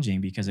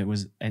challenging because it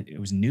was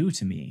new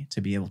to me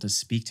to be able to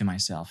speak to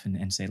myself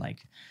and say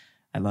like,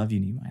 I love you,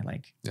 Nimai.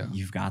 Like,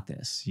 you've got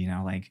this, you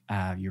know, like,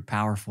 you're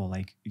powerful.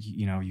 Like,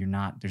 you know,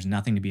 there's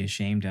nothing to be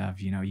ashamed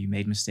of. You know, you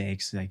made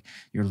mistakes, like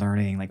you're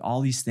learning, like all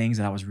these things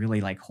that I was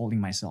really like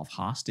holding myself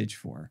hostage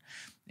for,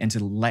 and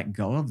to let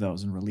go of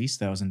those and release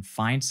those and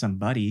find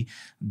somebody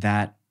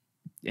that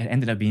it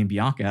ended up being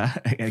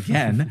Bianca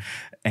again.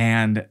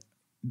 And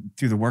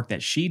through the work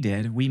that she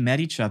did, we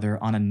met each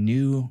other on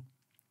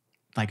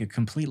a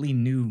completely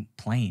new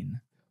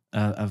plane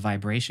of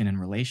vibration and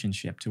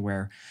relationship, to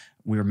where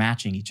we're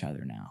matching each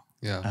other now.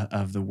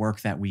 Of the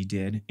work that we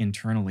did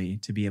internally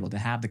to be able to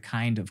have the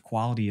kind of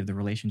quality of the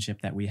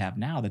relationship that we have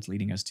now that's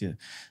leading us to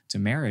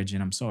marriage.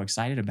 And I'm so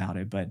excited about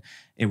it. But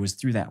it was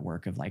through that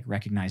work of like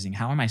recognizing,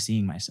 how am I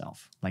seeing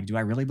myself? Like, do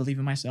I really believe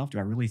in myself? Do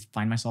I really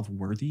find myself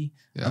worthy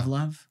of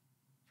love?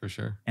 For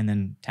sure. And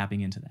then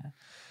tapping into that.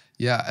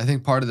 Yeah, I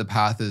think part of the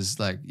path is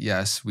like,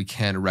 yes, we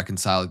can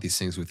reconcile these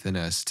things within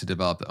us to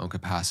develop our own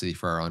capacity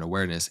for our own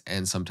awareness.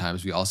 And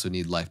sometimes we also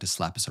need life to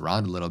slap us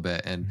around a little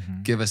bit and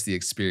give us the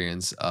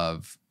experience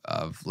of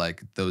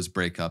like those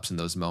breakups and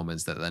those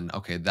moments that then,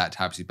 okay, that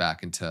taps you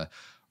back into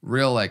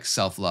real like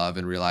self-love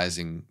and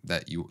realizing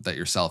that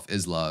yourself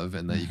is love,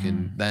 and that you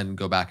can then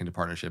go back into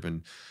partnership.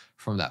 And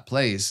from that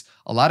place,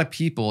 a lot of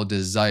people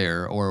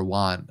desire or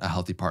want a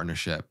healthy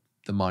partnership,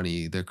 the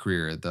money, the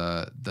career,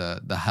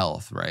 the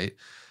health, right?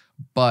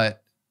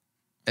 But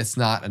it's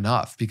not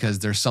enough, because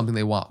there's something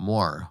they want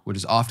more, which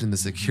is often the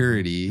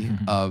security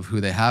of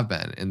who they have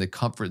been, in the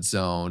comfort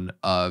zone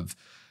of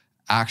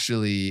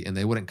actually, and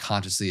they wouldn't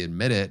consciously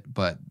admit it,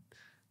 but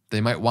they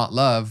might want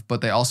love,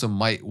 but they also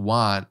might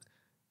want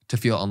to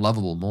feel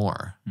unlovable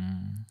more.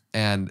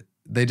 And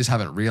they just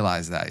haven't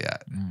realized that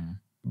yet.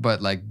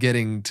 But like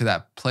getting to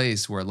that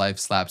place where life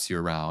slaps you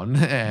around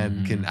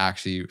and can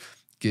actually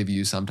give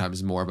you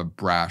sometimes more of a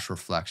brash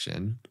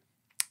reflection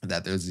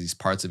that there's these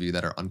parts of you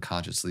that are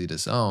unconsciously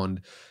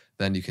disowned,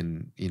 then you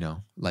can, you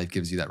know, life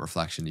gives you that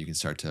reflection. You can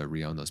start to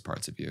re-own those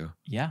parts of you.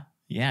 Yeah.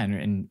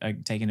 And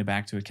taking it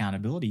back to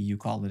accountability, you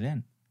called it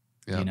in.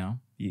 You know,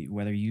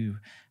 whether you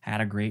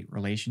had a great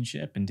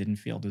relationship and didn't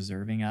feel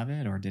deserving of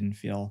it, or didn't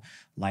feel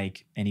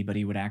like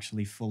anybody would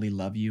actually fully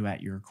love you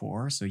at your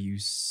core. So you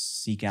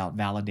seek out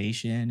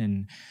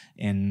validation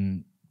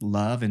and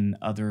love in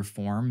other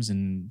forms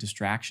and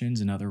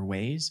distractions in other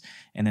ways,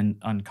 and then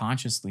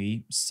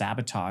unconsciously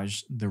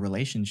sabotage the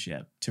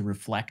relationship to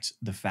reflect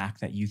the fact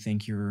that you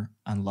think you're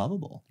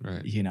unlovable.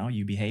 Right. You know,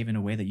 you behave in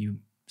a way that you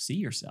see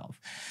yourself.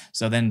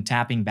 So then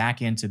tapping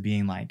back into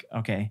being like,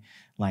 okay,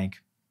 like,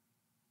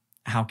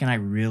 how can I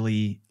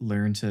really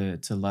learn to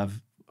love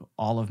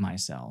all of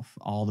myself,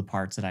 all the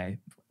parts that I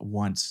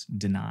once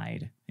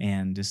denied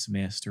and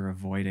dismissed or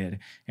avoided,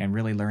 and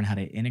really learn how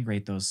to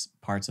integrate those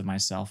parts of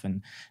myself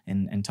and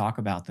talk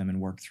about them and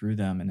work through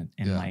them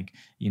and like,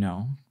 you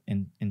know,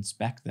 and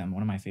inspect them.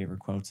 One of my favorite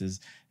quotes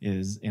is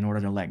in order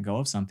to let go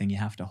of something, you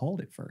have to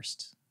hold it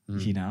first.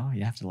 You know,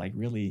 you have to like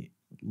really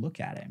look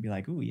at it and be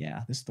like, oh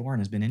yeah, this thorn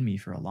has been in me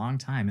for a long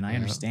time, and I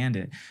understand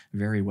it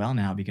very well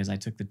now because I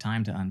took the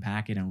time to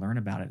unpack it and learn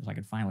about it so I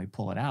could finally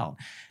pull it out.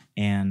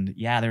 And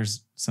yeah,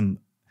 there's some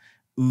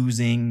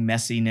oozing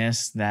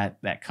messiness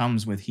that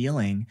comes with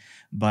healing.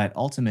 But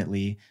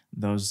ultimately,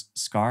 those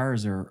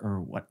scars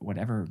or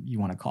whatever you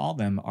want to call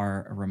them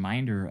are a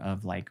reminder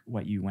of like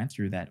what you went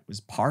through that was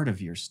part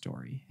of your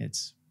story.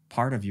 It's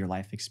part of your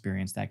life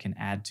experience that can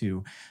add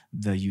to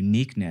the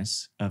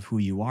uniqueness of who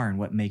you are and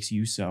what makes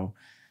you so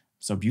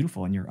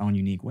beautiful in your own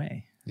unique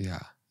way. Yeah.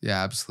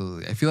 Yeah,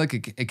 absolutely. I feel like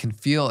it can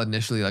feel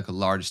initially like a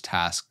large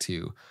task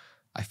too.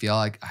 I feel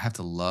like I have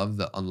to love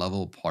the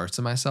unlovable parts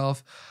of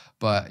myself.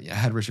 But I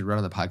had Richard Rudd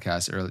on the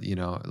podcast early,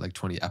 like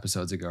 20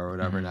 episodes ago or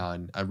whatever now.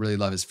 And I really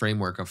love his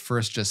framework of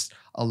first just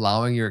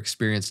allowing your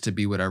experience to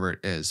be whatever it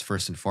is,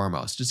 first and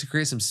foremost, just to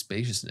create some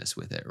spaciousness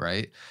with it,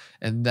 right?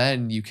 And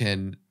then you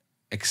can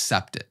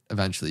accept it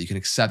eventually. You can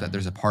accept that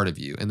there's a part of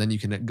you, and then you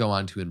can go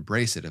on to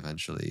embrace it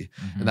eventually.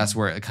 And that's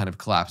where it kind of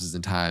collapses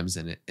in times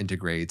and it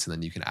integrates, and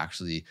then you can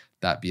actually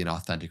that be an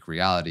authentic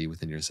reality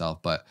within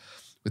yourself. But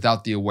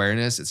without the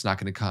awareness, it's not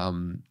going to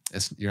come,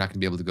 you're not going to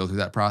be able to go through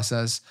that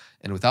process.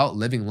 And without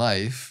living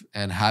life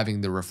and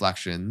having the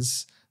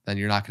reflections, then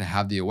you're not going to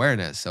have the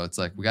awareness. So it's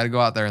like, we got to go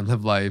out there and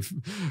live life,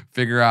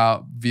 figure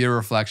out via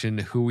reflection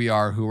who we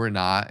are, who we're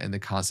not, and the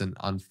constant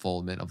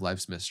unfoldment of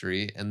life's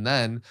mystery. And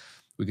then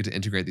we get to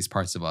integrate these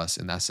parts of us.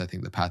 And that's, I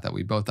think, the path that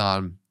we both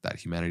on, that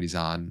humanity's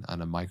on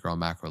a micro and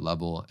macro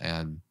level.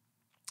 And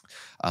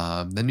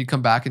then you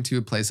come back into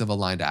a place of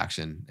aligned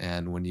action.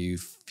 And when you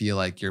feel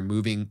like you're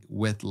moving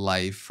with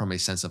life from a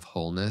sense of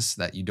wholeness,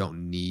 that you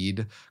don't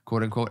need,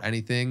 quote unquote,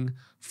 anything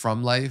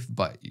from life,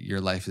 but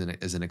your life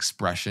is an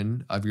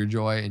expression of your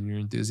joy and your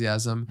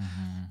enthusiasm,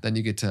 then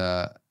you get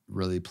to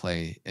really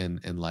play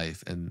in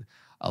life and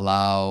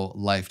allow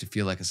life to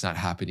feel like it's not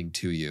happening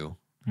to you,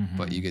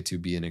 but you get to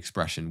be an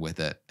expression with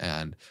it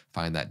and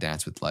find that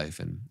dance with life.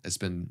 And it's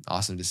been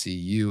awesome to see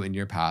you in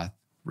your path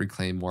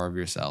reclaim more of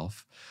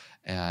yourself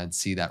and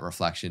see that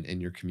reflection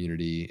in your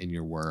community, in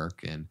your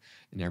work, and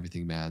in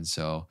everything, man.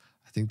 So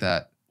I think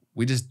that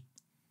we just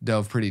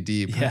dove pretty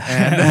deep. Yeah,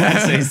 and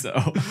I'd say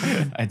so.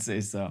 I'd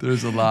say so.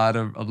 There's a lot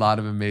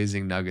of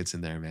amazing nuggets in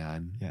there,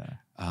 man. Yeah.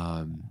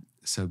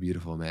 So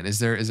beautiful, man. Is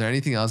there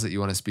anything else that you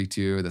want to speak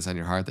to that's on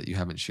your heart that you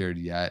haven't shared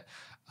yet?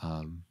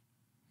 No,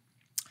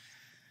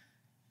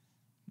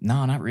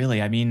 not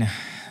really. I mean,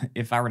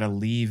 if I were to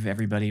leave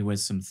everybody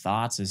with some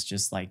thoughts, it's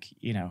just like,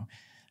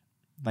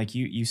 like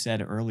you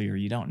said earlier,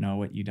 you don't know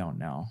what you don't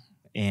know.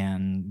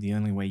 And the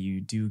only way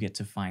you do get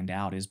to find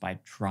out is by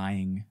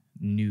trying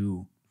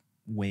new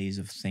ways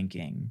of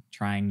thinking,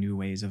 trying new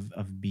ways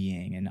of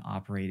being and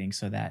operating,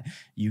 so that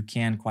you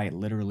can quite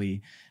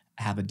literally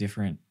have a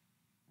different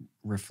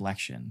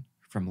reflection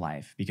from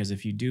life. Because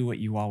if you do what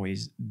you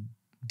always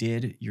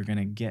did, you're going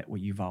to get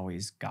what you've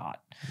always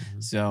got.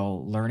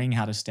 So learning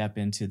how to step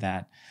into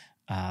that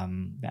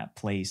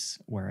place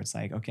where it's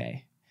like,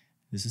 okay,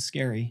 this is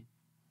scary,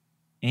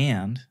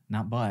 and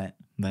not but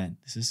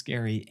this is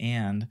scary,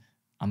 and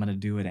I'm going to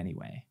do it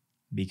anyway,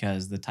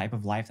 because the type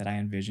of life that I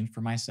envisioned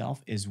for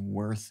myself is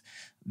worth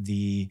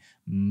the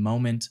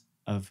moment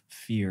of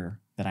fear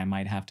that I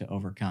might have to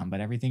overcome. But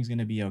everything's going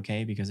to be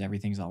okay, because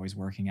everything's always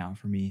working out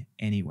for me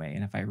anyway.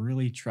 And if I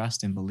really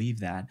trust and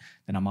believe that,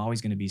 then I'm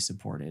always going to be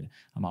supported.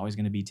 I'm always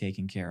going to be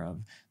taken care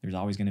of. There's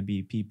always going to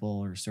be people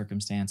or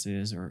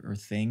circumstances or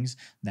things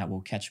that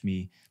will catch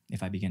me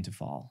if I begin to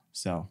fall.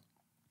 So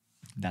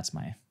that's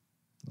my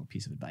little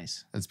piece of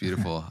advice. That's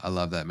beautiful. I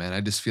love that, man.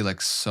 I just feel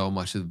like so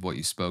much of what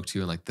you spoke to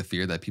and like the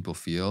fear that people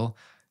feel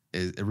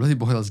it really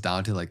boils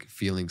down to like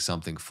feeling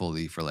something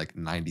fully for like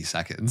 90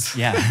 seconds.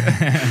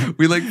 Yeah.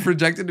 We like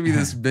project it to be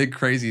this big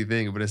crazy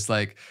thing, but it's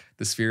like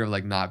this fear of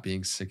like not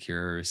being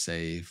secure or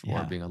safe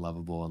or being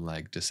unlovable, and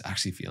like just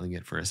actually feeling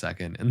it for a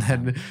second. And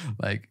then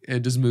like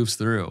it just moves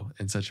through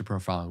in such a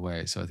profound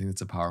way. So I think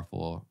it's a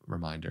powerful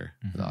reminder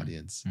for the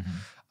audience.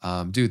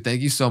 Dude,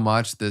 thank you so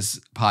much. This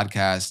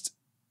podcast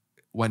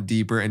went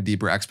deeper and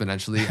deeper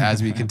exponentially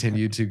as we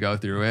continue to go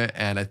through it.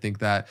 And I think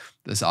that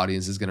this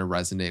audience is going to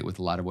resonate with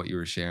a lot of what you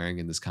were sharing,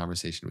 and this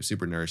conversation was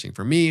super nourishing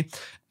for me,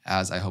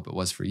 as I hope it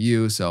was for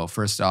you. So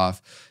first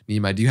off,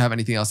 Nimai, do you have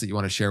anything else that you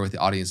want to share with the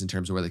audience in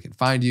terms of where they can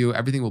find you?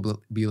 Everything will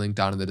be linked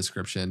down in the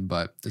description,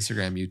 but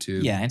Instagram,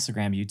 YouTube. Yeah,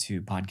 Instagram,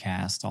 YouTube,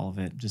 podcast, all of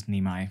it. Just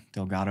Nimai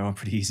Delgado.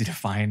 Pretty easy to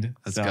find.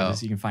 Let's go.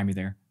 You can find me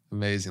there.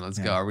 Amazing. Let's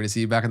go. Are we going to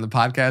see you back on the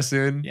podcast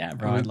soon? Yeah,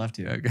 bro. I'd love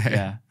to. Okay.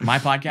 Yeah. My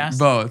podcast?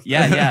 Both.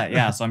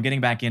 Yeah. So I'm getting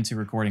back into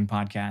recording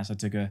podcasts. I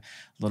took a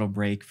little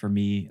break for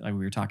me, like we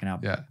were talking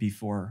about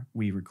before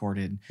we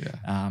recorded.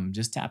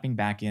 Just tapping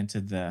back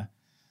into the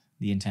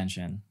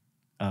intention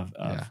of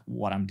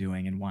what I'm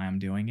doing and why I'm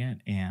doing it,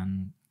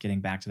 and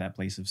getting back to that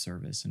place of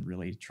service and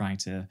really trying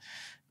to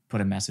put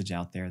a message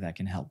out there that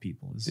can help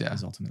people is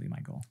ultimately my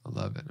goal. I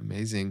love it.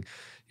 Amazing.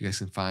 You guys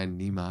can find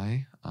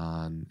Nimai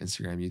on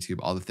Instagram, YouTube,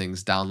 all the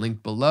things down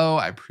linked below.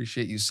 I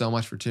appreciate you so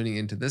much for tuning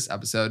into this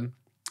episode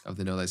of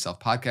the Know Thyself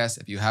podcast.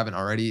 If you haven't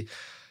already,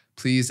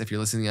 please, if you're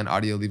listening on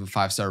audio, leave a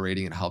 5-star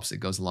rating. It helps. It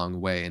goes a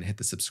long way. And hit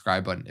the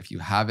subscribe button if you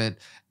haven't.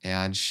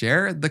 And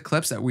share the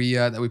clips that we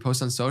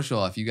post on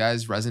social. If you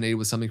guys resonated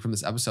with something from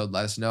this episode,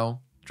 let us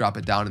know. drop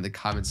it down in the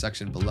comment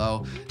section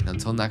below. And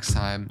until next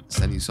time,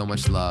 sending you so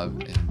much love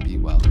and be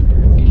well.